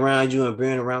hanging around you and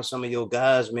being around some of your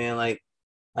guys, man, like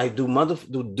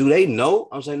do they know?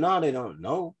 I was like, no, they don't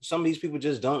know. Some of these people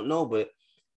just don't know, but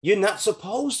you're not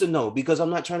supposed to know because I'm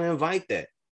not trying to invite that.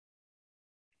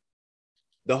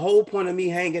 The whole point of me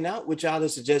hanging out with y'all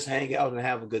is to just hang out and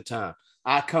have a good time.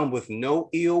 I come with no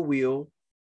ill will,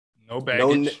 no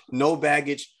baggage, no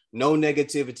baggage, no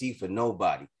negativity for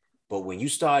nobody. But when you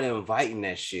start inviting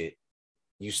that shit,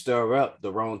 you stir up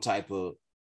the wrong type of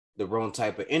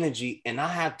energy, and I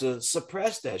have to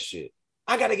suppress that shit.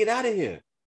 I got to get out of here.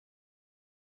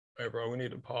 Hey, bro, we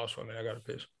need to pause for a minute. I got to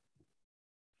piss.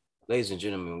 Ladies and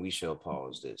gentlemen, we shall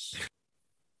pause this.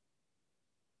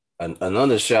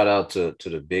 Another shout out to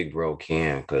the big bro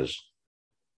Ken, because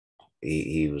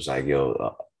he was like,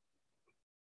 yo,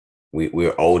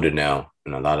 we're older now,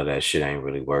 and a lot of that shit ain't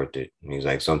really worth it. And he's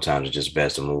like, sometimes it's just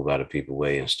best to move out of people's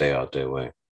way and stay out their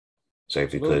way. Say,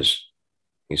 because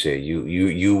he said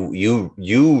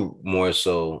you more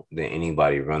so than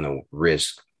anybody run the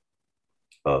risk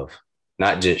of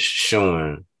not just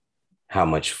showing how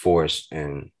much force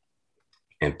and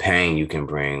pain you can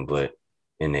bring, but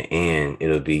in the end,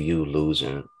 it'll be you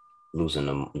losing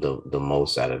the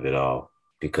most out of it all,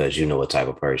 because you know what type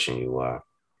of person you are.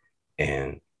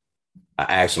 And I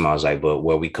asked him, I was like, but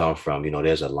where we come from, you know,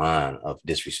 there's a line of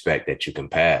disrespect that you can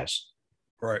pass.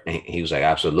 Right. And he was like,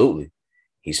 absolutely.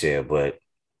 He said, but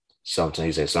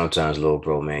sometimes, little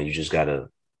bro, man, you just gotta.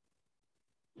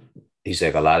 He's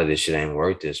like, a lot of this shit ain't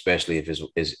worth it, especially if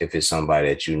it's somebody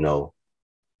that you know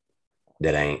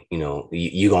that ain't, you know,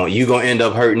 you gonna end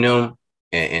up hurting them,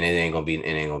 and it ain't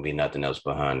gonna be nothing else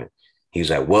behind it. He's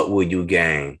like, what will you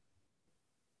gain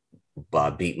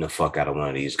by beating the fuck out of one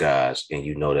of these guys, and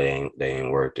you know they ain't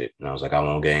worth it? And I was like, I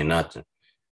won't gain nothing.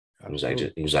 He was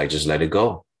like, just let it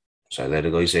go. So I let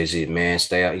it go. He says, man,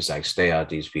 stay out. He's like, stay out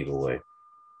these people way.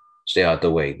 Stay out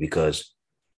the way, because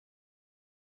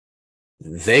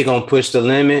they gonna push the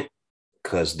limit,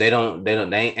 because they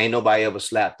ain't nobody ever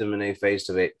slapped them in their face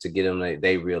to get them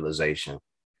their realization.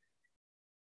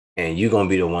 And you gonna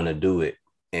be the one to do it.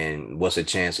 And what's the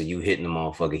chance of you hitting the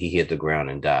motherfucker? He hit the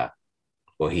ground and die,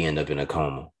 or he end up in a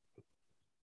coma.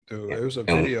 Dude, it was a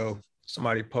video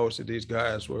somebody posted. These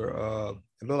guys were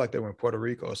it looked like they were in Puerto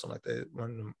Rico or something like that, one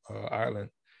of them island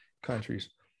countries.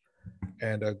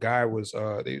 And a guy was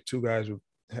the two guys who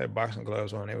had boxing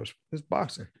gloves on. It was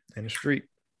boxing in the street.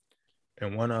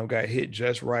 and one of them got hit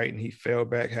just right, and he fell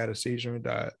back, had a seizure, and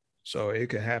died. So it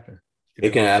can happen.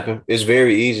 It can happen. It's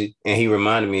very easy. And he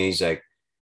reminded me, he's like,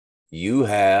 you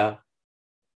have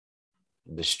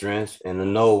the strength and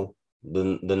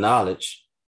the knowledge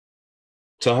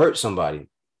to hurt somebody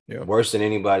worse than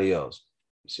anybody else.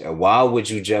 So why would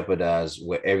you jeopardize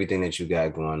with everything that you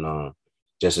got going on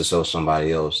just to show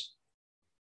somebody else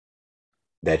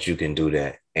that you can do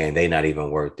that, and they're not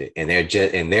even worth it, and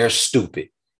they're stupid?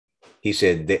 He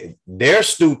said they're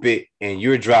stupid, and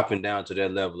you're dropping down to their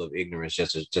level of ignorance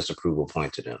just to prove a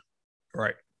point to them.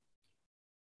 Right.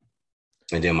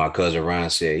 And then my cousin Ryan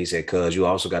said, he said, cuz you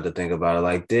also got to think about it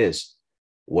like this.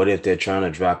 What if they're trying to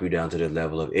drop you down to the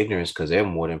level of ignorance because they're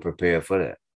more than prepared for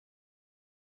that?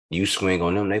 You swing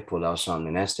on them, they pull out something,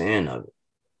 and that's the end of it.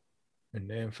 And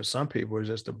then for some people, it's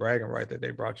just the bragging right that they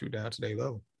brought you down to their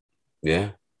level.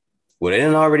 Yeah. Well, they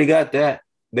didn't already got that.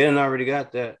 They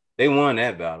won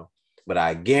that battle. But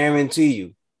I guarantee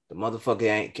you, the motherfucker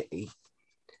ain't.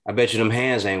 I bet you them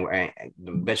hands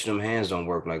don't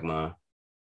work like mine.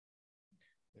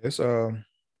 It's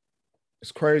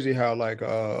crazy how like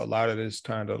a lot of this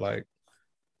kind of like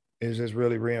it just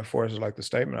really reinforces like the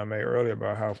statement I made earlier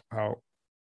about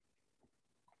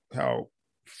how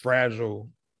fragile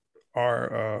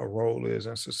our role is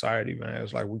in society, man.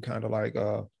 It's like we kind of like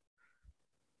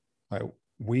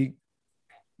we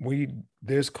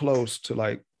this close to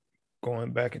like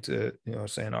going back into, you know what I'm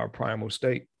saying, our primal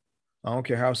state. I don't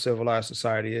care how civilized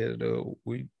society is, dude.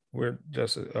 We're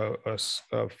just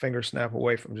a finger snap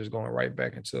away from just going right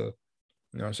back into, you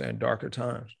know what I'm saying, darker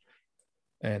times.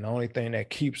 And the only thing that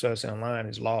keeps us in line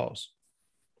is laws.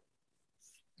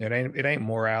 It ain't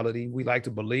morality. We like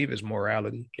to believe it's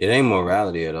morality. It ain't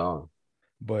morality at all.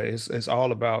 But it's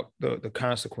all about the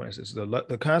consequences.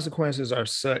 The consequences are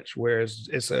such where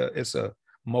it's a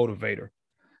motivator.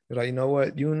 It's like, you know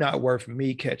what? You're not worth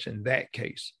me catching that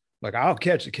case. Like, I'll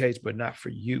catch a case, but not for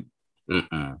you.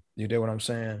 You get what I'm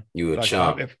saying? You a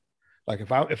chump.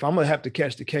 If I'm gonna have to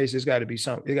catch the case, it's got to be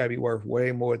something. It got to be worth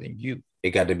way more than you.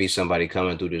 It got to be somebody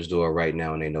coming through this door right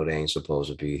now, and they know they ain't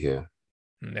supposed to be here.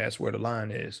 And that's where the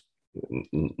line is.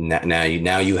 Now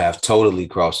you have totally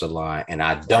crossed the line, and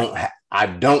I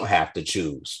don't have to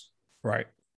choose. Right.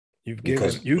 You've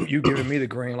given me the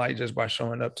green light just by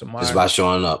showing up to mine. Just by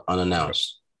showing up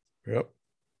unannounced. Yep.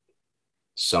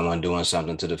 Someone doing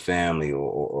something to the family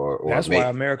or that's why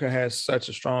America has such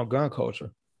a strong gun culture.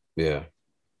 Yeah.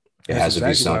 It has to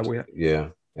be something. Yeah.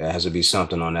 It has to be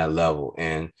something on that level.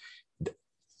 And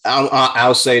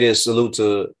I'll say this, salute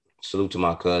to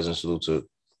my cousin, salute to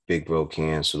Big Bro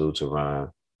Ken, salute to Ryan,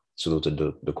 salute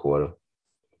to Dakota.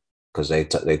 Because they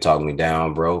talk me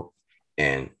down, bro.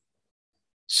 And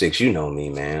Six, you know me,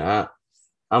 man.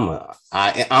 I'm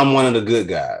one of the good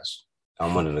guys.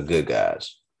 I'm one of the good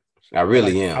guys. I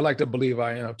really am. I like to believe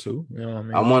I am too. You know what I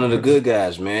mean? I'm one of the good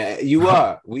guys, man. You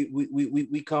are.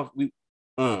 We come.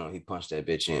 He punched that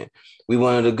bitch in. We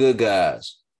one of the good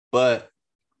guys, but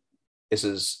it's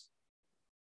a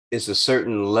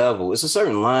certain level. It's a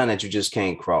certain line that you just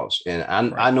can't cross. And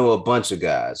I know a bunch of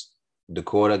guys.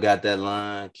 Dakota got that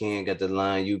line. Ken got that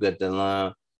line. You got that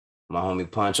line. My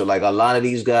homie Pancho. Like a lot of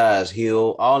these guys,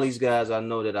 all these guys I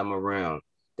know that I'm around,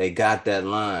 they got that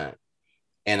line.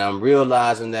 And I'm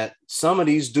realizing that some of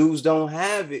these dudes don't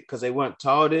have it because they weren't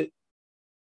taught it.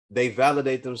 They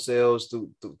validate themselves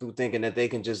through thinking that they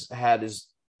can just have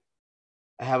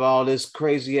all this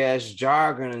crazy ass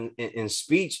jargon and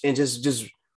speech and just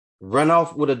run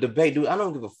off with a debate. Dude, I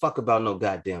don't give a fuck about no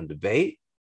goddamn debate.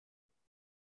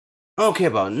 I don't care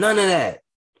about none of that.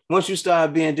 Once you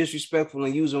start being disrespectful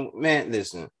and using, man,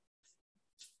 listen,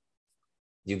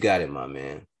 you got it, my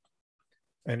man.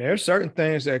 And there's certain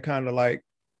things that kind of like,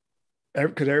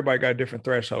 because everybody got different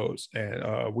thresholds,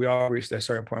 and we all reached that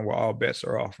certain point where all bets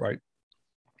are off, right?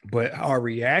 But our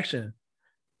reaction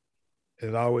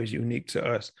is always unique to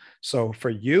us. So for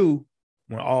you,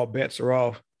 when all bets are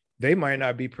off, they might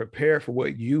not be prepared for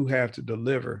what you have to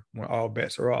deliver when all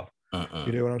bets are off.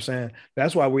 You know what I'm saying?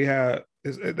 That's why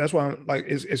I'm like,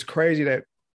 it's crazy that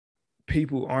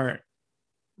people aren't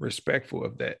respectful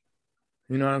of that.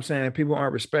 You know what I'm saying? People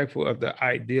aren't respectful of the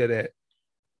idea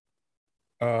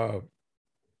that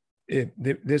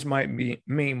this might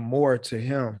mean more to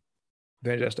him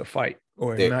than just a fight,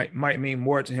 or it might mean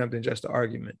more to him than just an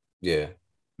argument. Yeah.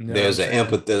 You know, there's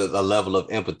a level of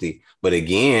empathy. But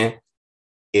again,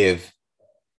 if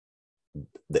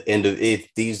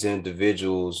these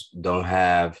individuals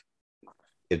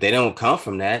if they don't come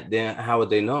from that, then how would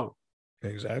they know?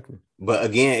 Exactly. But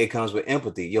again, it comes with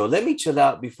empathy. Yo, let me chill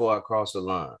out before I cross the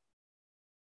line.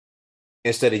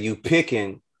 Instead of you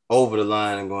picking over the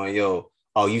line and going, yo,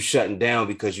 oh, you shutting down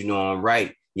because you know I'm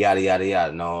right, yada yada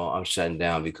yada. No, I'm shutting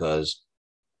down because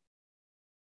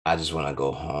I just want to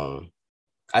go home.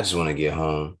 I just want to get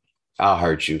home. I'll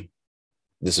hurt you.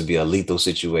 This would be a lethal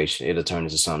situation. It'll turn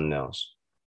into something else.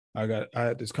 I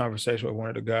had this conversation with one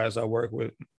of the guys I work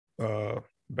with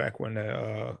back when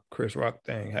the Chris Rock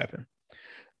thing happened.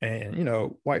 And you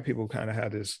know, white people kind of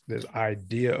have this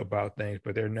idea about things,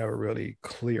 but they're never really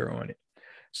clear on it.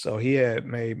 So he had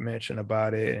made mention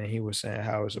about it, and he was saying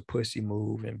how it's a pussy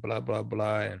move and blah blah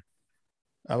blah. And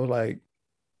I was like,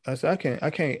 I said, I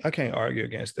can't argue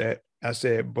against that. I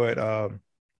said, but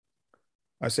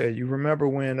I said, you remember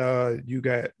when you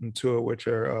got into it with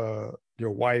your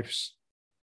wife's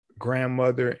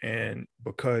grandmother, and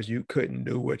because you couldn't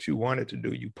do what you wanted to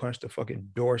do, you punched the fucking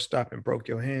doorstop and broke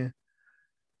your hand?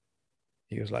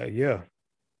 He was like, yeah.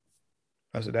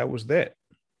 I said, that was that.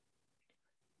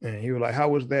 And he was like, how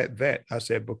was that that? I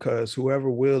said, because whoever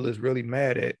Will is really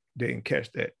mad at didn't catch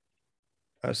that.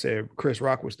 I said, Chris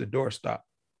Rock was the doorstop.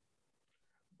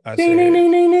 I Ding, said, ding,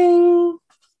 ding, ding, ding.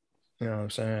 You know what I'm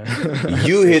saying?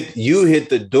 you hit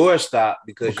the doorstop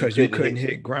because you couldn't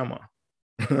hit grandma.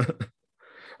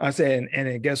 I said, and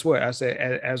then guess what? I said,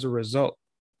 as a result,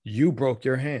 you broke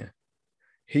your hand.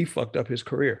 He fucked up his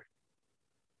career.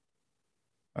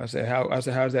 I said,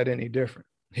 how's that any different?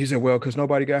 He said, well, because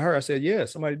nobody got hurt. I said, yeah,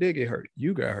 somebody did get hurt.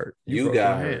 You got hurt. You broke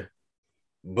got your hurt. Hand.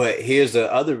 But here's the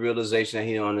other realization that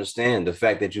he don't understand: the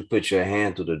fact that you put your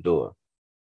hand through the door.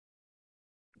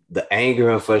 The anger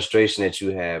and frustration that you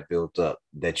have built up,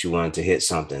 that you wanted to hit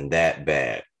something that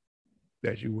bad,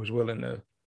 that you was willing to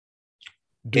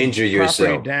injure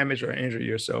yourself, damage or injure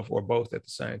yourself, or both at the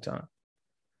same time.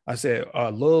 I said, a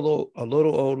little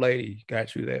old lady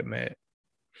got you that mad.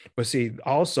 But see,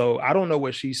 also, I don't know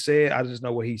what she said. I just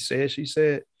know what he said. She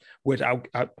said, which I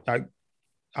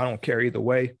don't care either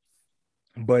way.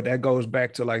 But that goes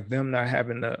back to like them not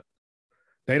having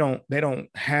they don't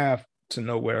have to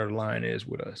know where the line is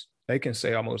with us. They can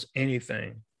say almost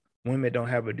anything. Women don't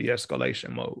have a de-escalation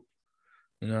mode.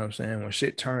 You know what I'm saying? When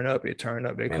shit turn up, it turn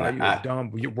up. They call you a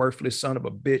dumb, you worthless son of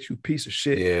a bitch, you piece of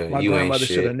shit. Yeah, my grandmother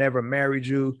should have never married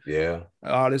you. Yeah.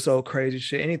 All this old crazy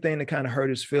shit. Anything that kind of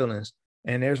hurt his feelings.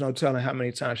 And there's no telling how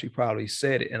many times she probably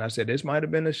said it. And I said, this might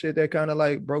have been the shit that kind of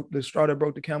like broke the straw that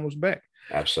broke the camel's back.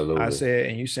 Absolutely. I said,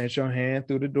 and you sent your hand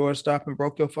through the doorstop and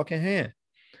broke your fucking hand.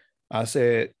 I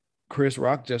said, Chris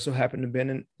Rock just so happened to have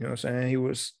been in, you know what I'm saying? He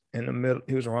was in the middle,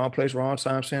 he was the wrong place, wrong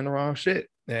time, saying the wrong shit.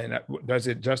 And does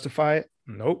it justify it?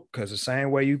 Nope. Because the same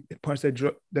way you punched that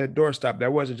doorstop,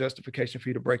 that was a justification for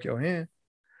you to break your hand.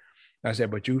 I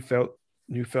said, but you felt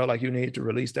like you needed to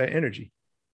release that energy.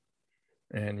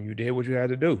 And you did what you had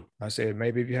to do. I said,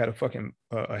 maybe if you had a fucking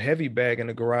a heavy bag in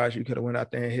the garage, you could have went out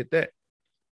there and hit that.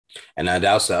 And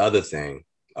that's the other thing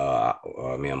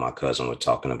me and my cousin were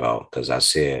talking about, because I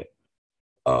said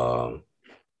the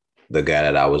guy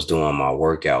that I was doing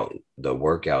the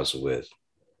workouts with,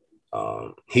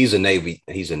 he's a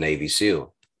Navy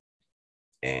SEAL.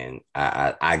 And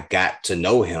I got to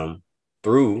know him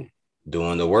through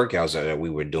doing the workouts that we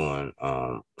were doing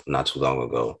not too long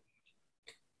ago.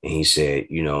 And he said,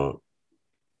 you know,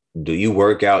 do you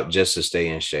work out just to stay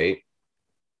in shape?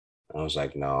 I was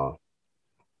like, no.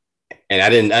 And I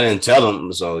didn't tell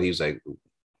him. So he's like,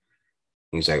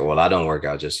 well, I don't work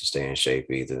out just to stay in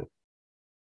shape either.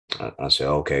 I said,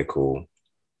 okay, cool.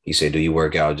 He said, do you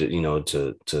work out, you know,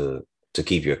 to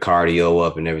keep your cardio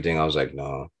up and everything? I was like,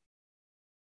 no.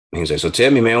 He's like, so tell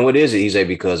me, man, what is it? He's like,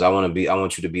 because I want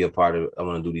you to be a part of, I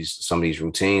want to do some of these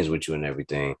routines with you and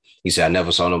everything. He said, I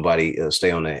never saw nobody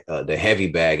stay on the heavy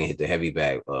bag and hit the heavy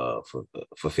bag for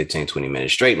 15, 20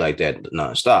 minutes straight like that,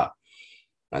 nonstop.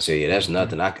 I said, yeah, that's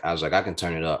nothing. I was like, I can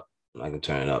turn it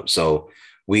up. So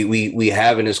we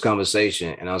having this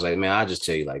conversation, and I was like, man, I'll just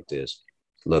tell you like this.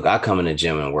 Look, I come in the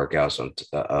gym and work out.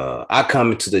 I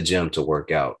come into the gym to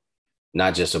work out,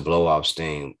 not just to blow off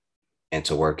steam and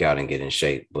to work out and get in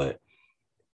shape. But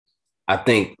I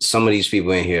think some of these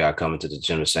people in here are coming to the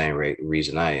gym the same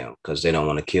reason I am, because they don't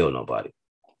want to kill nobody.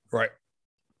 Right.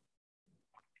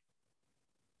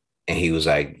 And he was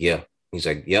like, yeah. He's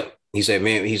like, yep. He said,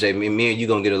 me and you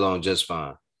gonna get along just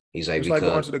fine. He's like, it's like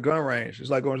going to the gun range. It's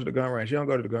like going to the gun range. You don't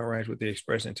go to the gun range with the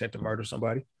express intent to murder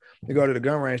somebody. You go to the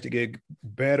gun range to get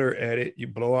better at it. You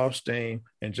blow off steam,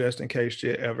 and just in case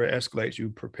shit ever escalates, you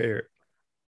prepared.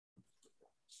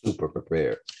 Super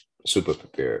prepared.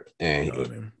 And you know what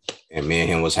I mean? And me and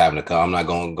him was having I'm not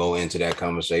going to go into that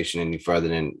conversation any further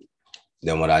than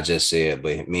what I just said.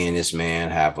 But me and this man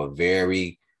have a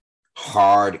very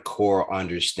hardcore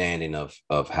understanding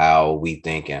of how we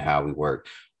think and how we work.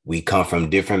 We come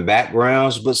from different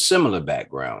backgrounds, but similar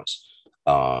backgrounds.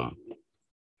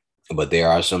 But there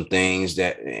are some things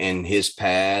that in his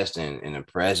past and in the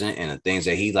present and the things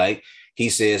that he like, he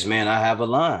says, man, I have a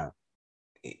line.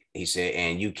 He said,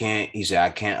 and you can't, he said, I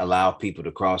can't allow people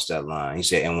to cross that line. He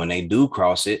said, and when they do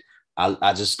cross it,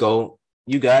 I just go,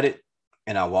 you got it.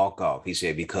 And I walk off. He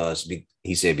said, because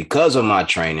of my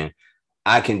training,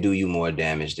 I can do you more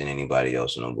damage than anybody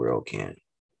else in the world can.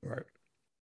 Right.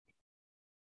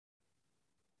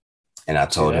 And I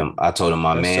told him,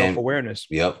 my man, self-awareness.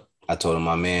 Yep. I told him,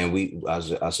 my man,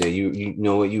 I said, you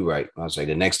know what, you right. I was like,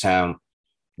 the next time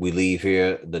we leave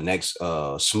here, the next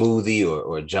smoothie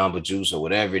or Jamba Juice or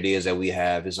whatever it is that we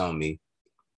have, it's on me.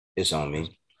 It's on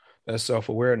me. That's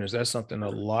self-awareness. That's something a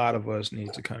lot of us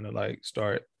need to kind of like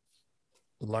start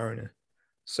learning.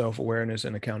 Self-awareness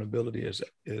and accountability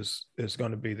is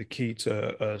going to be the key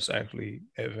to us actually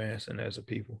advancing as a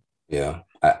people. Yeah,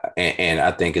 and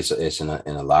I think it's in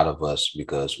a lot of us,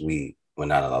 because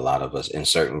not a lot of us, in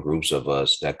certain groups of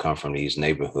us that come from these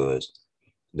neighborhoods,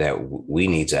 that we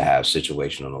need to have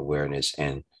situational awareness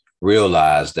and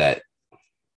realize that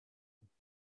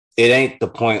it ain't the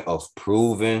point of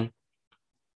proving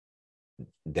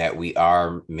that we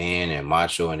are men and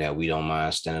macho and that we don't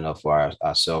mind standing up for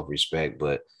our self-respect,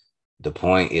 but the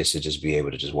point is to just be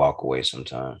able to just walk away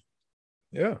sometime.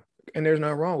 Yeah, and there's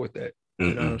nothing wrong with that.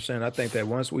 You know what I'm saying? I think that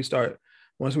once we start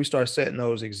setting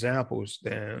those examples,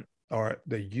 then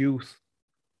the youth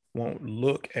won't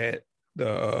look at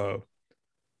the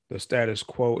status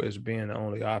quo as being the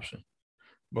only option,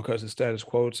 because the status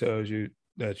quo tells you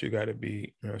that you got to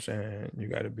be, you know what I'm saying, you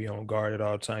got to be on guard at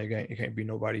all times. You can't be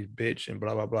nobody's bitch and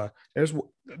blah blah blah.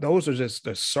 Those are just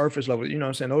the surface level. You know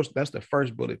what I'm saying? That's the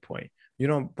first bullet point. You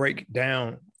don't break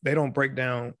down. They don't break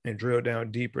down and drill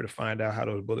down deeper to find out how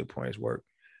those bullet points work.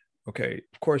 Okay,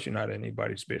 of course you're not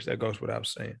anybody's bitch. That goes without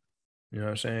saying. You know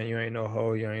what I'm saying? You ain't no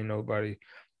hoe. You ain't nobody.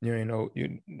 You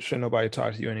shouldn't nobody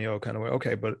talk to you any old kind of way.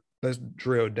 Okay, but let's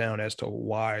drill down as to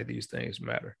why these things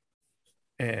matter.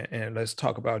 And let's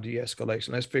talk about de-escalation.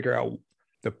 Let's figure out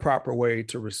the proper way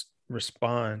to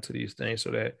respond to these things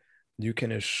so that you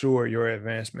can assure your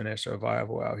advancement and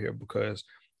survival out here, because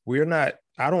we're not,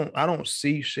 I don't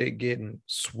see shit getting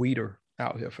sweeter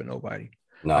out here for nobody.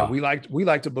 No. Like we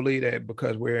like to believe that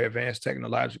because we're advanced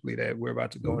technologically that we're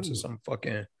about to go into some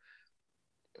fucking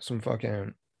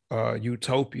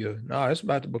utopia. No, it's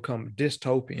about to become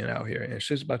dystopian out here, and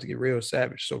shit's about to get real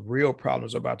savage. So real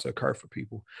problems are about to occur for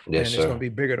people. Yes, and it's going to be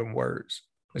bigger than words.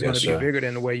 It's going to be bigger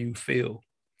than the way you feel.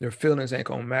 Their feelings ain't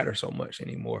going to matter so much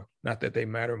anymore. Not that they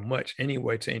matter much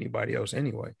anyway to anybody else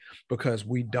anyway, because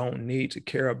we don't need to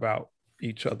care about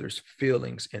each other's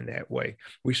feelings in that way.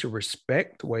 We should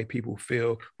respect the way people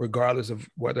feel, regardless of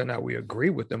whether or not we agree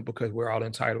with them, because we're all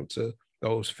entitled to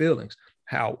those feelings.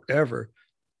 However,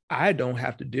 I don't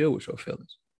have to deal with your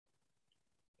feelings.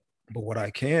 But what I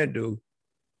can do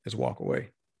is walk away.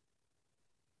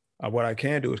 What I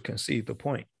can do is concede the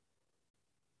point.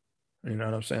 You know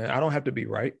what I'm saying? I don't have to be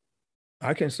right.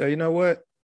 I can say, you know what?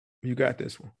 You got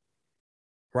this one.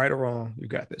 Right or wrong, you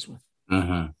got this one.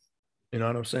 Mm-hmm. You know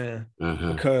what I'm saying?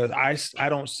 Mm-hmm. Because I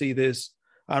don't see this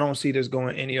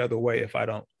going any other way if I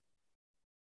don't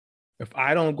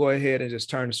go ahead and just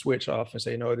turn the switch off and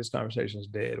say, no, this conversation is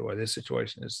dead, or this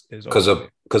situation is over.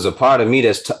 Because a part of me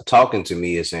that's talking to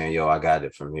me is saying, yo, I got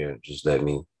it from here. Just let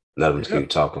them keep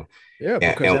talking. Yeah,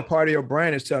 because that part of your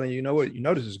brain is telling you, you know what,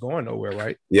 this is going nowhere,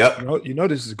 right? Yep. You know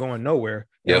this is going nowhere.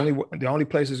 The only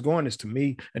place it's going is to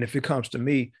me. And if it comes to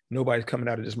me, nobody's coming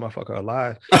out of this motherfucker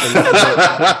alive.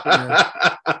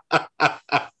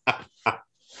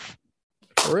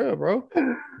 For real, bro.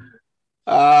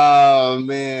 Oh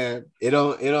man, it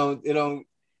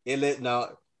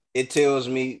tells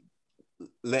me,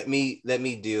 let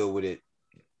me deal with it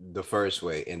the first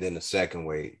way, and then the second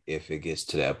way, if it gets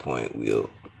to that point,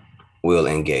 we'll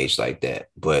engage like that.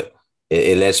 But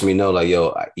it lets me know, like,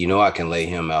 yo, I can lay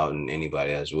him out and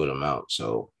anybody else with him out.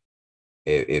 So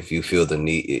if you feel the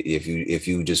need, if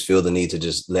you just feel the need to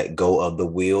just let go of the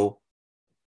wheel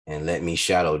and let me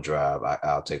shadow drive,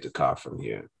 I'll take the car from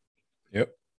here.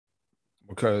 Yep.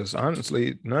 Because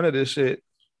honestly, none of this shit,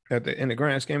 in the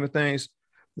grand scheme of things,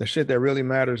 the shit that really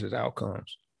matters is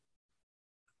outcomes.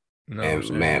 You know, and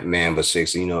man, but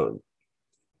 6,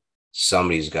 some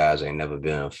of these guys ain't never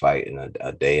been in a fight in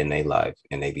a day in their life,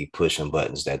 and they be pushing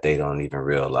buttons that they don't even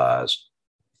realize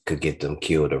could get them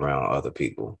killed around other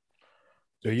people.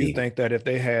 Do you think that if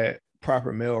they had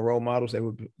proper male role models, they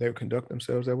would conduct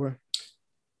themselves that way?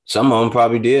 Some of them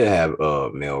probably did have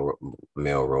male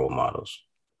role models.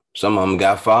 Some of them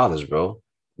got fathers, bro.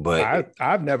 But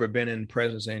I've never been in the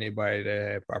presence of anybody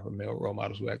that had proper male role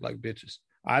models who act like bitches.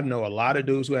 I know a lot of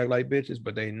dudes who act like bitches,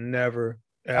 but they never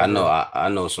ever. I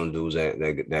know some dudes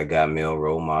that got male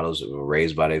role models that were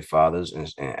raised by their fathers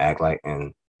and act like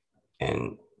and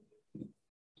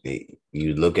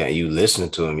you look at you listening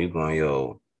to them, you going,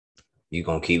 yo, you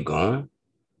gonna keep going?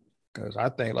 Because I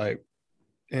think like,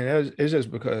 and it's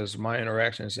just because my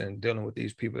interactions and dealing with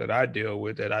these people that I deal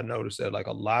with that I noticed that like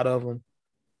a lot of them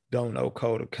don't know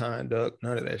code of conduct,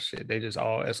 none of that shit. They just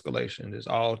all escalation, just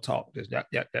all talk, just yap,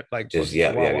 like Just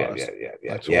fucking chihuahuas,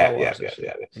 like chihuahuas and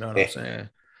shit. You know what I'm yeah. saying?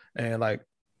 And like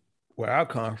where I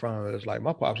come from is like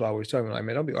my pops always tell me like,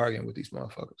 man, don't be arguing with these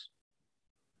motherfuckers.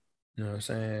 You know what I'm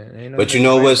saying? Ain't nothing But you they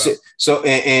know right what's about. so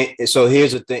and so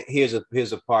here's the thing. Here's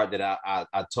a part that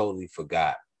I totally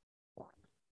forgot.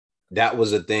 That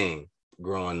was a thing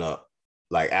growing up.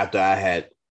 Like after I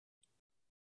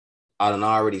done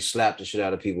already slapped the shit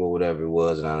out of people or whatever it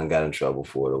was, and I done got in trouble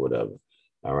for it or whatever.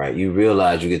 All right. You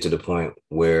realize you get to the point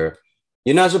where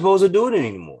you're not supposed to do it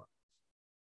anymore.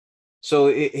 So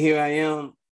here I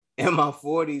am in my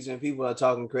 40s and people are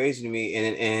talking crazy to me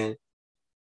and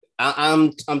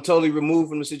I'm totally removed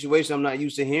from the situation. I'm not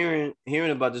used to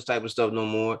hearing about this type of stuff no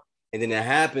more. And then it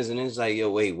happens and it's like, yo,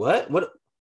 wait, what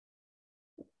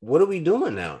are we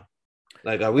doing now?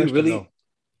 Like, are we Question really? though.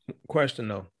 Question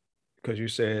though, because you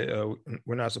said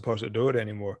we're not supposed to do it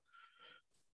anymore.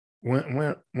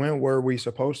 When were we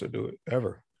supposed to do it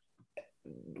ever?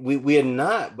 We are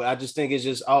not, but I just think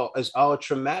it's all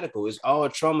traumatical. It's all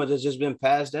trauma that's just been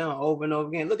passed down over and over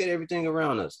again. Look at everything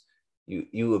around us.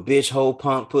 You a bitch, hoe,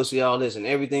 punk, pussy, all this, and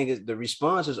everything is the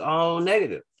response is all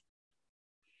negative.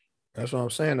 That's what I'm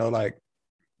saying though. Like,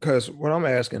 because what I'm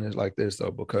asking is like this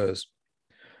though, because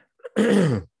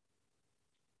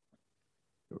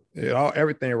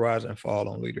everything rise and fall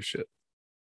on leadership,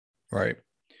 right?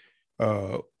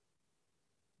 Uh,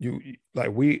 you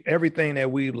like we everything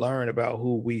that we learn about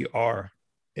who we are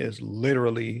is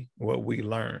literally what we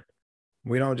learn.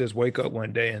 We don't just wake up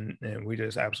one day and we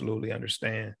just absolutely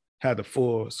understand, have the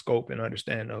full scope and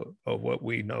understand of what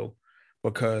we know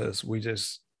because we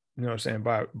just, you know what I'm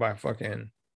saying, by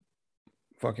fucking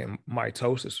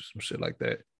mitosis or some shit like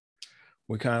that.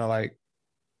 We kind of like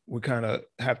we kind of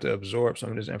have to absorb some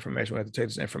of this information. We have to take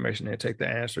this information and take the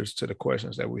answers to the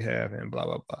questions that we have and blah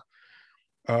blah blah.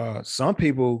 Some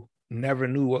people never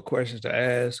knew what questions to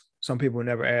ask. Some people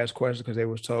never asked questions because they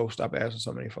was told stop asking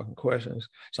so many fucking questions.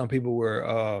 Some people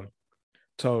were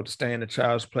told to stay in the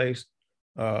child's place.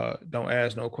 Don't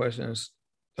ask no questions.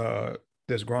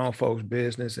 There's grown folks'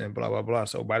 business and blah blah blah.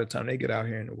 So by the time they get out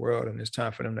here in the world and it's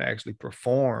time for them to actually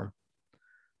perform,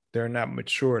 they're not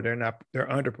mature. They're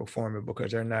underperforming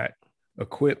because they're not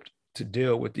equipped to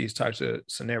deal with these types of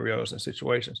scenarios and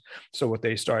situations. So what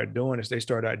they started doing is they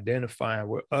started identifying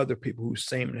with other people who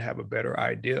seem to have a better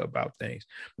idea about things.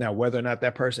 Now, whether or not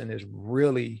that person is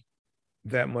really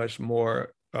that much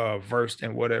more versed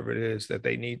in whatever it is that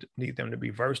they need them to be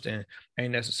versed in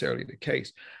ain't necessarily the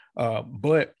case.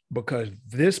 But because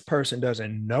this person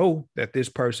doesn't know that this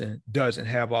person doesn't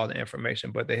have all the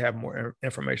information, but they have more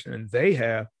information than they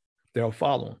have, they'll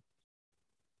follow them.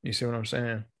 You see what I'm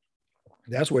saying?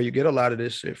 That's where you get a lot of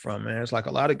this shit from, man. It's like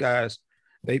a lot of guys,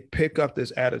 they pick up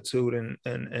this attitude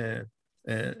and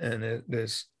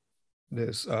this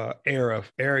air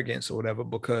of arrogance or whatever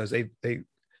because they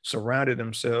surrounded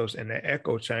themselves in the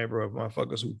echo chamber of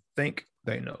motherfuckers who think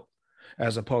they know,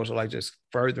 as opposed to like just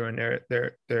furthering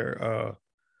their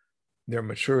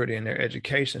maturity and their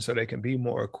education so they can be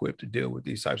more equipped to deal with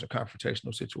these types of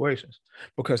confrontational situations.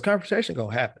 Because confrontation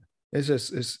gonna happen. It's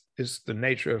just it's the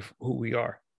nature of who we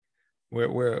are.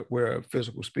 We're a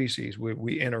physical species.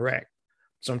 We interact.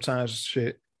 Sometimes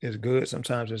shit is good.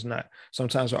 Sometimes it's not.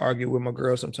 Sometimes I argue with my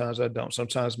girl. Sometimes I don't.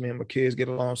 Sometimes me and my kids get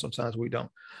along. Sometimes we don't.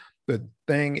 The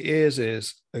thing is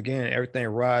again, everything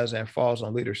rises and falls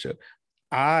on leadership.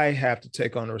 I have to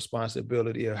take on the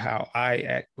responsibility of how I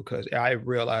act because I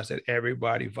realize that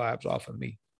everybody vibes off of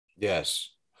me.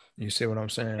 Yes. You see what I'm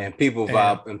saying? And people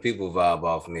vibe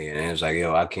off me. And it's like,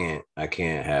 yo, I can't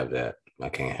have that. I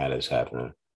can't have this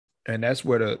happening. And that's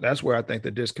where I think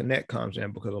the disconnect comes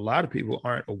in because a lot of people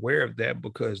aren't aware of that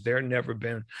because they've never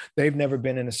been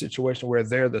in a situation where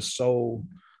they're the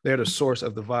source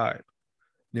of the vibe.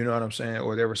 You know what I'm saying?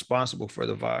 Or they're responsible for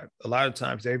the vibe. A lot of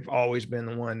times they've always been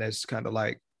the one that's kind of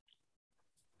like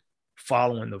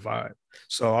following the vibe.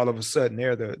 So all of a sudden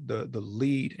they're the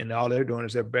lead and all they're doing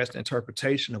is their best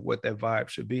interpretation of what that vibe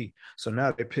should be. So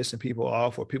now they're pissing people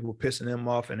off or people pissing them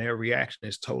off and their reaction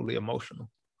is totally emotional.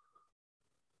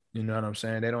 You know what I'm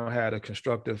saying? They don't have the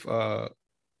constructive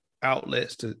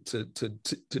outlets to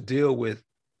deal with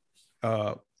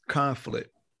conflict.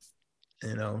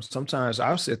 You know, sometimes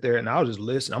I'll sit there and I'll just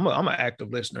listen. I'm an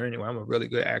active listener anyway. I'm a really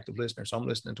good active listener. So I'm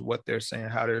listening to what they're saying,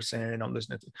 how they're saying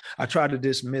it. I try to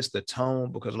dismiss the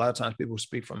tone because a lot of times people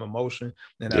speak from emotion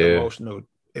and that emotion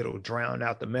it'll drown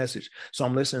out the message. So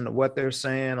I'm listening to what they're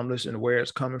saying. I'm listening to where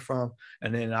it's coming from.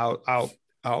 And then I'll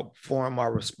form my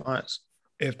response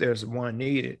if there's one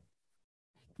needed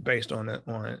based on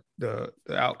the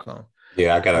outcome.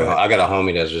 Yeah, I got a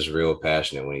homie that's just real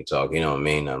passionate when he talk. He don't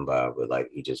mean nothing by it, but like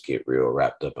he just get real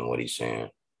wrapped up in what he's saying.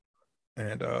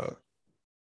 And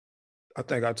I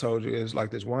think I told you it's like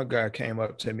this one guy came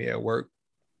up to me at work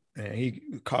and he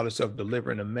called himself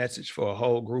delivering a message for a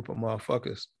whole group of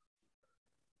motherfuckers.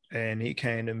 And he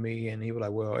came to me and he was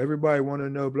like, well, everybody want to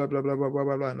know blah, blah, blah, blah, blah,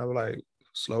 blah, blah. And I was like,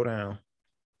 slow down.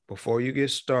 Before you get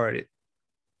started,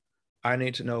 I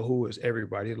need to know who is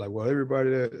everybody. He's like, well,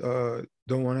 everybody that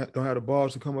don't have the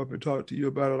balls to come up and talk to you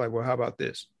about it. Like, well, how about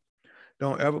this?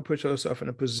 Don't ever put yourself in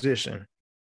a position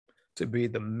to be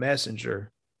the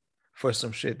messenger for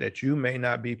some shit that you may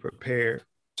not be prepared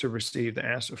to receive the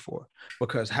answer for.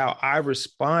 Because how I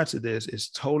respond to this is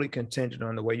totally contingent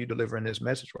on the way you're delivering this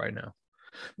message right now.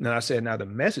 Now I said, now the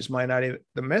message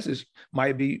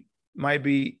might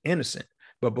be innocent.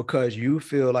 But because you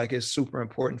feel like it's super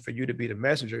important for you to be the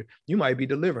messenger, you might be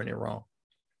delivering it wrong.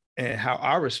 And how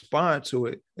I respond to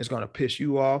it is going to piss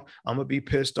you off. I'm going to be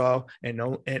pissed off. And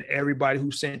everybody who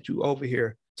sent you over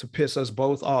here to piss us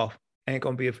both off ain't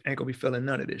gonna be feeling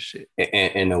none of this shit.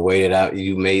 And the way that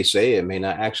you may say it may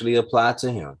not actually apply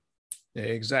to him. Yeah,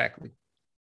 exactly.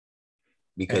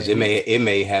 Because it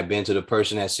may have been to the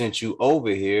person that sent you over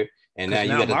here. And now you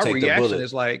got to take the bullet. My reaction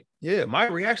is like, my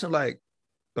reaction like,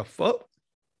 the fuck?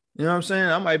 You know what I'm saying?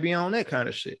 I might be on that kind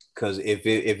of shit. Because if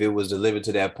it was delivered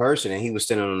to that person and he was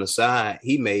standing on the side,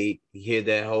 he may hear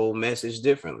that whole message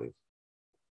differently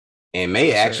and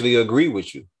may actually agree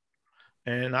with you.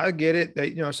 And I get it. That,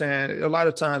 you know what I'm saying? A lot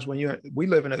of times when we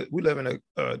live in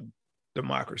a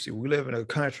democracy. We live in a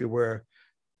country where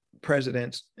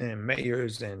presidents and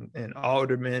mayors and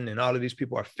aldermen and all of these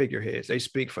people are figureheads. They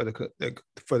speak for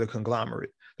the conglomerate.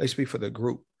 They speak for the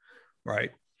group, right?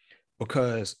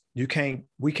 Because we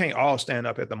can't all stand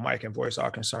up at the mic and voice our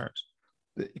concerns.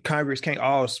 The Congress can't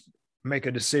all make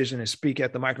a decision and speak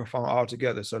at the microphone all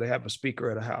together. So they have a speaker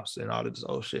of the house and all of this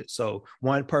old shit. So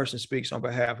one person speaks on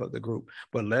behalf of the group.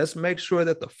 But let's make sure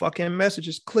that the fucking message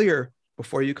is clear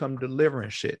before you come delivering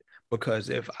shit.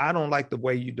 Because if I don't like the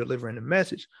way you delivering the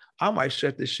message, I might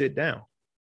shut this shit down.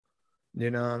 You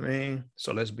know what I mean?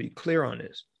 So let's be clear on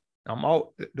this. I'm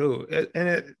all, dude,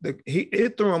 and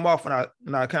it threw him off when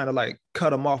I kind of like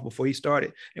cut him off before he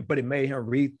started, but it made him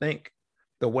rethink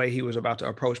the way he was about to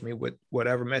approach me with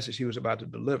whatever message he was about to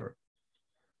deliver.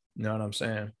 You know what I'm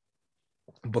saying?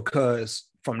 Because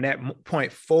from that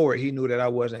point forward, he knew that I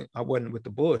wasn't with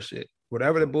the bullshit.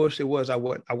 Whatever the bullshit was, I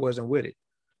wasn't with it.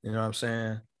 You know what I'm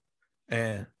saying?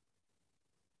 And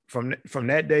from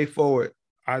that day forward,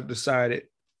 I decided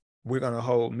we're going to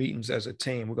hold meetings as a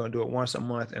team. We're going to do it once a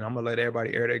month, and I'm going to let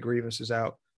everybody air their grievances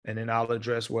out. And then I'll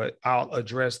address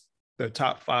the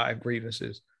top 5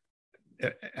 grievances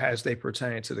as they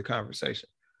pertain to the conversation.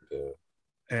 Yeah.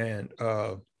 And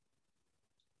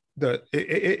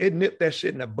it nipped that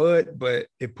shit in the bud, but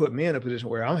it put me in a position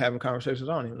where I'm having conversations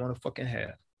I don't even want to fucking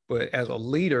have. But as a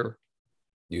leader,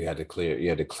 you had to clear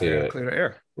the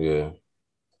air. Yeah.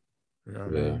 You know what I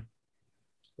mean?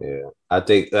 Yeah, I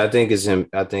think it's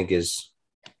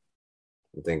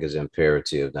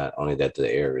imperative not only that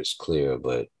the air is clear,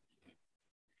 but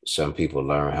some people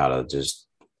learn how to just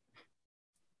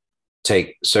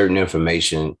take certain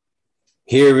information,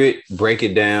 hear it, break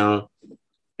it down,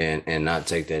 and not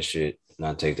take that shit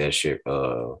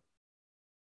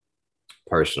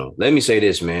personal. Let me say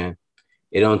this, man.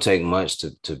 It don't take much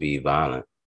to be violent.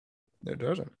 It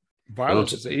doesn't.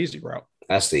 Violence is the easy route.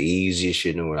 That's the easiest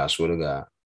shit in the world, I swear to God.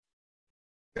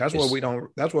 That's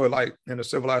what like in a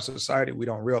civilized society, we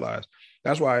don't realize.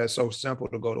 That's why it's so simple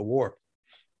to go to war.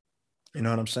 You know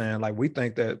what I'm saying? Like we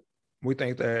think that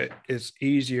it's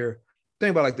easier.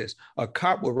 Think about it like this. A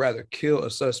cop would rather kill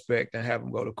a suspect than have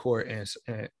him go to court and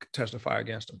testify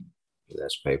against him.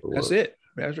 That's paperwork. That's it.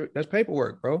 That's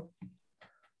paperwork, bro.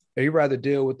 He'd rather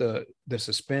deal with the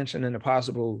suspension and the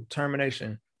possible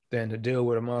termination than to deal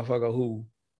with a motherfucker who,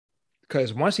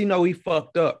 because once he know he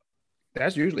fucked up,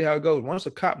 that's usually how it goes. Once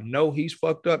a cop know he's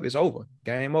fucked up, it's over.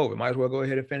 Game over. Might as well go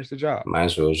ahead and finish the job. Might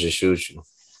as well just shoot you.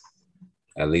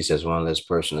 At least there's one less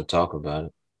person to talk about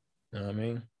it. You know what I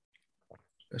mean?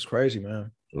 That's crazy,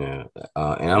 man. Yeah.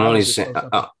 And I'm only saying,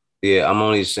 I'm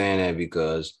only saying that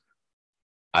because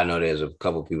I know there's a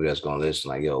couple people that's gonna listen.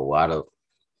 Like, yo, why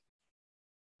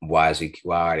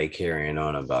are they carrying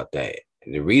on about that?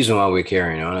 The reason why we're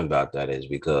carrying on about that is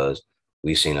because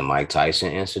we've seen the Mike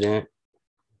Tyson incident.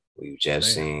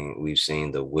 Man, We've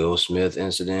seen the Will Smith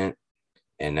incident,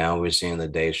 and now we're seeing the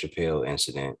Dave Chappelle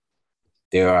incident.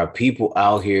 There are people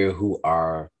out here who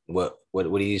are what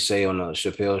do you say on the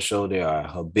Chappelle show? They are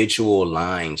habitual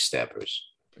line steppers.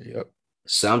 yep.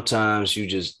 Sometimes you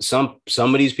just some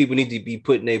of these people need to be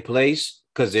put in their place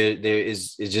because there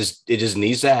is it just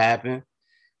needs to happen.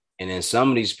 And then some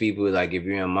of these people, like if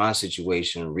you're in my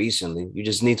situation recently, you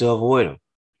just need to avoid them.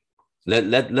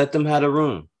 Let them have the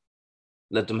room.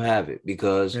 Let them have it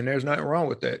because And there's nothing wrong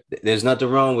with that. there's nothing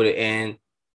wrong with it. And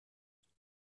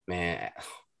man,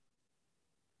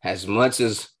 as much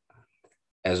as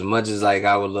like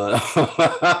I would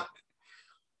love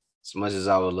as much as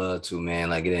I would love to, man,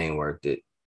 like it ain't worth it.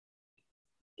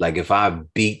 Like if I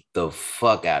beat the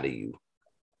fuck out of you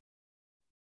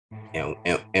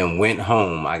and went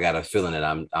home, I got a feeling that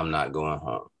I'm not going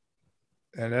home.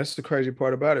 And that's the crazy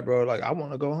part about it, bro. Like I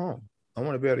want to go home. I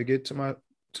want to be able to get to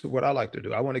what I like to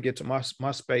do. I want to get to my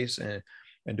space and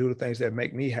do the things that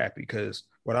make me happy because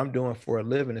what I'm doing for a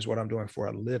living is what I'm doing for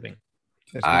a living.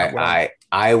 It's not what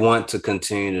I want to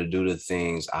continue to do the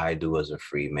things I do as a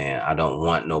free man. I don't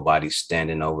want nobody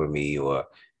standing over me or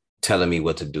telling me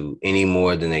what to do any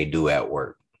more than they do at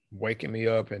work. waking me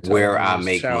up and telling Where me I it's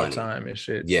make shower money. time and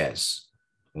shit. Yes.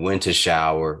 When to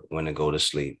shower, when to go to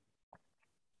sleep.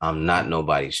 I'm not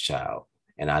nobody's child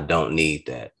and I don't need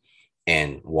that.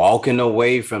 And walking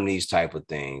away from these type of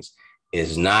things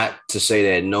is not to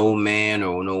say that no man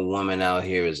or no woman out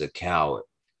here is a coward.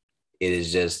 It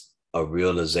is just a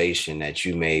realization that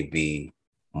you may be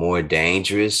more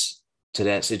dangerous to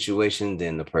that situation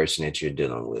than the person that you're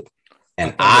dealing with.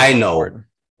 And I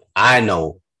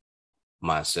know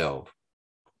myself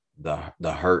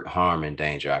the hurt, harm, and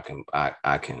danger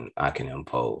I can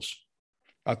impose.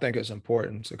 I think it's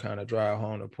important to kind of drive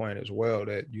home the point as well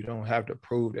that you don't have to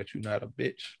prove that you're not a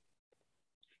bitch.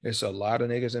 It's a lot of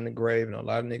niggas in the grave and a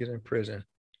lot of niggas in prison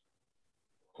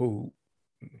who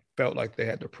felt like they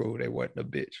had to prove they wasn't a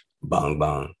bitch. Bang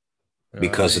bang. You know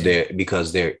what I mean?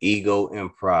 Because their ego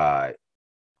and pride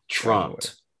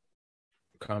trumped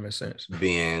common sense.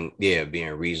 Being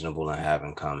reasonable and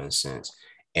having common sense.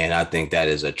 And I think that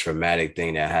is a traumatic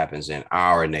thing that happens in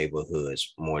our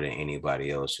neighborhoods more than anybody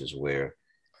else's, where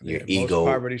your ego,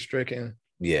 poverty stricken.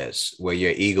 Yes, where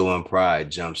your ego and pride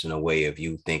jumps in the way of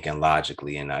you thinking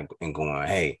logically and going,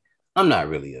 hey, I'm not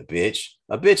really a bitch.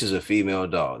 A bitch is a female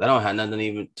dog. That don't have nothing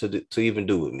even to even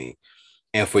do with me.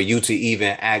 And for you to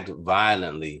even act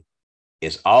violently,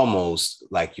 it's almost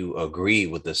like you agree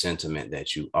with the sentiment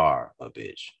that you are a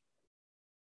bitch.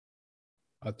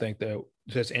 I think that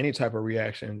just any type of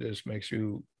reaction just makes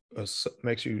you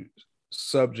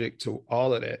subject to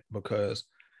all of that, because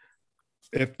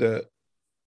if the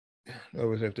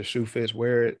shoe fits,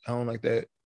 wear it. I don't like that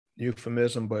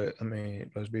euphemism, but I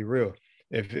mean, let's be real.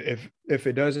 If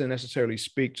it doesn't necessarily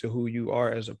speak to who you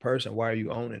are as a person, why are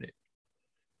you owning it?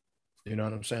 You know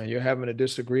what I'm saying? You're having a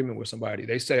disagreement with somebody.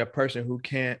 They say a person who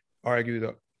can't argue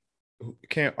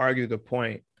the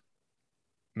point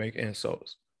make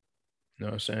insults. You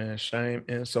know what I'm saying? Shame,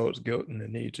 insults, guilt, and the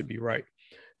need to be right.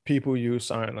 People use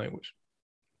sign language.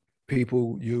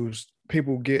 People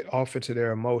get off into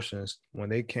their emotions when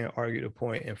they can't argue the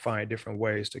point and find different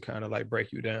ways to kind of like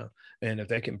break you down. And if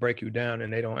they can break you down,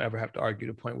 and they don't ever have to argue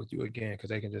the point with you again, because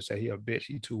they can just say he a bitch,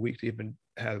 he too weak to even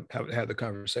have the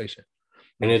conversation.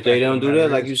 And if they don't do that,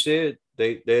 like you said,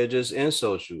 they just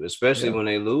insult you, especially when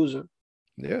they losing.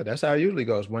 Yeah, that's how it usually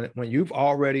goes. When you've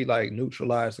already like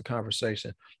neutralized the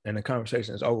conversation and the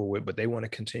conversation is over with, but they want to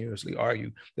continuously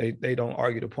argue. They don't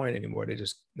argue the point anymore.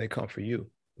 They come for you.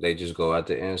 They just go out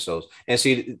the insults. And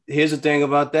see, here's the thing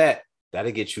about that.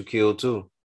 That'll get you killed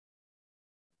too.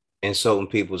 Insulting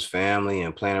people's family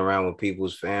and playing around with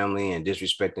people's family and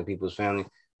disrespecting people's family.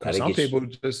 Some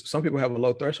people have a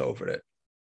low threshold for that.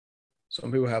 Some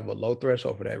people have a low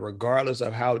threshold for that, regardless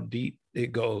of how deep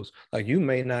it goes. Like, you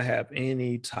may not have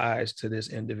any ties to this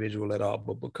individual at all,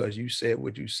 but because you said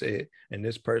what you said and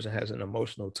this person has an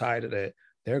emotional tie to that,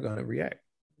 they're going to react.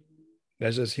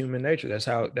 That's just human nature. That's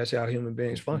how human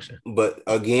beings function. But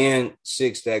again,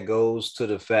 Six, that goes to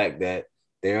the fact that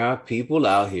there are people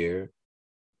out here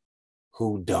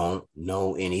who don't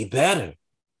know any better.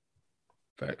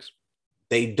 Facts.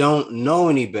 They don't know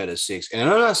any better, Six. And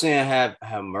I'm not saying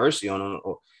have mercy on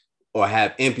them or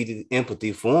have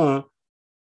empathy for them,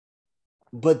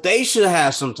 but they should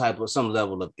have some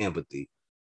level of empathy,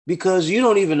 because you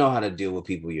don't even know how to deal with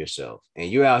people yourself.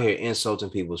 And you're out here insulting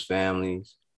people's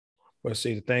families. But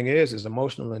see, the thing is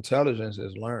emotional intelligence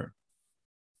is learned.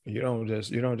 You don't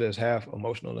just have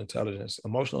emotional intelligence.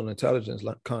 Emotional intelligence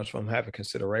comes from having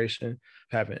consideration,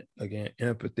 having, again,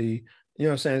 empathy. You know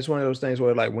what I'm saying? It's one of those things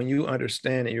where, like, when you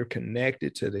understand and you're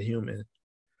connected to the human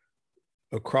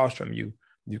across from you,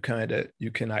 you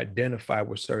can identify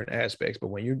with certain aspects. But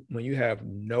when you have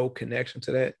no connection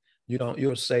to that,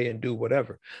 you'll say and do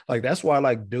whatever. Like, that's why,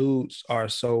 like, dudes are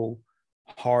so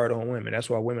hard on women. That's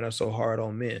why women are so hard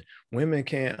on men. Women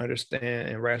can't understand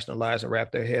and rationalize and wrap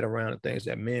their head around the things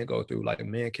that men go through. Like,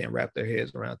 men can't wrap their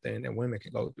heads around things that women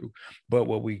can go through. But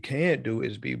what we can do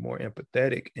is be more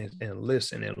empathetic and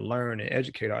listen and learn and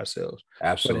educate ourselves. But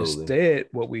Absolutely. instead,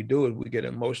 what we do is we get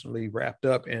emotionally wrapped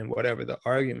up in whatever the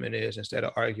argument is. Instead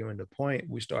of arguing the point,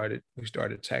 we started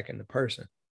attacking the person.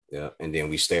 Yeah. And then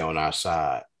we stay on our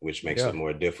side, which makes Yeah, it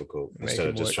more difficult make instead it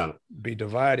of just more trying to. be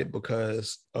divided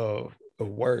because of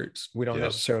words. We don't Yeah.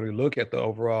 necessarily look at the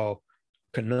overall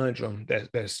conundrum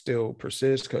that still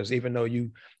persists, because even though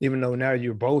now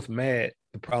you're both mad,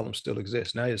 the problem still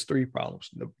exists. Now there's three problems: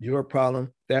 your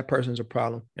problem, that person's a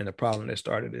problem, and the problem that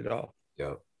started it all.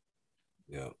 Yeah.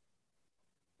 Yeah.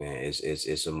 Man,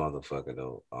 it's a motherfucker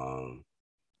though.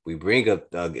 We bring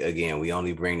up again. We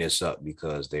only bring this up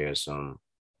because there's some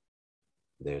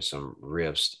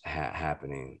rifts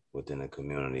happening within the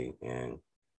community, and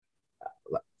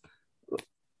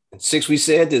since we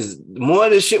said this, more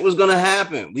of this shit was gonna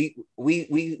happen.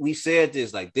 We said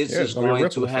this, like, this Yeah, it's is gonna be a going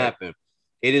ripple to effect. happen.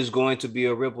 It is going to be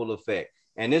a ripple effect.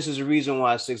 And this is the reason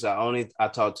why, Six, I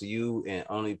talk to you and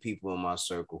only people in my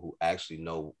circle who actually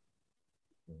know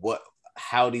what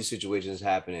how these situations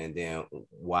happen, and then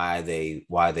why they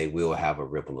will have a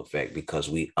ripple effect, because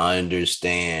we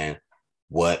understand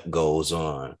what goes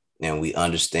on, and we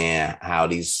understand how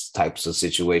these types of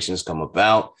situations come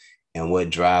about and what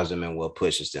drives them and what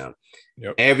pushes them.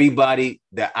 Yep. Everybody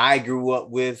that I grew up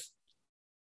with,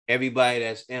 everybody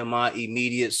that's in my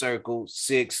immediate circle,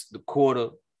 Six, the Quarter,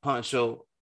 Poncho,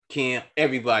 Kim,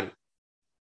 everybody,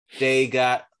 they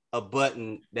got a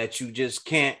button that you just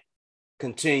can't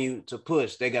continue to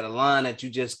push. They got a line that you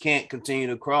just can't continue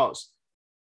to cross.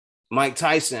 Mike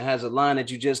Tyson has a line that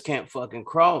you just can't fucking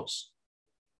cross.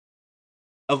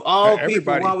 Of all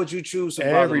people, why would you choose to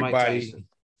bother Mike Tyson?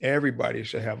 Everybody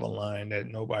should have a line that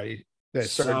certain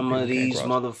Some people of can't these cross.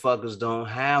 motherfuckers don't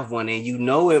have one, and you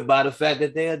know it by the fact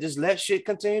that they'll just let shit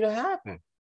continue to happen.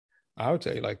 I would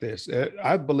tell you like this.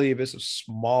 I believe there's a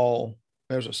small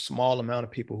amount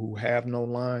of people who have no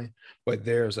line, but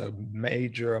there's a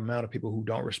major amount of people who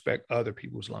don't respect other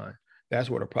people's line. That's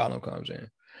where the problem comes in.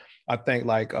 I think,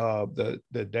 like, the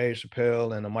Dave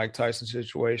Chappelle and the Mike Tyson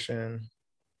situation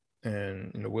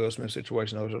and the Will Smith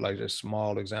situation, those are like just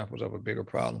small examples of a bigger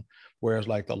problem. Whereas,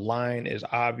 like, the line is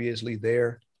obviously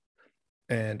there.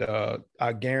 And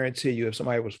I guarantee you, if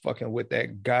somebody was fucking with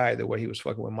that guy the way he was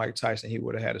fucking with Mike Tyson, he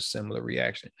would have had a similar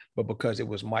reaction. But because it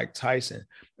was Mike Tyson,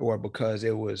 or because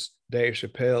it was Dave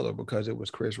Chappelle, or because it was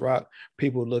Chris Rock,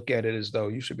 people look at it as though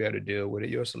you should be able to deal with it.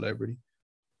 You're a celebrity.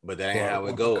 But that ain't how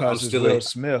it Or goes. I'm because it's still Will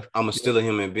Smith. a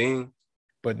human being.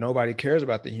 But nobody cares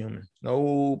about the human.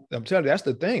 No, I'm telling you, that's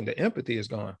the thing. The empathy is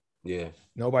gone. Yeah.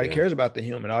 Nobody Yeah. cares about the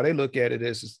human. All they look at it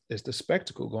is the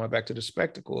spectacle, going back to the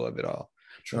spectacle of it all.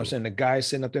 You know what I'm saying? The guy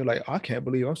sitting up there like, I can't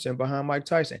believe I'm sitting behind Mike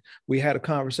Tyson. We had a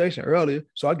conversation earlier,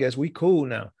 so I guess we cool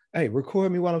now. Hey,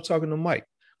 record me while I'm talking to Mike.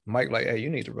 Mike, like, hey, you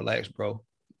need to relax, bro.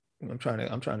 I'm trying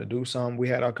to do something. We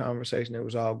had our conversation. It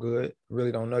was all good.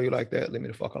 Really don't know you like that. Leave me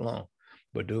the fuck alone.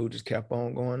 But dude just kept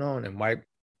on going on, and Mike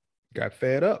got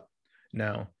fed up.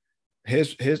 Now,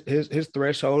 his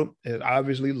threshold is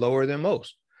obviously lower than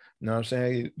most. You know what I'm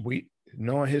saying? We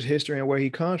knowing his history and where he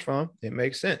comes from, it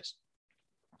makes sense.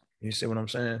 You see what I'm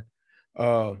saying?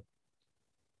 Uh,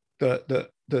 the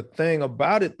thing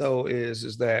about it though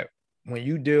is that when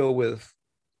you deal with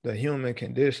the human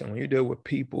condition, when you deal with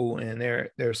people and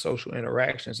their social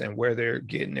interactions and where they're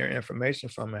getting their information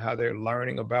from and how they're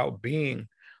learning about being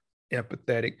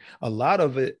empathetic, a lot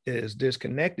of it is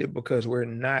disconnected because we're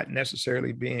not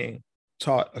necessarily being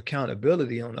taught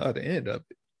accountability on the other end of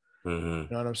it. Mm-hmm. You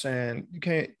know what I'm saying? You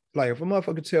can't, like, if a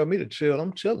motherfucker tell me to chill,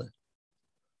 I'm chilling.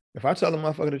 If I tell a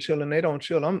motherfucker to chill and they don't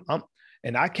chill,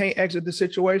 and I can't exit the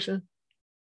situation.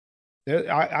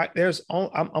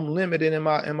 I'm limited in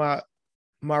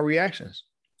my reactions.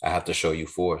 I have to show you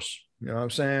force. You know what I'm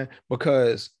saying?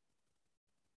 Because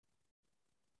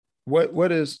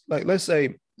what is, like, let's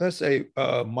say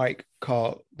Mike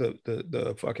called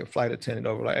the fucking flight attendant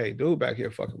over, like, hey, dude back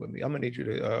here fucking with me. I'm gonna need you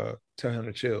to tell him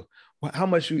to chill.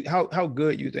 How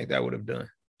good you think that would have done?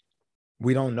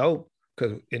 We don't know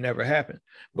because it never happened.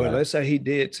 But Right. let's say he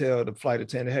did tell the flight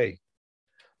attendant, hey,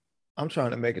 I'm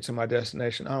trying to make it to my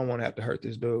destination. I don't want to have to hurt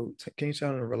this dude. Can you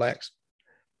tell him to relax?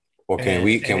 Or can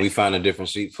we find a different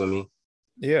seat for me?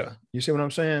 Yeah, you see what I'm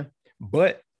saying?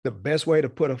 But the best way to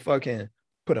put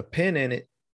a pin in it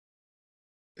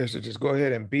is to just go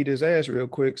ahead and beat his ass real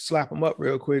quick, slap him up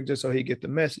real quick, just so he get the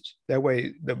message. That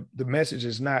way, the message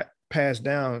is not passed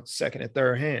down second and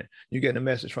third hand. You get the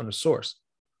message from the source.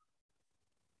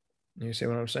 You see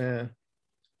what I'm saying?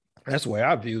 That's the way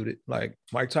I viewed it. Like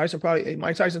Mike Tyson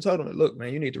told him, look,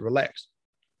 man, you need to relax.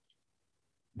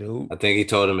 Dude. I think he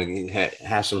told him he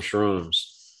had some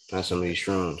shrooms. Have some of these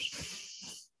shrooms.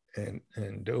 And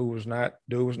dude was not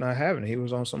having it. He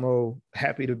was on some old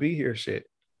happy to be here shit.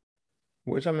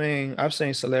 Which, I mean, I've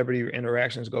seen celebrity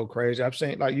interactions go crazy. I've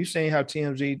seen, like, you seen how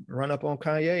TMZ run up on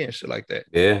Kanye and shit like that.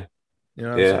 Yeah. You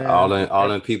know what I'm saying?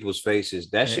 All in people's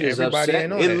faces. That shit is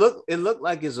upsetting. It looked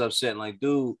like it's upsetting. Like,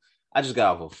 dude, I just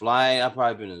got off a flight. I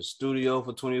probably been in the studio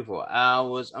for 24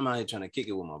 hours. I'm out here trying to kick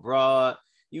it with my broad.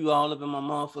 You all up in my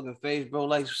motherfucking face, bro.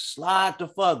 Like, slide the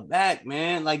fuck back,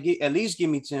 man. Like, at least give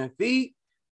me 10 feet.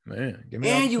 Man, give me.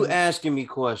 And you asking me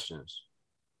questions.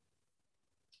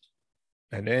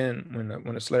 And then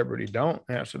when a celebrity don't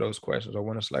answer those questions, or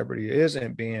when a celebrity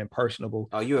isn't being personable,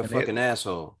 oh, you're a fucking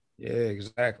asshole. Yeah,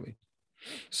 exactly.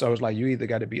 So it's like you either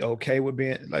got to be okay with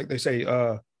being, like they say,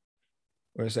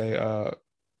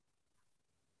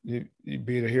 you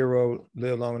be the hero,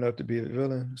 live long enough to be a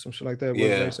villain, some shit like that. What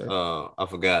yeah, I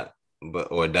forgot,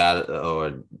 but or die,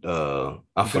 or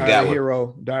I forgot.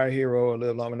 Die a hero, or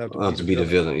live long enough to be the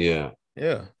villain. Yeah,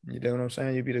 yeah. You know what I'm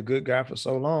saying? You be the good guy for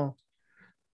so long,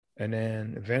 and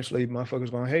then eventually,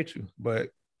 motherfuckers gonna hate you. But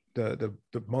the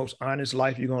most honest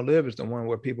life you're gonna live is the one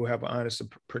where people have an honest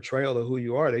portrayal of who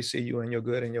you are. They see you in your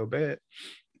good and your bad.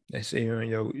 They see you in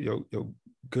your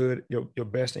good, your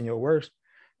best and your worst.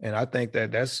 And I think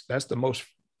that's the most.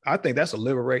 I think that's a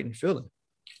liberating feeling.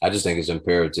 I just think it's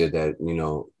imperative that, you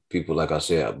know, people, like I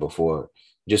said before,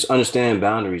 just understand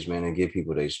boundaries, man, and give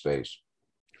people their space.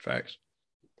 Facts.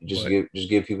 Just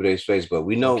give people their space. But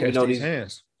we know these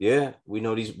hands. Yeah, we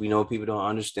know people don't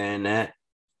understand that,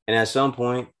 and at some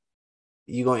point,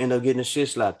 you're gonna end up getting the shit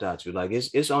slapped out you. Like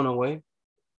it's on the way.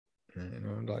 You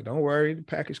know, like, don't worry, the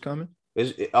package coming.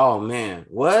 Oh man,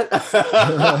 what? You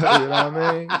know what I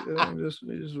mean? Just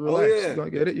relax. Oh, yeah. You're gonna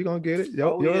get it. You're gonna get it.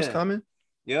 Yours coming.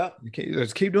 Yeah.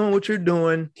 Let's keep doing what you're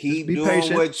doing. Keep doing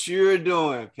patient. What you're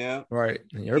doing, Pimp. Right.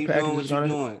 And your package is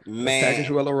gonna. Man, package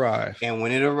will arrive. And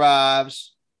when it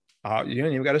arrives, you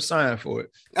ain't even got to sign for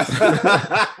it. You know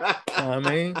what I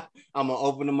mean? I'm gonna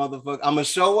open the motherfucker. I'm gonna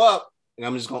show up, and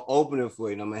I'm just gonna open it for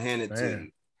you. And I'm gonna hand it to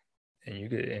you. And you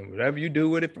get, and whatever you do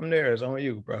with it from there is on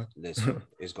you, bro. Listen,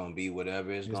 it's gonna be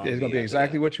whatever it's gonna be. It's gonna be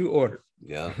exactly what you ordered.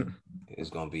 Yeah, it's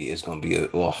gonna be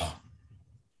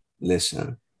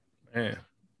listen, man.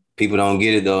 People don't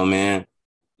get it though, man.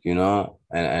 You know,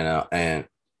 and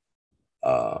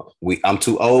I'm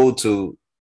too old to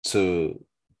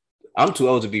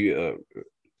be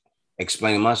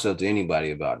explaining myself to anybody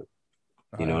about it.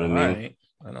 You know what I mean?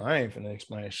 I ain't finna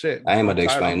explain shit. I ain't about to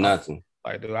explain nothing.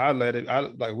 Like, dude, I let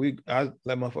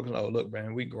motherfuckers know, look,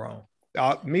 man, we grown.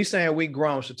 Me saying we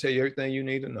grown should tell you everything you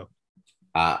need to know.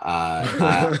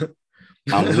 I'm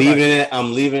leaving it.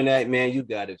 I'm leaving that, man. You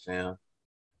got it, fam.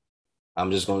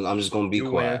 I'm just gonna be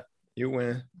quiet. You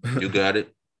win. You got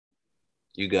it.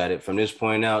 You got it. From this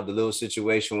point out, the little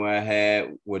situation where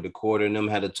the court and them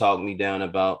had to talk me down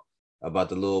about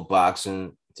the little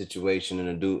boxing situation,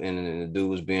 and the dude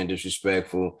was being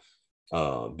disrespectful.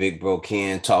 Big Bro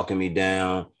Ken talking me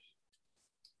down.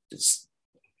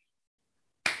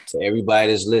 To everybody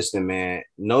that's listening, man,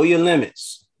 know your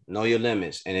limits. Know your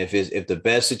limits. And if the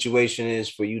best situation is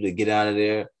for you to get out of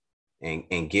there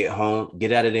and get home,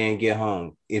 get out of there and get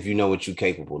home. If you know what you're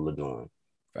capable of doing.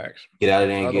 Facts. Get out of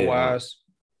there and get home.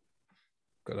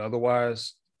 Because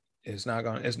otherwise, it's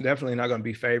definitely not gonna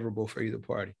be favorable for either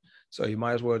party. So you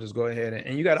might as well just go ahead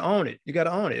and you gotta own it. You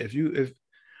gotta own it. If you're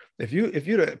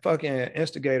the fucking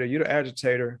instigator, you're the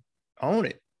agitator, own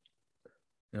it.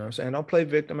 You know what I'm saying? Don't play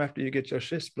victim after you get your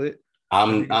shit split.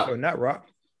 I'm not rock.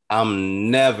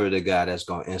 I'm never the guy that's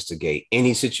gonna instigate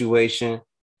any situation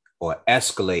or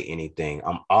escalate anything.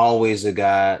 I'm always the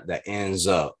guy that ends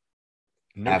up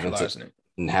having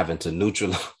to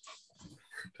neutralize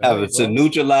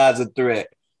a threat.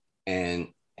 And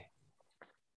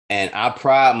I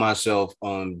pride myself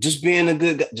on just being a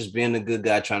good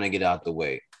guy trying to get out the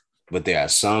way. But there are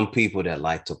some people that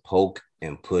like to poke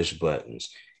and push buttons,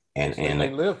 and they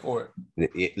live for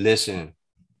it. Listen,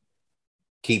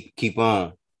 keep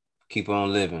on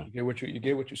living. You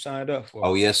get what you signed up for.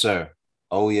 Oh yes, sir.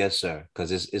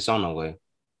 Because it's on the way.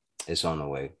 It's on the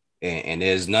way. And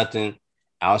there's nothing.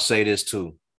 I'll say this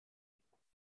too.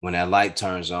 When that light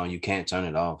turns on, you can't turn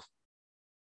it off.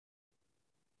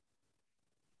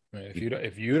 Man,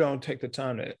 if you don't take the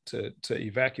time to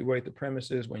evacuate the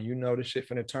premises when you know the shit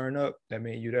finna turn up, that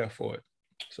means you're there for it.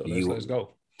 So let's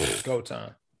go. It's go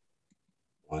time.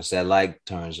 Once that light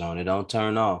turns on, it don't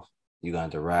turn off. You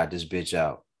got to ride this bitch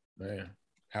out. Man,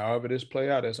 however this play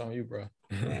out, that's on you, bro.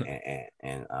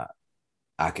 and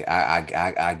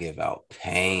I give out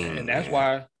pain, and that's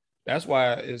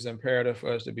why it's imperative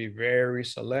for us to be very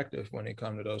selective when it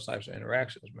comes to those types of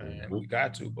interactions, man. Mm-hmm. We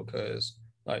got to, because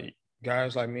like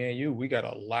guys like me and you, we got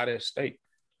a lot at stake.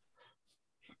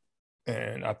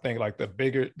 And I think like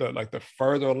the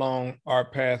further along our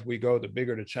path we go, the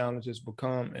bigger the challenges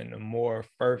become and the more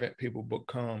fervent people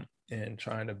become in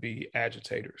trying to be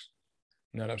agitators.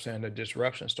 You know what I'm saying? The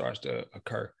disruption starts to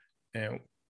occur. And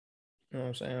you know what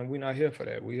I'm saying? We're not here for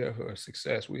that. We're here for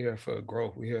success. We're here for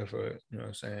growth. We're here for, you know what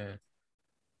I'm saying,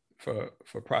 for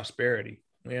prosperity.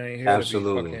 We ain't here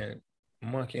Absolutely. to be fucking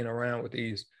monkeying around with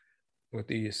these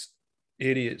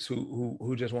idiots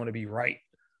who just want to be right.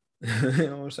 You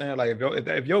know what I'm saying? Like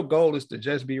if your goal is to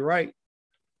just be right,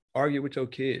 argue with your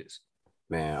kids.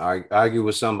 Man, argue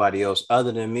with somebody else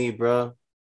other than me, bro.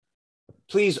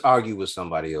 Please argue with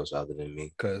somebody else other than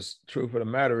me. Because truth of the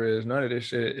matter is, none of this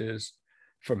shit is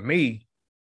for me.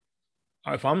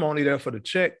 If I'm only there for the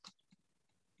check,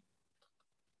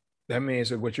 that means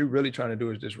that what you're really trying to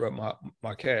do is disrupt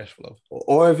my cash flow.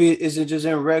 Or if it isn't just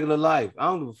in regular life, I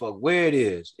don't give a fuck where it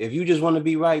is. If you just want to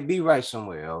be right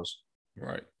somewhere else.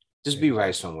 Right. Just be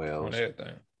right somewhere else. On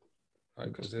everything.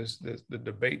 Like, because the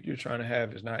debate you're trying to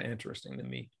have is not interesting to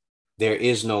me. There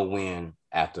is no win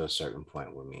after a certain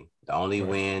point with me. The only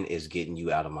win is getting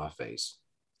you out of my face.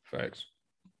 Facts.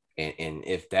 And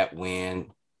if that win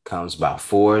comes by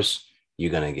force,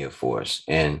 you're gonna get force.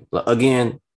 And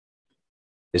again,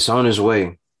 it's on its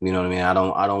way. You know what I mean? I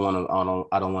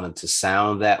don't want it to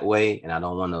sound that way, and I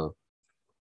don't want to.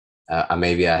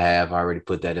 Maybe I have already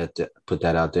put that out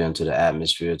there into the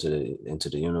atmosphere, into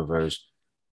the universe.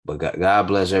 But God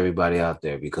bless everybody out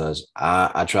there, because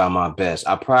I try my best.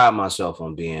 I pride myself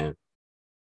on being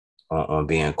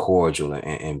cordial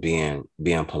and being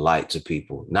polite to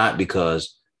people, not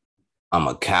because I'm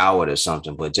a coward or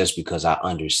something, but just because I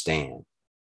understand.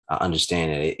 I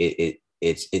understand that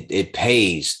it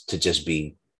pays to just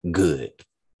be good,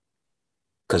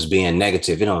 because being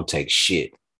negative, it don't take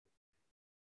shit.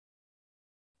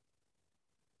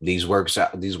 These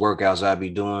workouts I be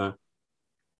doing,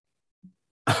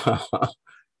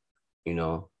 you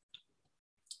know,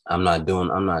 I'm not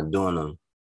doing them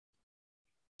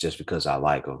just because I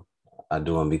like them. I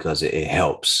do them because it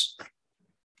helps.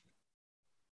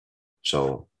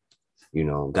 So, you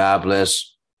know, God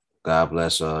bless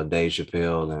Dave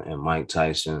Chappelle and Mike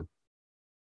Tyson.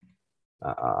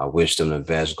 I wish them the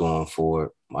best going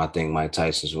forward. I think Mike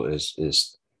Tyson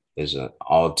is an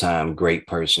all-time great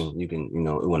person. You can, you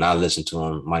know, when I listen to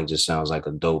him, Mike just sounds like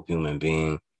a dope human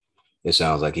being. It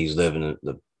sounds like he's living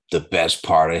the best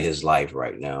part of his life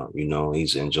right now. You know,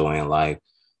 he's enjoying life.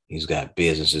 He's got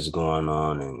businesses going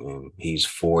on, and he's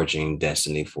forging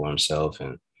destiny for himself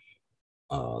and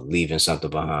leaving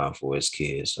something behind for his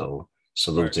kids. So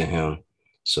salute to him.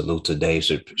 Salute to Dave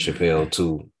Chappelle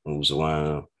too, who's one of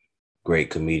the great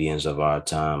comedians of our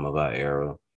time, of our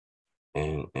era.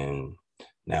 And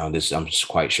now this, I'm just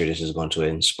quite sure this is going to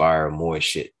inspire more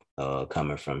shit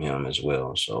coming from him as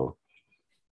well. So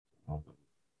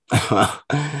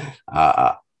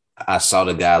I saw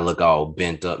the guy look all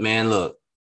bent up. Man, look,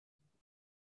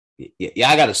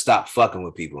 y'all got to stop fucking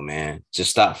with people, man.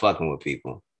 Just stop fucking with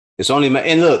people. It's only,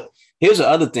 and look, here's the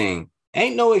other thing.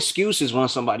 Ain't no excuses when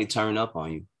somebody turn up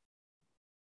on you.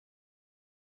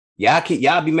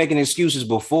 Y'all be making excuses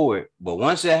before it, but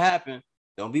once it happened,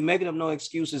 don't be making up no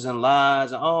excuses and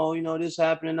lies. Oh, you know, this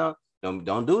happening.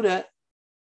 Don't do that.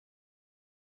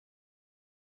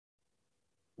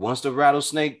 Once the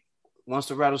rattlesnake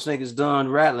is done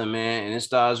rattling, man, and it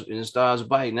starts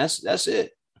biting, that's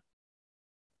it.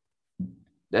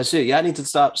 That's it. Y'all need to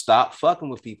stop fucking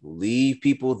with people. Leave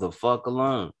people the fuck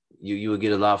alone. You will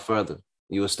get a lot further.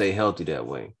 You will stay healthy that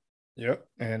way. Yep.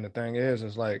 And the thing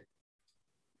is like,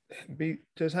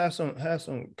 just have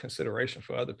some consideration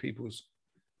for other people's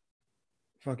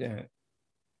fucking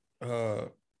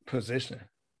position.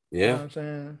 Yeah. You know what I'm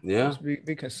saying? Yeah. Just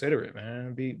be considerate,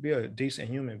 man. Be a decent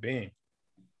human being.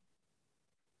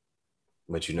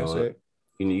 But you know,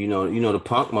 you know the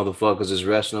punk motherfuckers is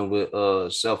wrestling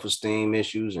with self-esteem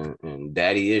issues and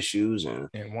daddy issues and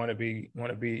want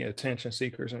to be attention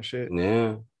seekers and shit.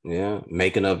 Yeah.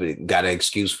 Making up, got an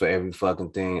excuse for every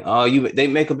fucking thing. Oh, they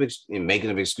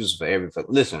making up excuses for every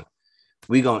fucking. Listen,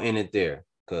 we gonna end it there,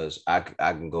 because I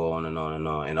can go on and on and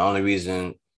on. And the only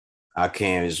reason I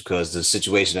can't is because the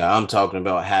situation that I'm talking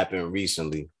about happened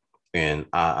recently, and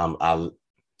I'm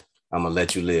gonna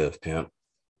let you live, pimp.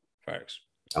 Facts.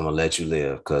 I'm gonna let you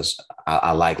live because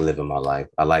I like living my life.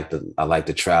 I like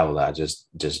the travel I just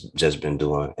been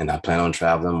doing, and I plan on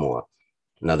traveling more.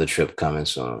 Another trip coming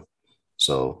soon.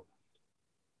 So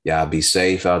yeah, be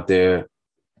safe out there.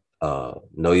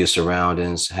 Know your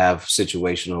surroundings. Have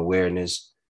situational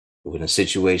awareness. When a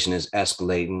situation is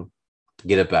escalating,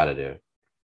 get up out of there.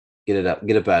 Get up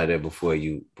out of there before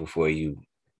you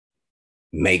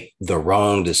make the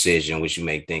wrong decision, which you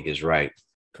may think is right.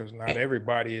 Because not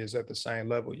everybody is at the same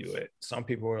level you at. Some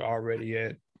people are already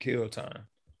at kill time.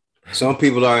 Some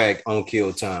people are on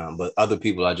kill time, but other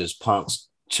people are just punks,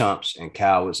 chumps, and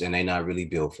cowards, and they not really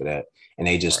built for that. And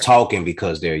they just Right. talking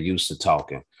because they're used to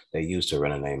talking. They used to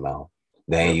running their mouth.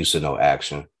 They ain't Yep. used to no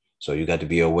action. So you got to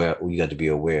be aware. You got to be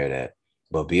aware of that.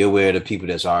 But be aware of the people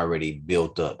that's already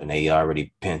built up and they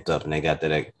already pent up and they got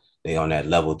that. They on that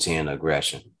level 10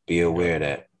 aggression. Be aware Yep. of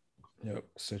that. Yep.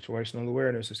 Situational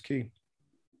awareness is key.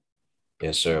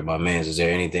 Yes, sir. My man, is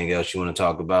there anything else you want to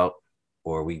talk about?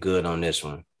 Or are we good on this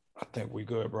one? I think we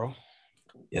good, bro.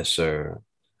 Yes, sir.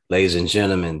 Ladies and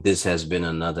gentlemen, this has been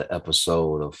another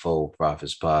episode of Full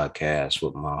Profits Podcast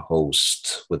with my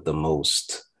host, with the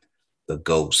most, the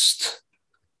ghost,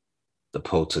 the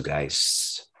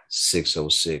poltergeist,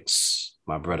 606.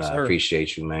 My brother, Yes, I sir.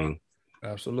 appreciate you, man.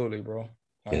 Absolutely, bro.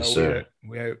 I Yes, know sir.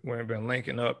 we haven't been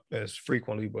linking up as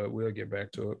frequently, but we'll get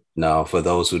back to it. Now, for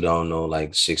those who don't know,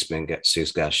 like Six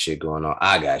got shit going on.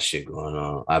 I got shit going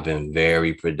on. I've been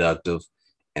very productive,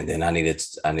 and then I needed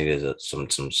some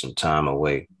time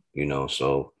away, you know.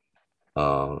 So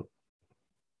um,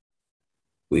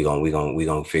 we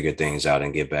gonna figure things out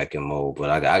and get back in mode. But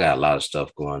I got a lot of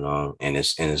stuff going on, and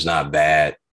it's not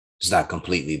bad. It's not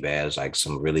completely bad. It's like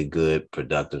some really good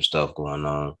productive stuff going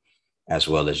on, as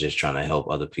well as just trying to help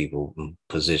other people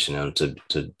position them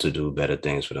to do better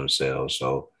things for themselves.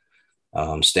 So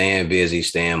staying busy,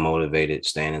 staying motivated,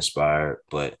 staying inspired,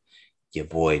 but your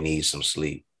boy needs some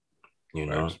sleep. You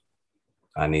know, Facts.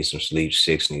 I need some sleep.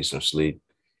 Six needs some sleep.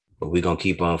 But we're gonna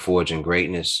keep on forging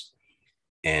greatness.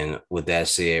 And with that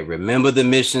said, remember the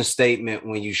mission statement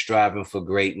when you're striving for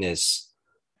greatness.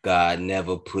 God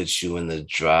never puts you in the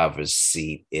driver's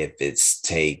seat if it's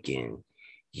taken.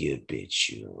 You bitch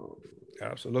you.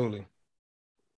 Absolutely.